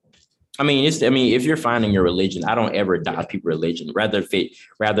 Yeah. I mean, if you're finding your religion, I don't ever dodge people's religion. Rather if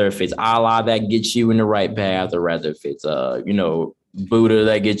it's Allah that gets you in the right path, or rather if it's Buddha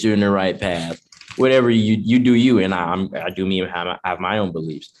that gets you in the right path. Whatever you do you, and I do me, and I have my own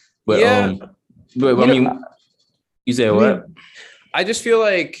beliefs. But but I mean, you said what? I just feel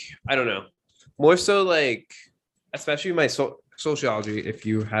I don't know. More so especially my sociology. If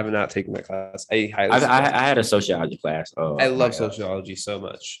you have not taken that class, I had a sociology class. I love sociology so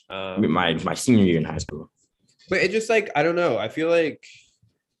much. My senior year in high school. But it just I don't know. I feel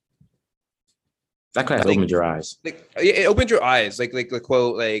that class opened your eyes. It opened your eyes. The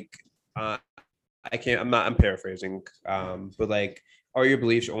quote I'm paraphrasing. But are your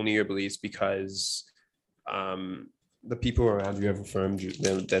beliefs only your beliefs because the people around you have affirmed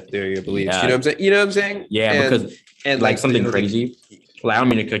that they're your beliefs? Yeah. You know what I'm saying? Yeah, because something crazy. I don't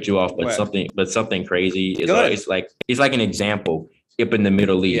mean to cut you off, but something crazy. It's like an example. Up in the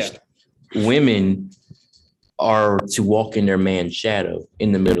Middle East, women are to walk in their man's shadow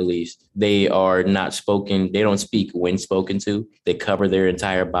in the Middle East. They are not spoken. They don't speak when spoken to. They cover their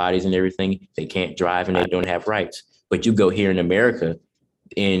entire bodies and everything. They can't drive and they don't have rights. But you go here in America,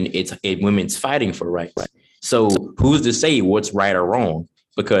 and it's women's fighting for rights. So who's to say what's right or wrong?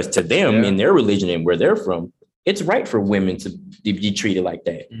 Because to them, in their religion and where they're from, it's right for women to be treated like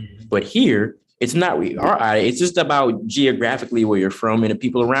that. Mm-hmm. But here, it's not. It's just about geographically where you're from and the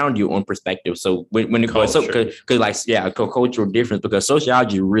people around you on perspective. So when it goes, because like cultural difference, because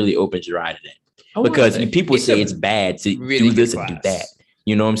sociology really opens your eye to that. Because people say it's bad to do this and do that.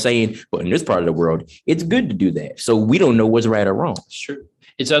 You know what I'm saying? But in this part of the world, it's good to do that. So we don't know what's right or wrong. Sure.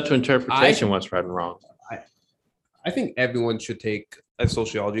 It's up to interpretation what's right and wrong. I think everyone should take a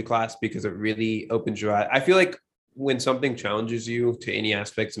sociology class because it really opens your eye. I feel like when something challenges you to any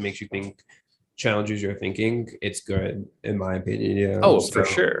aspects and makes you think, challenges your thinking, it's good in my opinion. Yeah. Oh, for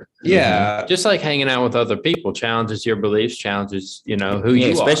sure. Yeah. Just like hanging out with other people challenges your beliefs, challenges, who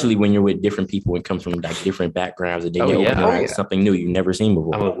you especially are. when you're with different people and come from like different backgrounds and then something new you've never seen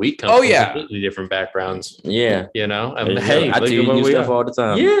before. I mean, we come from completely different backgrounds. Yeah. Hey, I tell you new stuff all the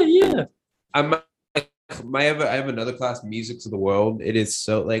time. Yeah. I have another class, Musics of the World. It is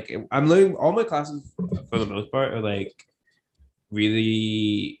so like I'm learning all my classes for the most part are like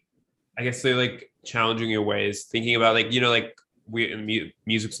really, I guess they're like challenging your ways, thinking about like, we in my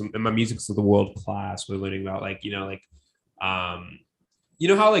Musics of the World class, we're learning about like, how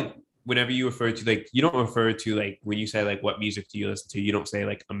like whenever you refer to like, you don't refer to like when you say like what music do you listen to, you don't say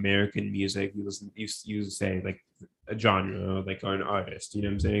like American music, you say like a genre like or an artist, you know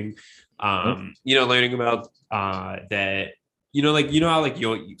what I'm saying? Learning about that, how like a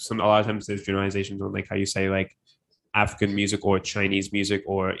lot of times there's generalizations on like how you say like African music or Chinese music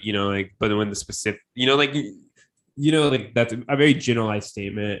or but when the specific that's a very generalized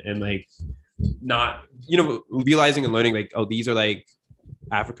statement and like not realizing and learning like, oh, these are like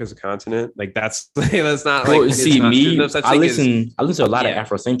Africa's a continent, like that's not like I listen to a lot of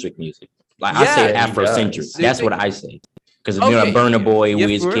Afrocentric music. Like I say Afrocentric. That's what I say. Because Burna Boy,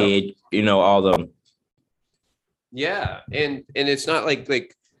 Wizkid, all them. Yeah, and it's not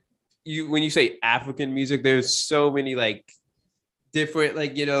like you when you say African music, there's so many like different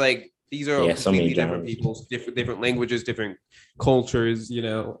like these are completely different peoples, different languages, different cultures,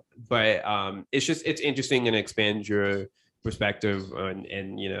 But it's interesting and expands your perspective and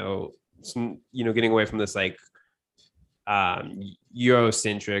getting away from this like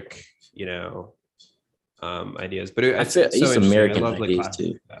Eurocentric, ideas. But I feel it's American ideas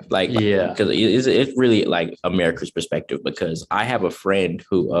too. Like because it's really like America's perspective. Because I have a friend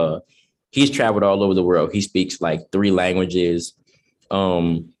who he's traveled all over the world. He speaks like 3 languages.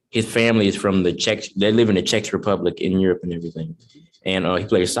 His family is from the Czech. They live in the Czech Republic in Europe and everything. And he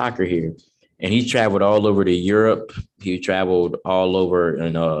plays soccer here. And he's traveled all over to Europe. He traveled all over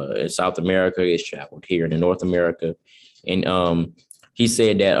in South America. He's traveled here in North America. And he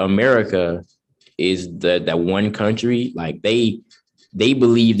said that America is that one country. Like they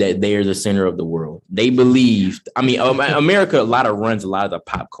believe that they're the center of the world. They believe, America runs a lot of the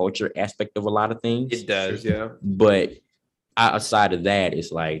pop culture aspect of a lot of things. It does, yeah. But outside of that,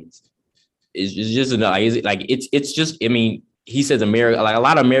 it's like, it's just it's just, he says America, like a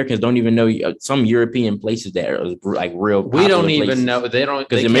lot of Americans don't even know some European places that are like real. We don't even know. They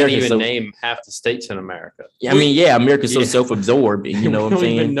can't even name half the states in America. America's so self-absorbed. And, what I'm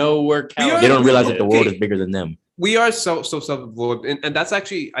saying? Even know where they don't realize that the world is bigger than them. We are so self-absorbed. And that's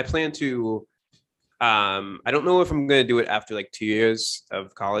actually, I plan to, I don't know if I'm going to do it after like 2 years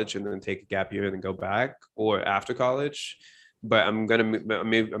of college and then take a gap year and then go back or after college. But I'm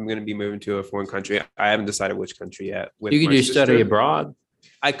gonna be moving to a foreign country. I haven't decided which country yet. You can do study abroad.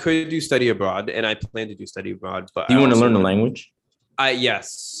 I could do study abroad, and I plan to do study abroad. But do you want to learn the language?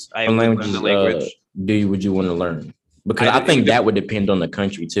 Yes, I want to learn the language. Would you want to learn? Because I think that would depend on the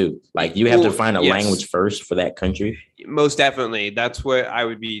country too. Like you have to find a language first for that country. Most definitely, that's what I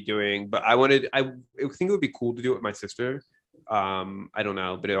would be doing. But I think it would be cool to do it with my sister. I don't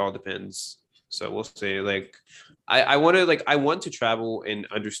know, but it all depends. So we'll see. Like, I want to travel and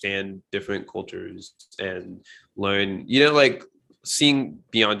understand different cultures and learn, like seeing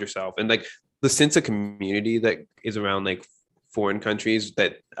beyond yourself and like the sense of community that is around like foreign countries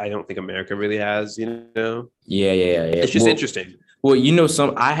that I don't think America really has, Yeah. It's just interesting. Well,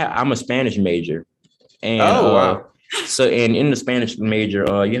 I'm a Spanish major. And wow. So, and in the Spanish major,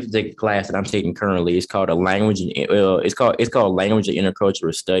 you have to take a class that I'm taking currently. It's called Language and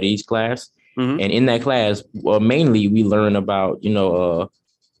Intercultural Studies class. Mm-hmm. And in that class, mainly we learn about,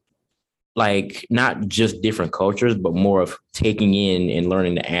 like not just different cultures, but more of taking in and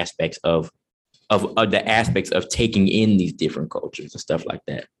learning the aspects of taking in these different cultures and stuff like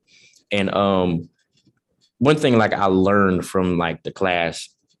that. And one thing like I learned from like the class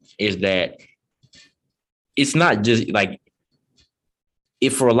is that it's not just like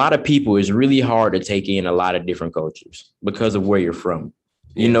if for a lot of people, it's really hard to take in a lot of different cultures because of where you're from.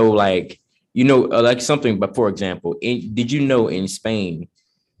 You know, like something. But for example, did you know in Spain,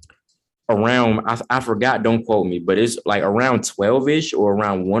 around I forgot, don't quote me, but it's like around 12-ish or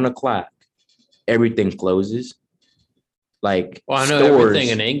around 1 o'clock, everything closes. Like, Well, I know stores, everything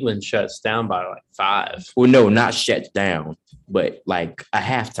in England shuts down by like 5. well, no, not shuts down, but like a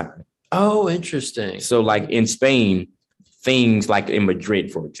halftime. Oh, interesting. So like in Spain, things like in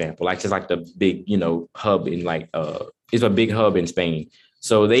Madrid, for example, like it's like the big, hub in like it's a big hub in Spain.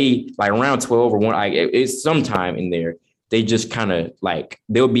 So they like around 12 or 1, like it's sometime in there, they just kind of like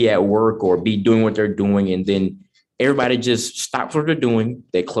they'll be at work or be doing what they're doing, and then everybody just stops what they're doing.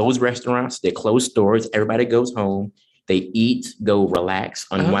 They close restaurants, they close stores, everybody goes home, they eat, go relax,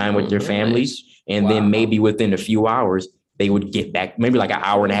 unwind with their families, and then maybe within a few hours they would get back, maybe like an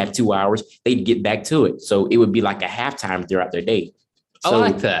hour and a half, 2 hours, they'd get back to it. So it would be like a halftime throughout their day. So I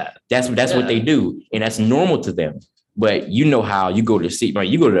like that. That's what they do, and that's normal to them. But you know how you go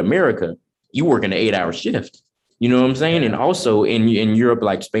to America, you work an 8-hour shift. You know what I'm saying? And also in Europe,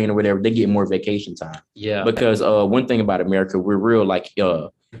 like Spain or whatever, they get more vacation time. Yeah. Because one thing about America, we're real like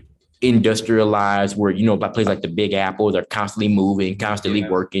industrialized, where like places like the Big Apple, they're constantly moving, constantly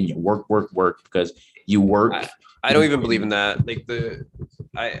working. You work because you work. I don't even believe in that. Like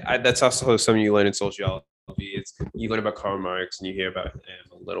that's also something you learn in sociology. It's you learn about Karl Marx and you hear about him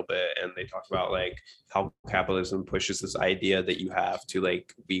a little bit, and they talk about like how capitalism pushes this idea that you have to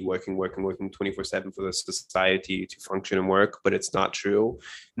like be working 24/7 for the society to function and work, but it's not true.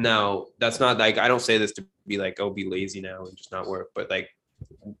 Now, that's not like, I don't say this to be like, oh, be lazy now and just not work, but like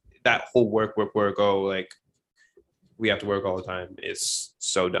that whole work, oh, like we have to work all the time is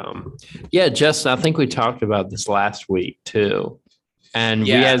so dumb. Yeah, Justin, I think we talked about this last week too. And we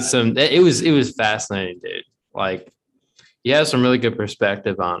had it was fascinating, dude. Like, you have some really good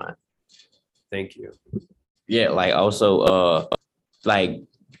perspective on it. Thank you. Yeah, like also like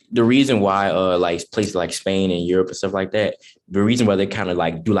the reason why like places like Spain and Europe and stuff like that, the reason why they kind of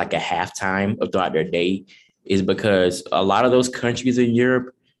like do like a halftime throughout their day is because a lot of those countries in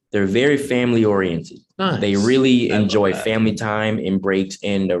Europe, they're very family oriented. Nice. They really enjoy family time and breaks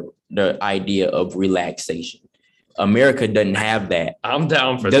and the idea of relaxation. America doesn't have that. I'm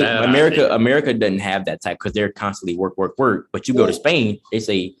down for that. America doesn't have that type because they're constantly work. But you go to Spain, they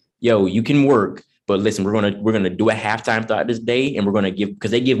say, yo, you can work, but listen, we're gonna do a halftime throughout this day, and we're gonna give,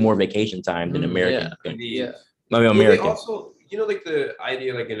 because they give more vacation time than America. Yeah. I mean, America. Also, like the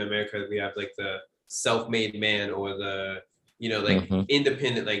idea, like in America, we have like the self-made man or the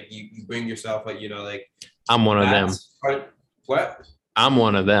independent, like you bring yourself, like like I'm one of them. What? I'm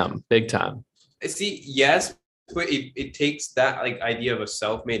one of them, big time. See, yes. But it takes that like idea of a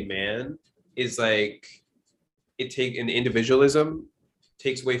self-made man is like an individualism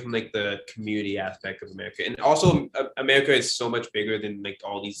takes away from like the community aspect of America. And also America is so much bigger than like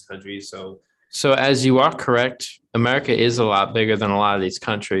all these countries. So as you are correct, America is a lot bigger than a lot of these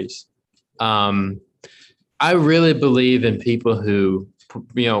countries. I really believe in people who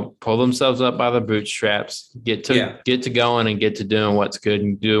pull themselves up by the bootstraps, get to going and get to doing what's good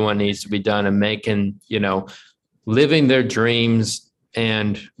and doing what needs to be done and making, living their dreams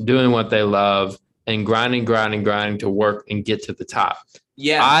and doing what they love and grinding to work and get to the top.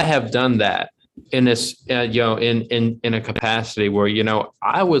 Yeah, I have done that in this, in a capacity where,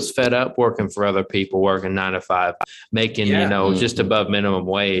 I was fed up working for other people, working 9 to 5, making, just above minimum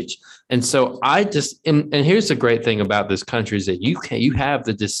wage. And so I just, and here's the great thing about this country is that you have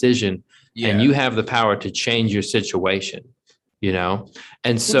the decision and you have the power to change your situation,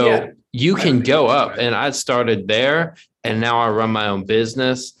 and so you can go up, and I started there and now I run my own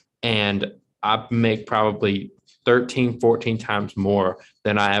business and I make probably 13, 14 times more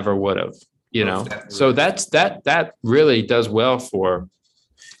than I ever would have, So that really does well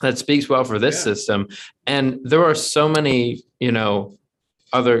that speaks well for this system. And there are so many,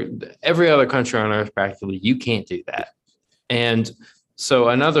 every other country on earth, practically, you can't do that. And so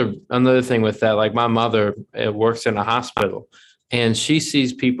another thing with that, like my mother works in a hospital, and she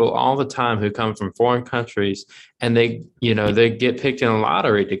sees people all the time who come from foreign countries, and they get picked in a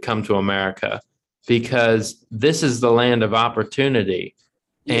lottery to come to America because this is the land of opportunity.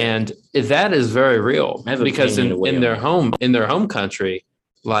 Yeah. And that is very real because in their home country,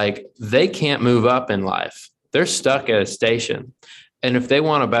 like they can't move up in life. They're stuck at a station. And if they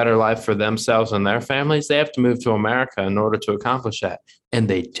want a better life for themselves and their families, they have to move to America in order to accomplish that. And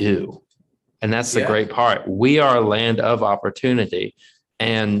they do. And that's the great part. We are a land of opportunity.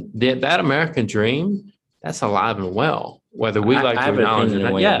 And that American dream, that's alive and well, whether we like to acknowledge it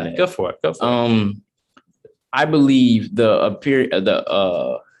or not. Yeah, go for it. I believe the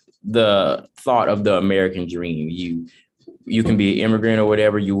thought of the American dream. You can be an immigrant or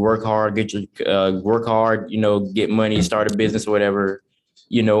whatever. You work hard, get your work hard. Get money, start a business or whatever.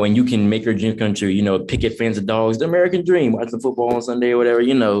 And you can make your dream come true. Picket fence of dogs, the American dream, watching football on Sunday or whatever.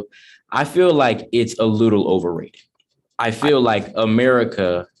 I feel like it's a little overrated. I feel like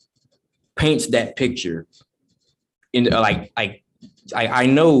America paints that picture in I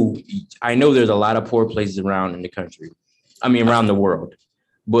know there's a lot of poor places around in the country. I mean, around the world.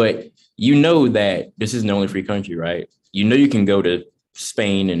 But that this isn't the only free country, right? You can go to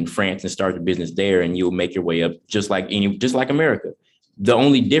Spain and France and start a business there and you'll make your way up just like America. The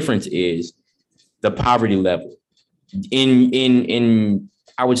only difference is the poverty level. In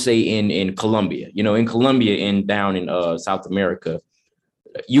I would say in Colombia, in Colombia and down in South America,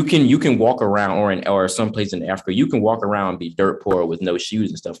 you can walk around or someplace in Africa, you can walk around and be dirt poor with no shoes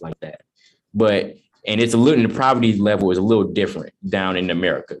and stuff like that. And the poverty level is a little different down in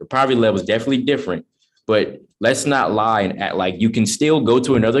America. The poverty level is definitely different, but let's not lie and act like you can still go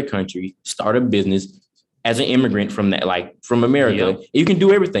to another country, start a business as an immigrant from America. Yeah. You can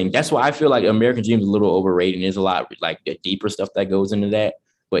do everything. That's why I feel like American dream is a little overrated. And there's a lot like the deeper stuff that goes into that.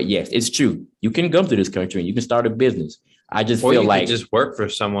 But yes, it's true. You can come to this country and you can start a business. I just feel like just work for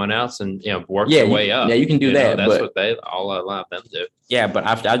someone else and work your way up. Yeah, you can do that. That's what they all allow them to do. Yeah, but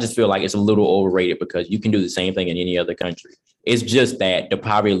I just feel like it's a little overrated because you can do the same thing in any other country. It's just that the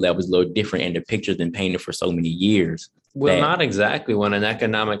poverty level is a little different and the picture's been painted for so many years. Well, not exactly when an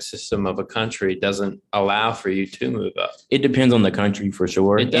economic system of a country doesn't allow for you to move up. It depends on the country for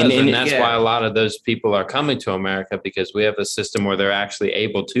sure. It does, and that's why a lot of those people are coming to America because we have a system where they're actually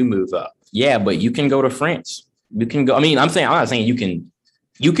able to move up. Yeah, but you can go to France. You can go. I'm not saying you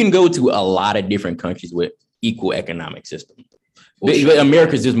can go to a lot of different countries with equal economic system. But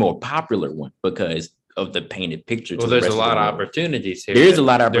America's just more popular one because of the painted picture. Well, there's a lot of opportunities here. There is a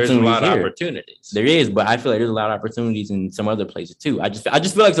lot of opportunities. There's a lot of opportunities. There is, but I feel like there's a lot of opportunities in some other places too. I just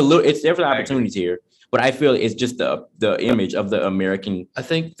feel like it's definitely opportunities here, but I feel it's just the image of the American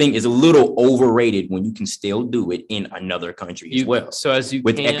thing is a little overrated when you can still do it in another country as well. So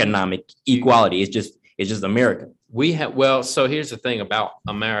with economic equality, it's just America. So here's the thing about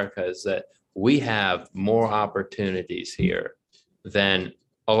America is that we have more opportunities here than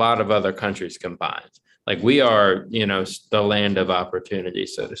a lot of other countries combined. Like we are, the land of opportunity,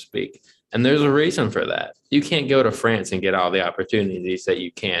 so to speak. And there's a reason for that. You can't go to France and get all the opportunities that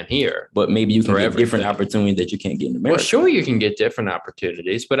you can here. But maybe you can get different opportunities that you can't get in America. Well, sure, you can get different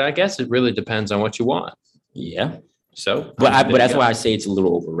opportunities, but I guess it really depends on what you want. Yeah. So, but that's why I say it's a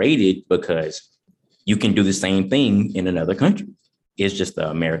little overrated because you can do the same thing in another country. It's just the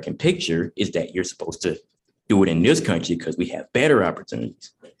American picture is that you're supposed to do it in this country because we have better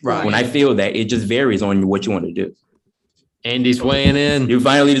opportunities. Right. When I feel that it just varies on what you want to do. Andy's weighing in. You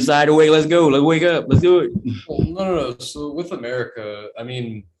finally decided, wait, let's go. Let's wake up. Let's do it. Well, no. So with America, I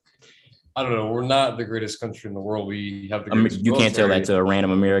mean, I don't know. We're not the greatest country in the world. We have the greatest you can't tell that to a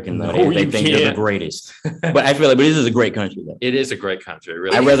random American, though. No, they think they're the greatest. But I feel like this is a great country, though. It is a great country.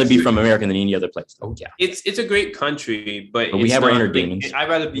 Really. I'd rather be from America than any other place. Oh, yeah. It's a great country, but we have our inner demons. I'd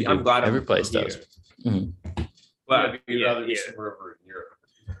rather be. I'm glad every place does. Mm-hmm. But you'd rather be somewhere over in Europe.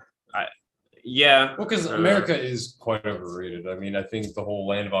 Yeah. Well, because America is quite overrated. I mean, I think the whole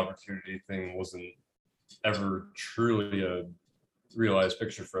land of opportunity thing wasn't ever truly a realized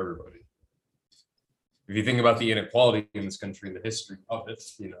picture for everybody. If you think about the inequality in this country and the history of it,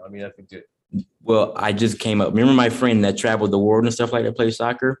 I think it. Well, I just came up. Remember my friend that traveled the world and stuff like that, played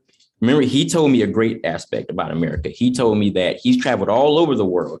soccer? Remember, he told me a great aspect about America. He told me that he's traveled all over the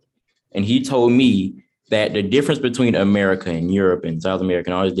world. And he told me that the difference between America and Europe and South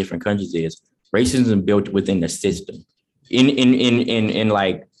America and all these different countries is racism built within the system. In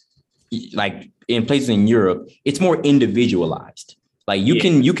like in places in Europe, it's more individualized. Like you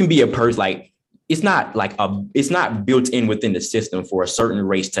can be a person, like it's not built in within the system for a certain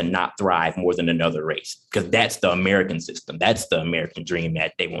race to not thrive more than another race, because that's the American system. That's the American dream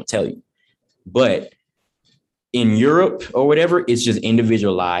that they won't tell you. But in Europe or whatever, it's just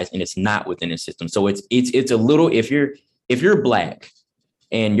individualized and it's not within the system. So it's a little, if you're black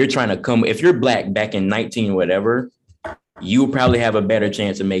and you're trying to come, if you're black back in 19 whatever, you'll probably have a better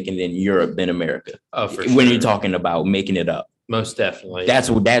chance of making it in Europe than America. Oh, for sure. When you're talking about making it up. Most definitely. That's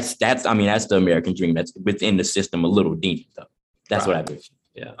the American dream. That's within the system a little deep though. That's right. What I do.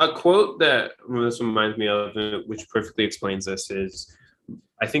 Yeah. A quote that this reminds me of, which perfectly explains this, is,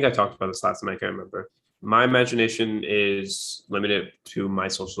 I think I talked about this last time, I can't remember. My imagination is limited to my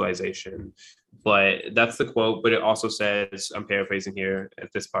socialization, but that's the quote. But it also says, I'm paraphrasing here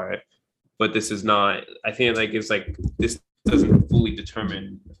at this part, but this is not. I think like it's like this doesn't fully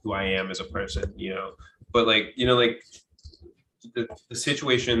determine who I am as a person, But like like the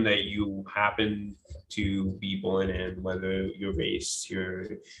situation that you happen to be born in, whether your race, your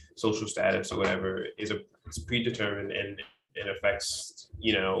social status, or whatever, it's predetermined and it affects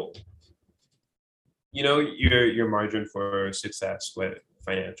your margin for success, with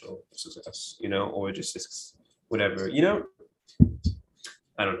financial success, or just whatever,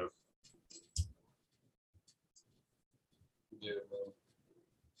 I don't know. Yeah, man.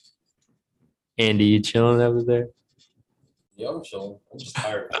 Andy, you chilling over there? Yeah, I'm chilling. I'm just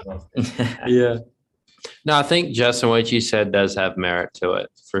tired. Yeah. No, I think Justin, what you said does have merit to it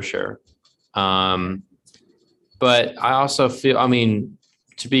for sure. But I also feel,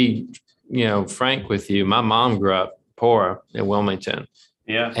 to be, frank with you, my mom grew up poor in Wilmington.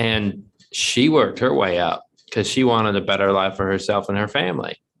 Yeah. And she worked her way up because she wanted a better life for herself and her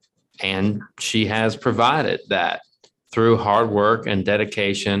family. And she has provided that through hard work and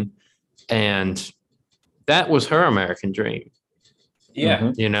dedication. And that was her American dream.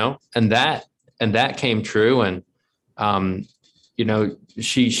 Yeah. And that came true. And,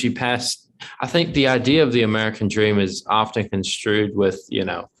 she passed. I think the idea of the American dream is often construed with,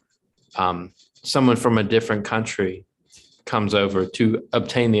 someone from a different country comes over to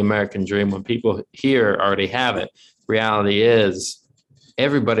obtain the American dream when people here already have it. Reality is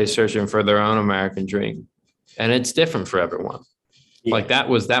everybody's searching for their own American dream, and it's different for everyone. Yeah. Like that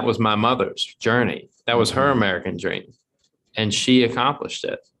was my mother's journey. That was her American dream, and she accomplished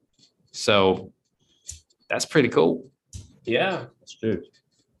it. So that's pretty cool. Yeah. That's true.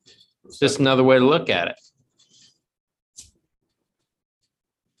 It's just another way to look at it.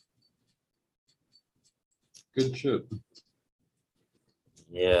 Good shit.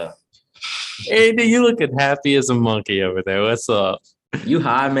 Yeah. Andy, you looking happy as a monkey over there. What's up? You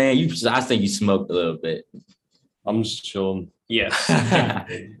high, man? I think you smoked a little bit. I'm just chilling. Yes.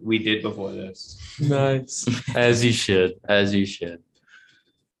 We did before this. Nice. As you should. As you should.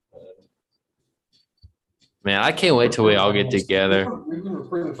 Man, I can't wait till we all get together. We've been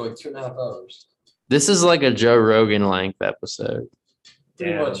recording for like 2.5 hours. This is like a Joe Rogan length episode.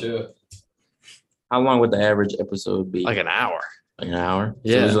 Pretty Damn. much, yeah. How long would the average episode be? Like an hour. Like an hour?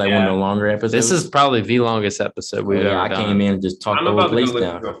 Yeah. So this is like one of the longer episodes? This is probably the longest episode we've ever I done. came in and just talked I'm the whole about to go place listen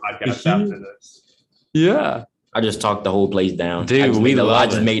down. to a podcast after this. Yeah. I just talked the whole place down. Dude, I just we made, love I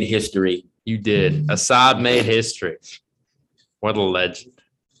just it. made history. You did. Assad made history. What a legend.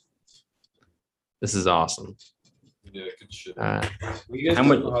 This is awesome. Yeah, good shit. All right. You guys How do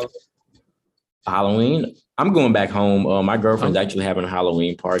much- for Halloween. I'm going back home. My girlfriend's actually having a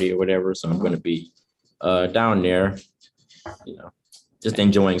Halloween party or whatever, so I'm going to be down there, just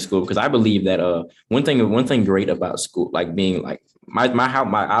enjoying school, because I believe that one thing great about school, like being like my house,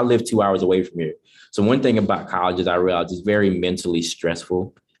 I live 2 hours away from here. So one thing about college is I realize it's very mentally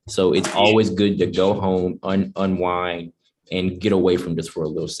stressful. So it's always good to go home, unwind, and get away from this for a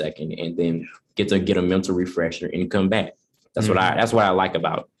little second, and then get a mental refresher and come back. That's what I like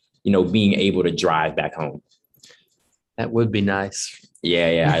about being able to drive back home. That would be nice.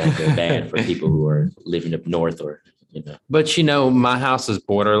 Yeah, I feel bad for people who are living up north or But my house is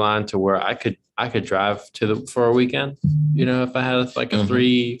borderline to where I could drive for a weekend. If I had like a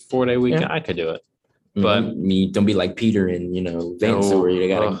 3-4 day weekend, I could do it. But don't be like Peter and Vince, No, where you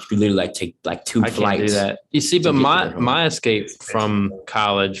gotta literally take like 2 I flights. can't do that. You see, but to get to their home. my escape from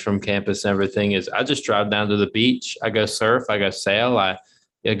college, from campus, and everything is I just drive down to the beach. I go surf. I go sail. I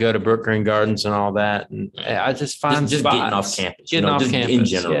go to Brook Green Gardens and all that, and I just find Just spots. getting off campus. Getting off just campus in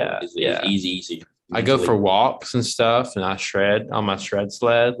general is yeah. easy. I go for walks and stuff, and I shred on my shred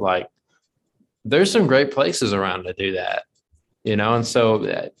sled. Like, there's some great places around to do that, and so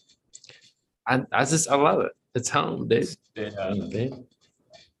I love it. It's home, dude. Yeah.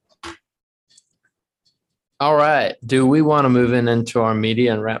 All right. Do we want to move into our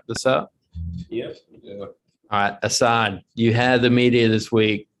media and wrap this up? Yep. Yeah. All right, Assad, you had the media this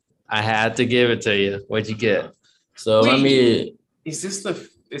week. I had to give it to you. What'd you get? So let me. Is this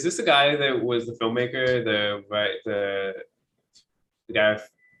the guy that was the filmmaker, the guy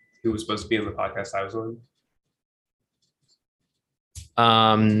who was supposed to be in the podcast I was on?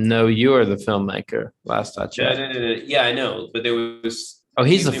 No, you are the filmmaker. Last I checked. No. Yeah, I know, but there was. Oh,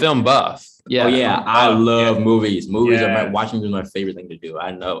 he's a film buff. Yeah. Oh yeah, I love movies. Movies Yeah. watching is my favorite thing to do.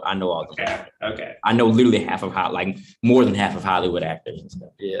 I know all of them. Okay. I know literally more than half of Hollywood actors and stuff.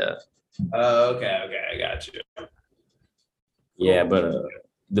 Yeah. Okay. I got you. Yeah, but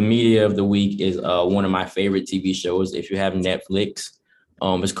the media of the week is one of my favorite TV shows. If you have Netflix,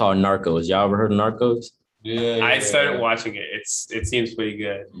 it's called Narcos. Y'all ever heard of Narcos? I started watching it. It seems pretty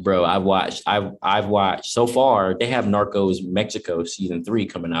good. Bro, I've watched so far. They have Narcos Mexico season 3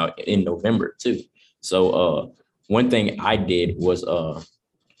 coming out in November too. So one thing I did was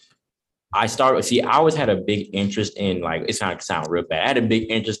I always had a big interest in, like, it's not gonna sound real bad. I had a big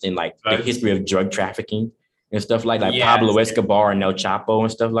interest in like the history of drug trafficking and stuff like Pablo Escobar and El Chapo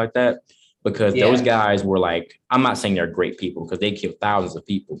and stuff like that. Because those guys were like, I'm not saying they're great people because they killed thousands of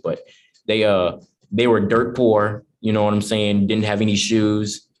people, but they were dirt poor, you know what I'm saying? Didn't have any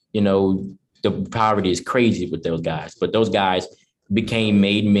shoes, you know, the poverty is crazy with those guys, but those guys became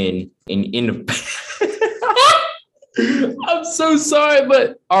made men in the I'm so sorry,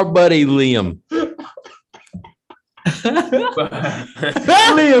 but our buddy Liam.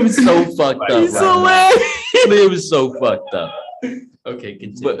 Liam's so fucked up. Liam's so fucked up. Okay,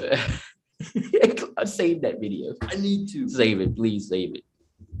 continue. But save that video. I need to save it. Please save it.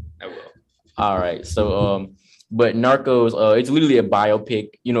 I will. All right. So but Narcos, it's literally a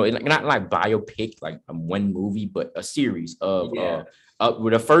biopic, you know, not like biopic, like one movie, but a series of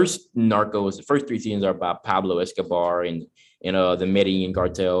with the first Narcos, the first 3 seasons are about Pablo Escobar and the Medellin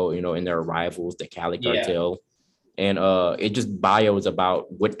cartel, you know, and their rivals, the Cali cartel. And it just bios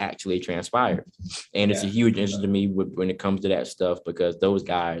about what actually transpired. And it's a huge interest to me when it comes to that stuff, because those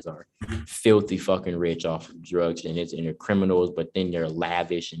guys are filthy fucking rich off of drugs, and they're criminals, but then they're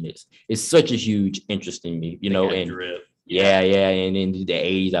lavish, and it's such a huge interest in me, you know. And and in the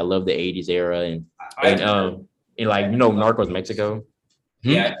 80s, I love the 80s era, and like, you know, Narcos Mexico.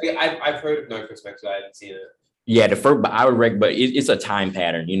 Yeah, I've heard of Narcos Mexico. I haven't seen it. Yeah, the first, but I would recommend, but it's a time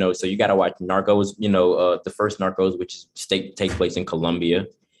pattern, you know. So you got to watch Narcos, you know, the first Narcos, which takes place in Colombia,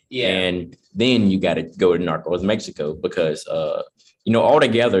 and then you got to go to Narcos Mexico, because you know,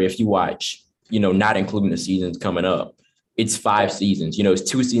 altogether, if you watch, you know, not including the seasons coming up, it's 5 seasons. You know, it's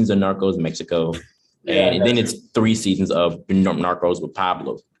 2 seasons of Narcos Mexico, and then it's 3 seasons of Narcos with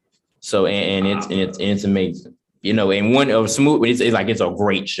Pablo. So and it's amazing. You know, and one of smooth, it's a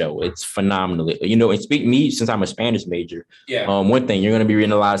great show. It's phenomenal. You know, and since I'm a Spanish major, one thing, you're going to be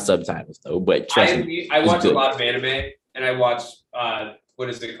reading a lot of subtitles though, but trust me. I watch a lot of anime, and I watch, what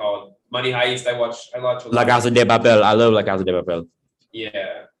is it called? Money Heist. I watch a lot. La Casa de Papel. I love La Casa de Papel.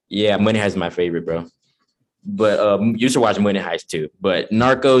 Yeah. Yeah, Money Heist is my favorite, bro. But you should watch Money Heist too. But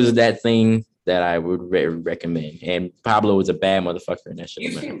Narcos is that thing that I would recommend. And Pablo was a bad motherfucker in that show.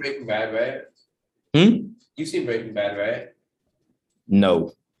 You've seen Breaking Bad, right? You've seen Breaking Bad, right?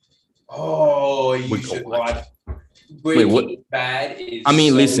 No. Oh, you should watch. Breaking Bad is. I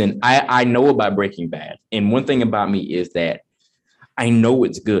mean, listen, I know about Breaking Bad, and one thing about me is that I know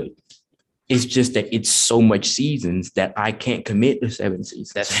it's good. It's just that it's so much seasons that I can't commit to 7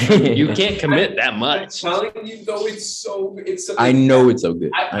 seasons. You can't commit that much. I'm telling you, though, it's so. I know it's so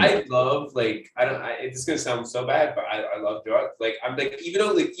good. I love, like, it's gonna sound so bad, but I love drugs. Like, I'm like,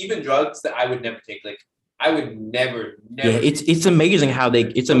 even drugs that I would never take, like, I would never. Yeah, it's amazing how they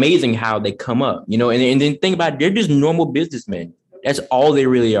come up, you know, and then think about it, they're just normal businessmen. That's all they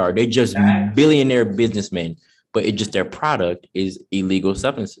really are. They're just billionaire businessmen, but it just their product is illegal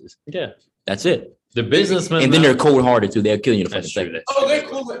substances. Yeah. That's it. The businessmen, and then they're cold-hearted too. They'll kill you in a fucking second. Oh, they're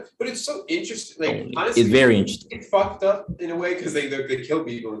cool, but it's so interesting. Like, honestly, it's very interesting. It's fucked up in a way because they kill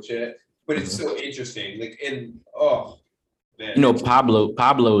people and shit. But it's so interesting. Like, and man. You know,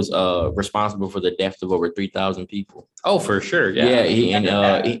 Pablo's responsible for the death of over 3,000 people. Oh, for sure. Yeah. You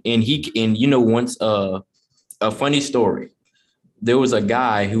know, once a funny story. There was a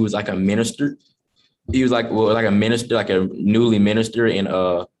guy who was like a minister. He was like a minister, like a newly minister in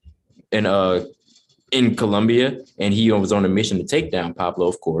Colombia, and he was on a mission to take down Pablo,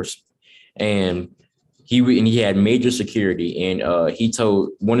 of course. And he had major security, and he told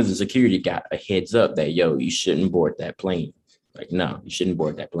one of the security got a heads up that, yo, you shouldn't board that plane. Like, no, you shouldn't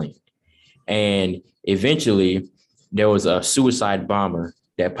board that plane. And eventually there was a suicide bomber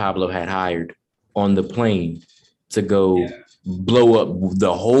that Pablo had hired on the plane to go blow up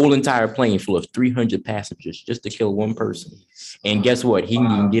the whole entire plane full of 300 passengers just to kill one person. And guess what? He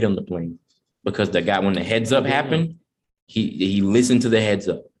didn't even get on the plane because the guy, when the heads up happened, he listened to the heads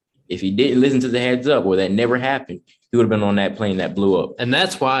up. If he didn't listen to the heads up, or that never happened, he would have been on that plane that blew up. And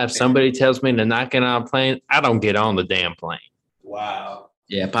that's why if somebody tells me to not get on a plane, I don't get on the damn plane. Wow.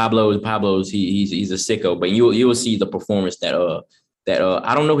 Yeah, Pablo's he's a sicko, but you'll see the performance that I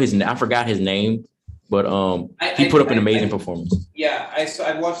don't know his name. I forgot his name, but he put up an amazing performance. Yeah,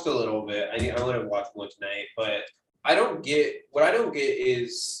 I watched a little bit. I want to watch one tonight, but I don't get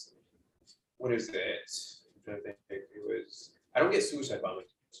is what is it? I don't get suicide bombers.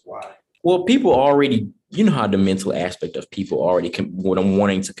 Why? Well, people already, you know how the mental aspect of people already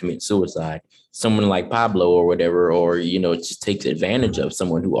wanting to commit suicide. Someone like Pablo or whatever, or just takes advantage of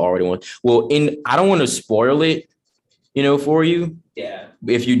someone who already wants. Well, I don't want to spoil it, for you Yeah.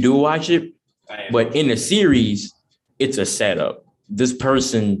 if you do watch it. I am. But in the series, it's a setup. This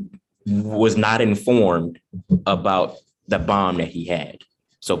person was not informed about the bomb that he had,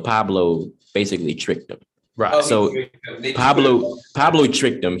 so Pablo basically tricked him. Right. Oh, So Pablo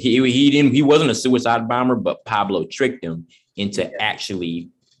tricked him. He wasn't a suicide bomber, but Pablo tricked him into actually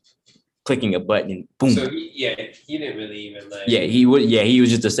clicking a button and boom. So he didn't really even like. He was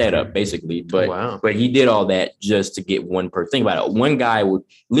just a setup basically, but Wow. but he did all that just to get one person. Think about it. One guy would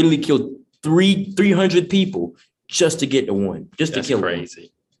literally kill 300 people just to get the one, just That's to kill crazy. him.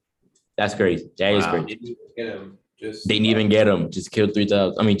 That's crazy. That is Wow. crazy. They Didn't even get him. Just killed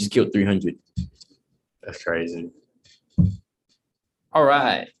 3,000. I mean, just killed 300. That's crazy. All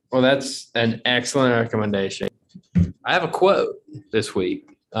right. Well, that's an excellent recommendation. I have a quote this week.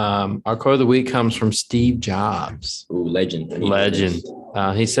 Our quote of the week comes from Steve Jobs. Ooh, legend. Legend.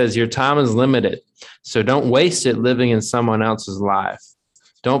 He says, "Your time is limited, so don't waste it living in someone else's life.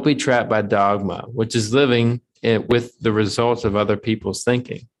 Don't be trapped by dogma, which is living it with the results of other people's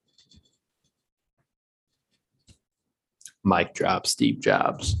thinking." Mic drop, Steve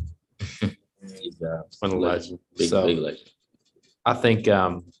Jobs. Steve Jobs. What a legend. Big legend. I think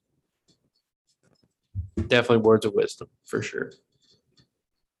definitely words of wisdom for sure.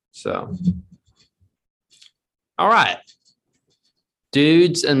 So, all right,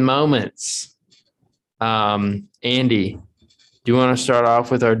 dudes and moments. Andy, do you want to start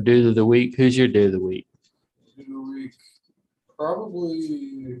off with our dude of the week? Who's your dude of the week? Dude of the week,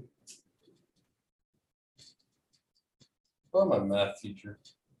 probably my math teacher.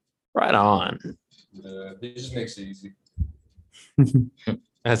 Right on. He just makes it easy.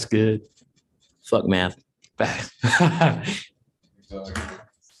 That's good. Fuck math. Exactly.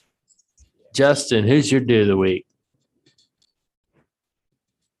 Justin, who's your dude of the week?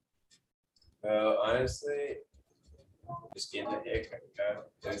 Honestly, just getting the haircut.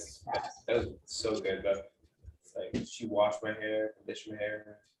 That was so good, though. It's like she washed my hair, conditioned my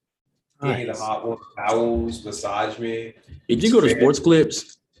hair, gave me the hot water towels, massaged me. Did you go to Sports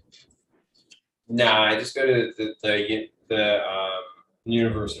Clips? Nah, I just go to the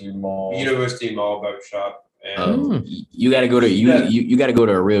University Mall. University Mall barbershop. And You gotta go to you gotta go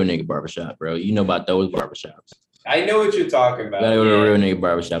to a real nigga barbershop, bro. You know about those barbershops. I know what you're talking about. You gotta go to a real nigga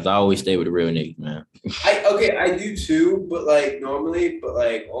barbershops. I always stay with the real niggas, man. I do too, but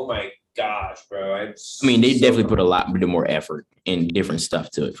oh my gosh, bro. I mean, they definitely put a lot more effort and different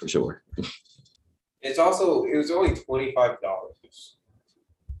stuff to it for sure. It was only $25.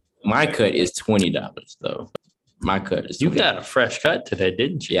 My cut is $20 though. My cut is $20. You got a fresh cut today,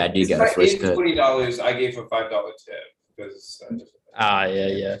 didn't you? Yeah, I did got a fresh cut. $20. I gave a $5 tip because.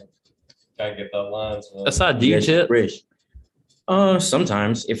 Yeah. Gotta get that line. That's not deep tip. Fresh.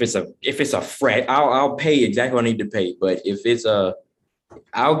 Sometimes if it's a fresh, I'll pay exactly what I need to pay. But if it's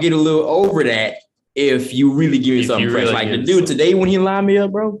I'll get a little over that if you really give me something fresh. Like the dude today when he lined me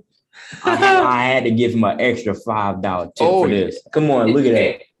up, bro. I had to give him an extra $5 tip for this. Come on, look at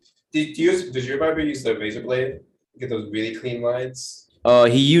that. Does your barber use the razor blade? Get those really clean lines.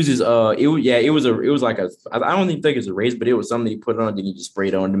 He uses it was like I don't even think it's a razor, but it was something he put on, then he just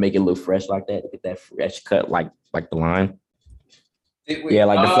sprayed on to make it look fresh like that, to get that fresh cut like the line.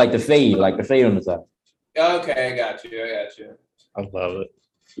 Like the fade on the top. Okay, I got you. I love it.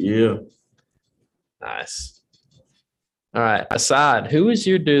 Yeah. Nice. All right, Assad, who is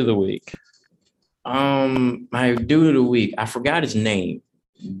your dude of the week? My dude of the week, I forgot his name,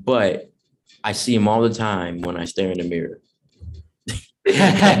 but I see him all the time when I stare in the mirror.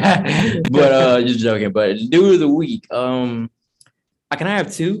 But just joking. But dude of the week, can I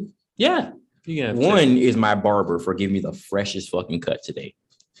have two? Yeah, you can have one is my barber for giving me the freshest fucking cut today.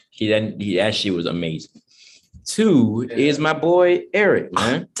 That shit was amazing. Two is my boy Eric,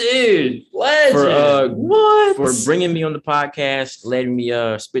 man. Dude, legend. For bringing me on the podcast, letting me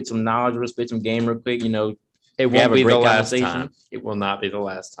spit some knowledge or spit some game real quick. It won't be the last time. It will not be the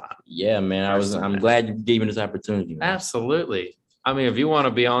last time. Yeah, man. I'm glad you gave me this opportunity, man. Absolutely. I mean, if you want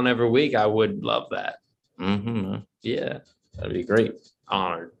to be on every week, I would love that. Mm-hmm. Yeah, that'd be great.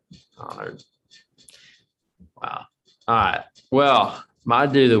 Honored. Wow. All right. Well, my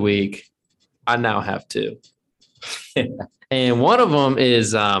dude of the week, I now have two. And one of them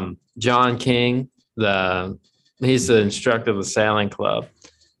is John King. He's the instructor of the sailing club.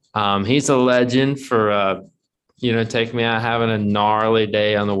 He's a legend for taking me out having a gnarly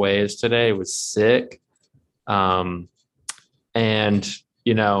day on the waves today. It was sick. And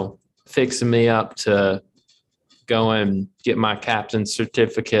fixing me up to go and get my captain's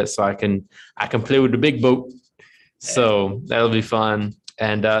certificate so I can play with the big boat. So that'll be fun.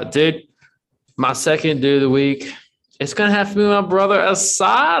 And dude, my second dude of the week, it's gonna have to be my brother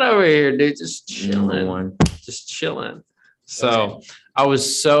Assad over here, dude. Just chilling. Just chilling. So I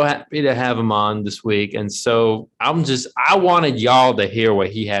was so happy to have him on this week. And so I wanted y'all to hear what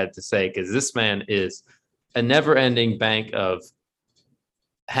he had to say, because this man is a never-ending bank of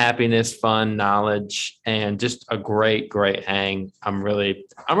happiness, fun, knowledge, and just a great hang. I'm really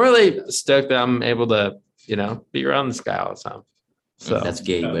stoked that I'm able to, be around this guy all the time. So that's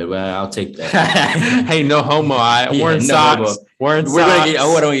gay, but I'll take that. Hey, no homo. Wearing socks. We're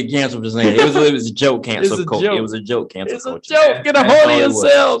gonna get canceled for saying it was a joke. Cancel culture. It was a joke. Cancel it's culture. It's a joke. Get a hold of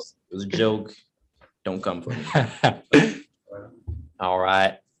yourselves. It was a joke. Don't come for me. All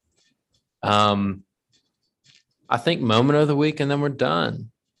right. I think moment of the week, and then we're done.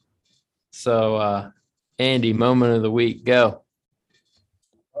 So, Andy, moment of the week, go.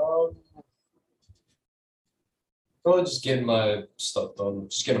 Probably just getting my stuff done,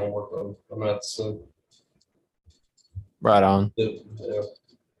 just getting my work done. That's right on. Yeah.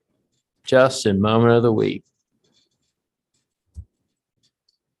 Justin, moment of the week.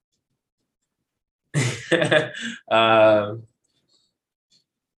 I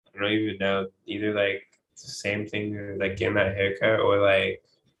don't even know. Either like the same thing, or like getting that haircut, or like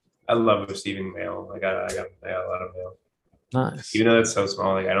I love receiving mail. I got a lot of mail. Nice. Even though it's so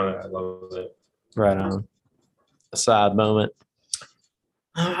small, like I love it. Right on. A side moment.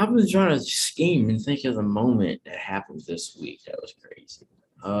 I've been trying to scheme and think of the moment that happened this week. That was crazy.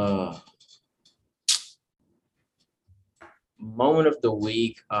 Moment of the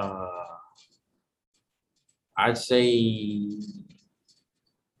week. I'd say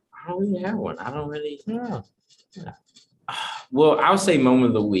I don't really have one. I don't really know. Yeah. Well, I'll say moment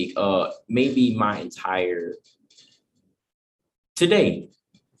of the week. Maybe my entire today.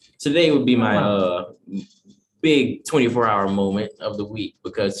 Today would be my big 24-hour moment of the week,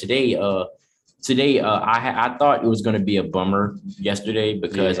 because today I thought it was going to be a bummer yesterday,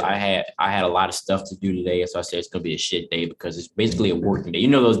 because I had a lot of stuff to do today, so I said it's going to be a shit day, because it's basically a working day. You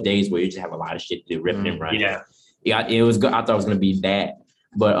know those days where you just have a lot of shit to do, ripping and running. Yeah, it was good. I thought it was going to be that,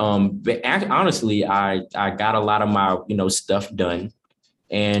 but honestly, I got a lot of my stuff done,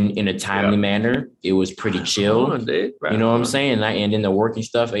 and in a timely manner. It was pretty chill. Dude. Right, you know what I'm saying? And then the working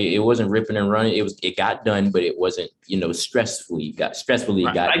stuff, it wasn't ripping and running. It got done, but it wasn't, stressfully. Got I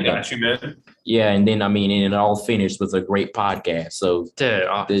got done. you, man. Yeah, and then and it all finished with a great podcast. So dude,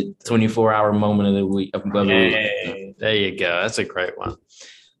 the 24-hour moment of the week. There you go. That's a great one.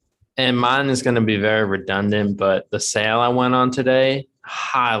 And mine is going to be very redundant, but the sale I went on today,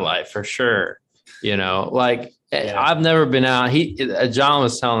 highlight for sure. I've never been out. John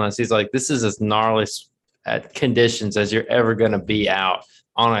was telling us, he's like, this is as gnarly at conditions as you're ever going to be out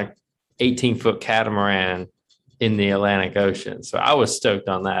on a 18-foot catamaran in the Atlantic Ocean. So I was stoked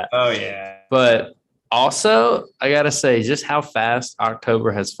on that. Oh yeah. But also, I got to say, just how fast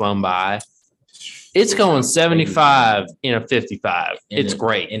October has flown by. It's going 75 in a 55. It's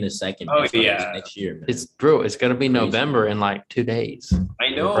great. In the second. Next year, man. It's going to be November in like 2 days.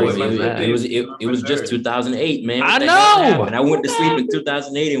 I know. It was just 2008, man. I know. And I went to sleep in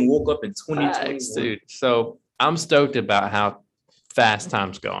 2008 and woke up in 2020. Dude. So I'm stoked about how fast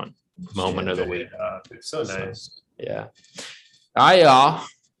time's going. Moment of the week. It's so nice. Yeah. All right, y'all.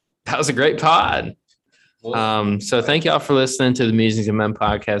 That was a great pod. So thank y'all for listening to the Musings of Men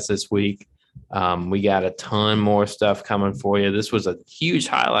podcast this week. We got a ton more stuff coming for you. This was a huge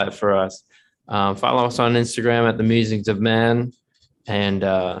highlight for us. Follow us on Instagram at the Musings of Men. And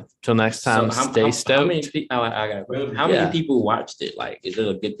till next time, stay stoked. How many people watched it? Like, is it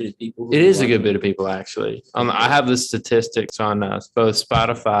a good bit of people? It is a good bit of people, actually. I have the statistics on both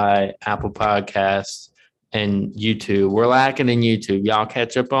Spotify, Apple Podcasts, and YouTube. We're lacking in YouTube. Y'all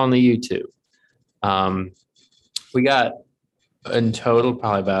catch up on the YouTube. We got in total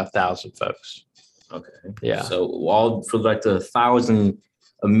probably about 1,000 folks. Okay. Yeah. So all for like the 1,000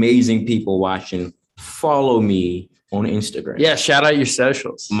 amazing people watching, follow me on Instagram. Yeah, shout out your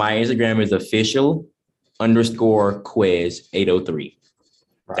socials. My Instagram is official_quiz803.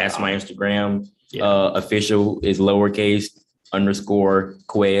 That's my Instagram. Yeah. Official is lowercase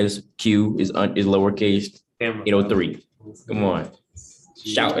 _quiz. Q is lowercase 803. Come on.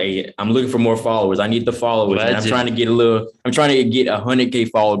 Shout! Hey, I'm looking for more followers. I need the followers. And I'm trying to get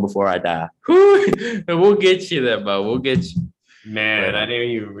 100K followers before I die. We'll get you there, bro. We'll get you. Man, I didn't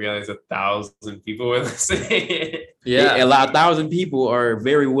even realize 1,000 people were listening. Yeah, a lot. 1,000 people are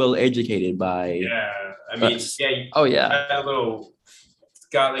very well educated by. Yeah, I mean, Oh yeah. That little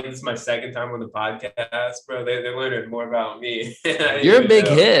Scott, like this is my second time on the podcast, bro. They're learning more about me. I didn't You're a even big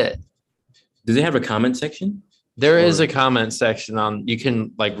know. hit. Does it have a comment section? There is Or- a comment section on. You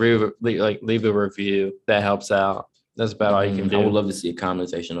can leave a review. That helps out. That's about all you can do. I would love to see a comment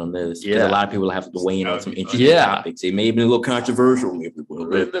section on this. Because Yeah. a lot of people have to weigh in That on would some be fun. interesting Yeah. topics. It may have been a little controversial, maybe a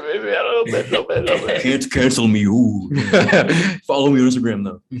little bit. Maybe a little bit. Can't cancel me. Ooh. Follow me on Instagram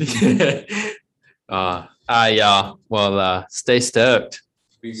though. Y'all. Well, stay stoked.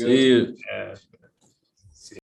 Be good. See you. Yeah.